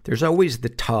 There's always the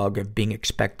tug of being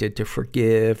expected to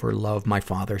forgive or love my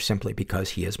father simply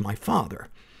because he is my father.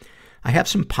 I have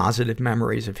some positive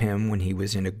memories of him when he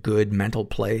was in a good mental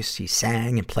place. He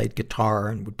sang and played guitar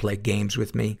and would play games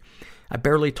with me. I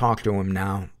barely talk to him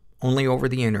now, only over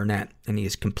the internet, and he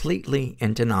is completely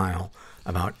in denial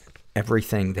about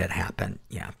everything that happened.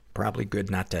 Yeah, probably good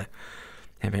not to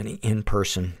have any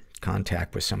in-person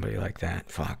contact with somebody like that.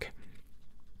 Fuck.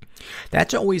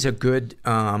 That's always a good,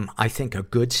 I think, a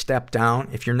good step down.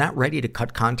 If you're not ready to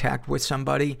cut contact with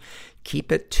somebody,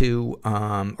 keep it to,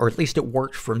 or at least it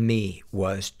worked for me,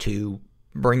 was to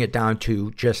bring it down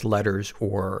to just letters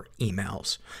or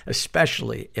emails,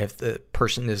 especially if the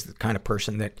person is the kind of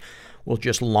person that will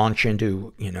just launch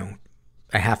into, you know,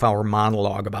 a half-hour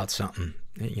monologue about something.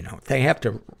 You know, if they have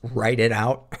to write it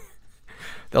out,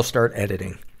 they'll start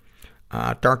editing.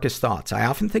 Darkest thoughts. I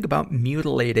often think about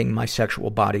mutilating my sexual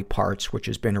body parts, which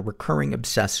has been a recurring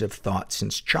obsessive thought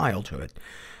since childhood.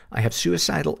 I have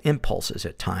suicidal impulses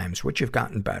at times, which have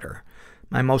gotten better.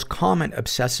 My most common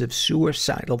obsessive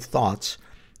suicidal thoughts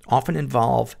often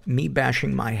involve me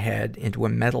bashing my head into a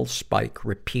metal spike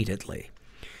repeatedly.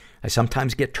 I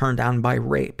sometimes get turned on by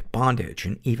rape, bondage,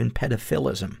 and even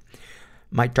pedophilism.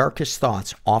 My darkest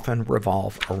thoughts often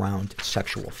revolve around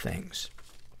sexual things.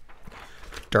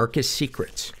 Darkest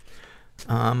secrets.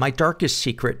 My darkest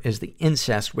secret is the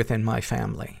incest within my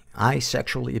family. I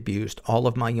sexually abused all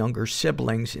of my younger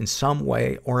siblings in some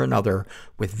way or another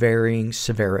with varying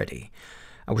severity.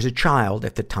 I was a child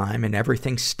at the time and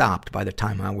everything stopped by the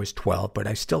time I was 12, but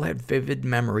I still had vivid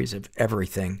memories of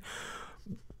everything,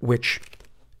 which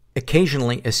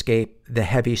occasionally escape the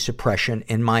heavy suppression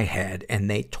in my head and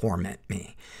they torment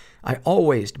me. I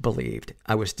always believed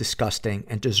I was disgusting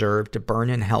and deserved to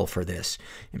burn in hell for this.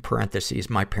 In parentheses,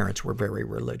 my parents were very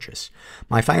religious.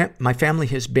 My family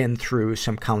has been through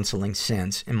some counseling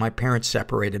since, and my parents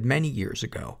separated many years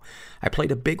ago. I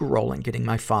played a big role in getting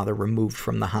my father removed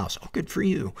from the house. Oh, good for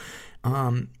you.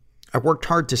 I worked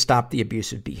hard to stop the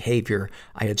abusive behavior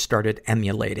I had started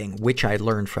emulating, which I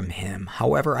learned from him.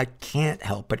 However, I can't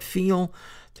help but feel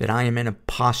that I am an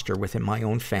imposter within my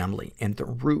own family and the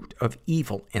root of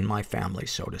evil in my family,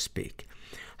 so to speak.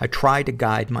 I try to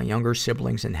guide my younger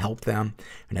siblings and help them,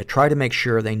 and I try to make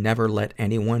sure they never let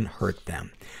anyone hurt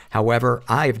them. However,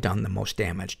 I've done the most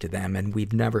damage to them, and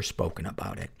we've never spoken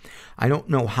about it. I don't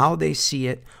know how they see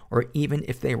it or even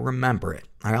if they remember it.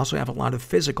 I also have a lot of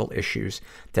physical issues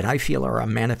that I feel are a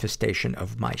manifestation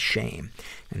of my shame.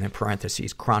 And in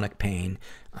parentheses, chronic pain,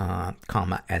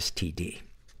 STD.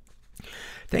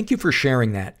 Thank you for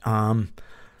sharing that.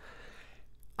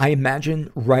 I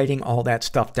imagine writing all that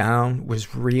stuff down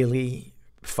was really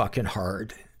fucking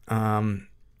hard. And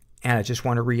I just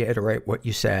want to reiterate what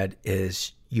you said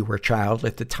is you were a child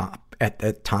at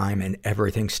the time and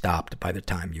everything stopped by the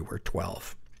time you were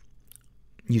 12.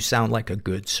 You sound like a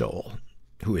good soul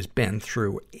who has been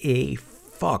through a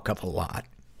fuck of a lot.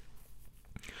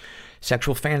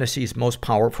 Sexual fantasies most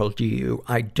powerful to you.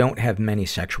 I don't have many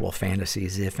sexual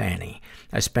fantasies, if any.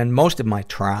 I spend most of my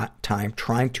time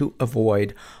trying to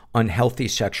avoid unhealthy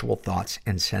sexual thoughts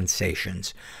and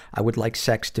sensations. I would like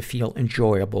sex to feel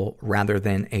enjoyable rather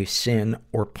than a sin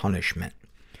or punishment.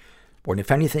 What, if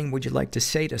anything, would you like to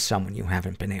say to someone you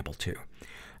haven't been able to?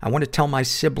 I want to tell my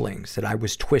siblings that I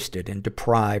was twisted and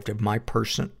deprived of my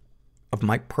personhood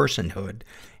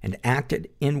and acted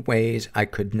in ways I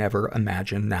could never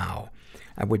imagine now.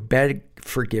 I would beg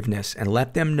forgiveness and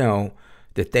let them know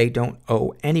that they don't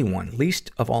owe anyone,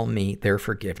 least of all me, their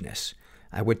forgiveness.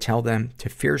 I would tell them to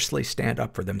fiercely stand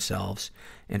up for themselves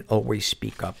and always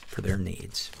speak up for their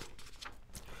needs.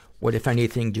 What, if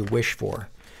anything, do you wish for?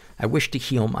 I wish to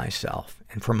heal myself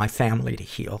and for my family to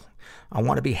heal. I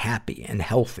want to be happy and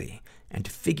healthy and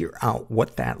to figure out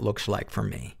what that looks like for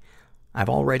me. I've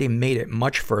already made it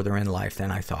much further in life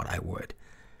than I thought I would.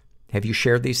 Have you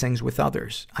shared these things with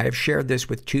others? I have shared this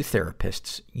with 2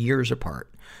 therapists, years apart.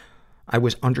 I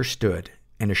was understood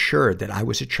and assured that I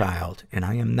was a child and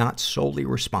I am not solely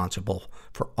responsible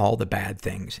for all the bad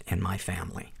things in my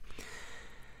family.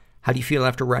 How do you feel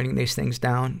after writing these things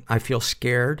down? I feel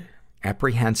scared,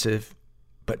 apprehensive,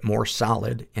 but more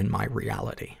solid in my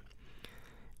reality.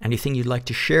 Anything you'd like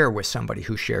to share with somebody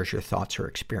who shares your thoughts or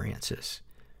experiences?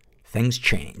 Things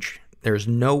change. There's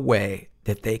no way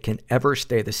that they can ever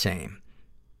stay the same.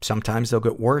 Sometimes they'll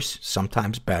get worse,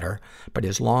 sometimes better, but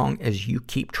as long as you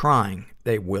keep trying,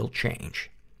 they will change.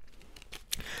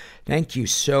 Thank you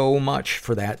so much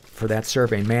for that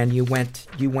survey, man. You went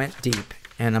deep,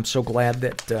 and I'm so glad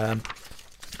that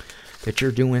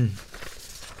you're doing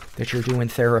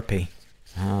therapy.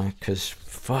 'Cause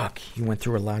fuck, you went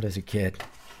through a lot as a kid.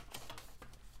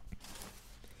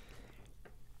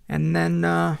 And then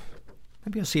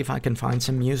maybe I'll see if I can find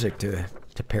some music to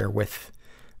pair with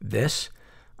this.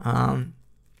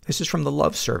 This is from the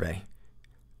Love Survey.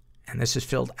 And this is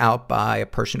filled out by a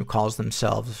person who calls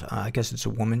themselves, I guess it's a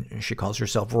woman, and she calls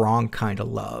herself Wrong Kind of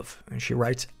Love. And she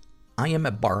writes, I am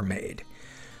a barmaid.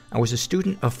 I was a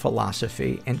student of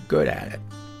philosophy and good at it.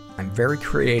 I'm very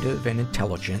creative and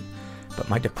intelligent, but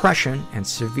my depression and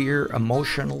severe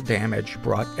emotional damage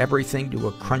brought everything to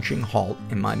a crunching halt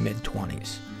in my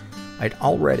mid-20s. I'd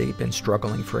already been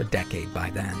struggling for a decade by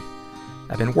then.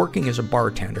 I've been working as a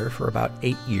bartender for about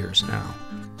 8 years now.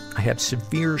 I have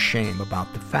severe shame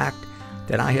about the fact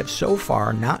that I have so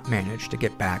far not managed to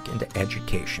get back into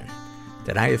education,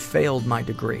 that I have failed my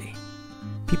degree.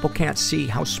 People can't see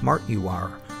how smart you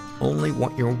are, only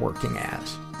what you're working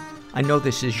as. I know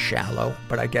this is shallow,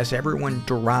 but I guess everyone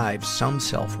derives some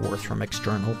self-worth from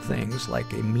external things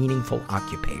like a meaningful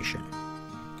occupation.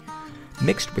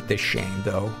 Mixed with this shame,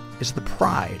 though, is the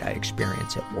pride I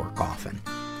experience at work often.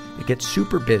 It gets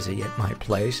super busy at my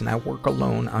place, and I work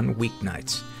alone on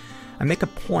weeknights. I make a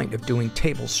point of doing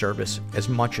table service as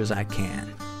much as I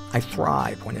can. I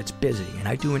thrive when it's busy, and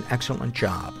I do an excellent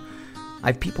job. I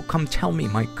have people come tell me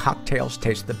my cocktails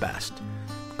taste the best,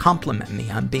 compliment me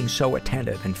on being so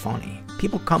attentive and funny.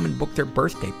 People come and book their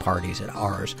birthday parties at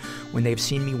ours when they've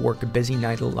seen me work a busy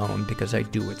night alone because I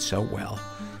do it so well.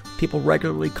 People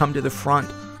regularly come to the front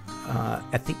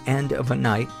at the end of a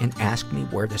night and ask me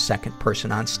where the second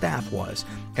person on staff was,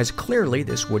 as clearly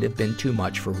this would have been too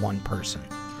much for one person.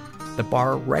 The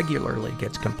bar regularly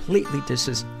gets completely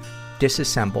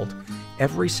disassembled,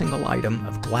 every single item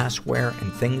of glassware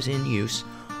and things in use,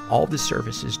 all the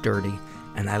service is dirty,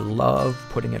 and I love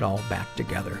putting it all back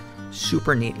together,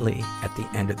 super neatly at the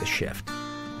end of the shift.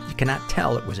 You cannot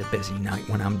tell it was a busy night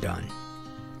when I'm done.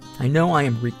 I know I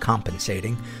am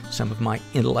recompensating some of my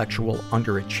intellectual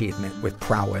underachievement with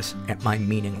prowess at my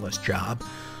meaningless job,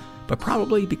 but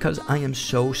probably because I am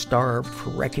so starved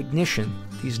for recognition,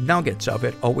 these nuggets of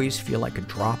it always feel like a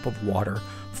drop of water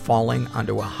falling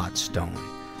onto a hot stone,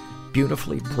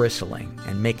 beautifully bristling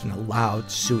and making a loud,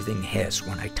 soothing hiss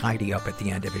when I tidy up at the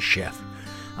end of a shift.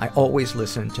 I always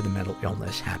listen to the Mental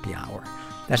Illness Happy Hour.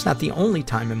 That's not the only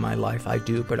time in my life I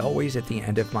do, but always at the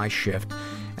end of my shift,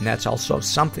 and that's also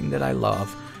something that I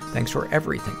love. Thanks for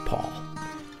everything, Paul.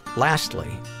 Lastly,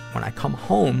 when I come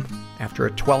home after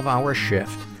a 12-hour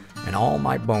shift and all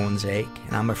my bones ache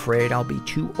and I'm afraid I'll be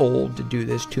too old to do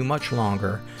this too much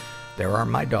longer, there are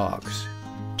my dogs.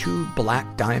 2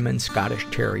 black diamond Scottish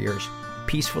Terriers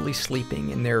peacefully sleeping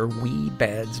in their wee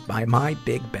beds by my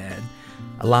big bed,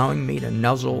 allowing me to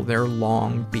nuzzle their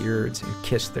long beards and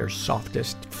kiss their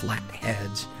softest flat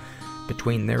heads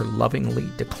between their lovingly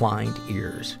declined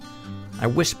ears. I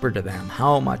whisper to them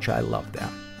how much I love them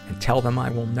and tell them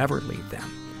I will never leave them.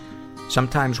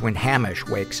 Sometimes when Hamish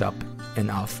wakes up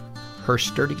enough, her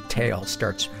sturdy tail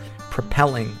starts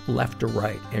propelling left to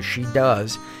right as she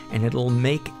does, and it'll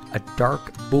make a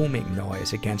dark booming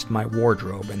noise against my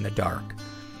wardrobe in the dark.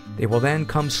 They will then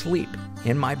come sleep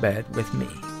in my bed with me,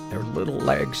 their little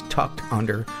legs tucked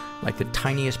under like the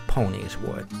tiniest ponies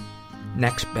would.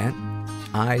 Necks bent,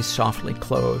 eyes softly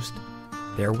closed,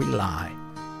 there we lie,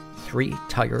 3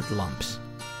 tired lumps.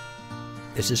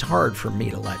 This is hard for me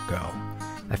to let go.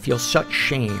 I feel such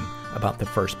shame about the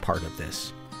first part of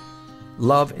this.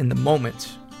 Love in the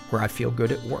moments where I feel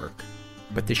good at work,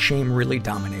 but the shame really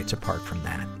dominates apart from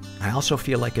that. I also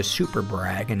feel like a super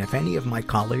brag, and if any of my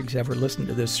colleagues ever listen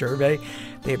to this survey,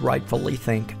 they'd rightfully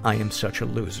think I am such a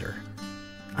loser.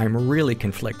 I'm really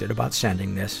conflicted about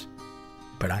sending this,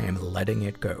 but I am letting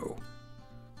it go.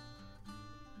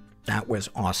 That was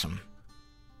awesome.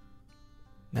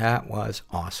 That was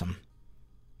awesome.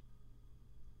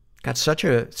 Got such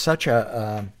a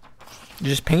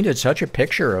just painted such a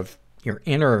picture of your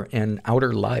inner and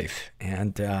outer life.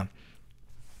 And,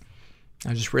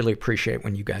 I just really appreciate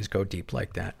when you guys go deep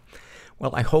like that.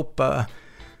 Well, I hope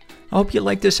you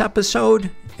like this episode.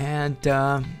 And,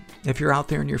 if you're out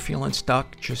there and you're feeling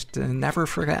stuck, just never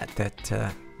forget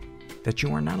that, that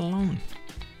you are not alone.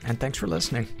 And thanks for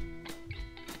listening.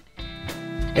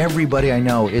 Everybody I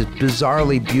know is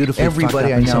bizarrely beautifully fucked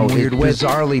up in some weird way.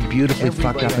 Bizarrely beautifully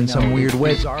fucked up in some weird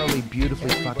way. Bizarrely beautifully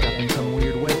fucked up in some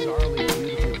weird way.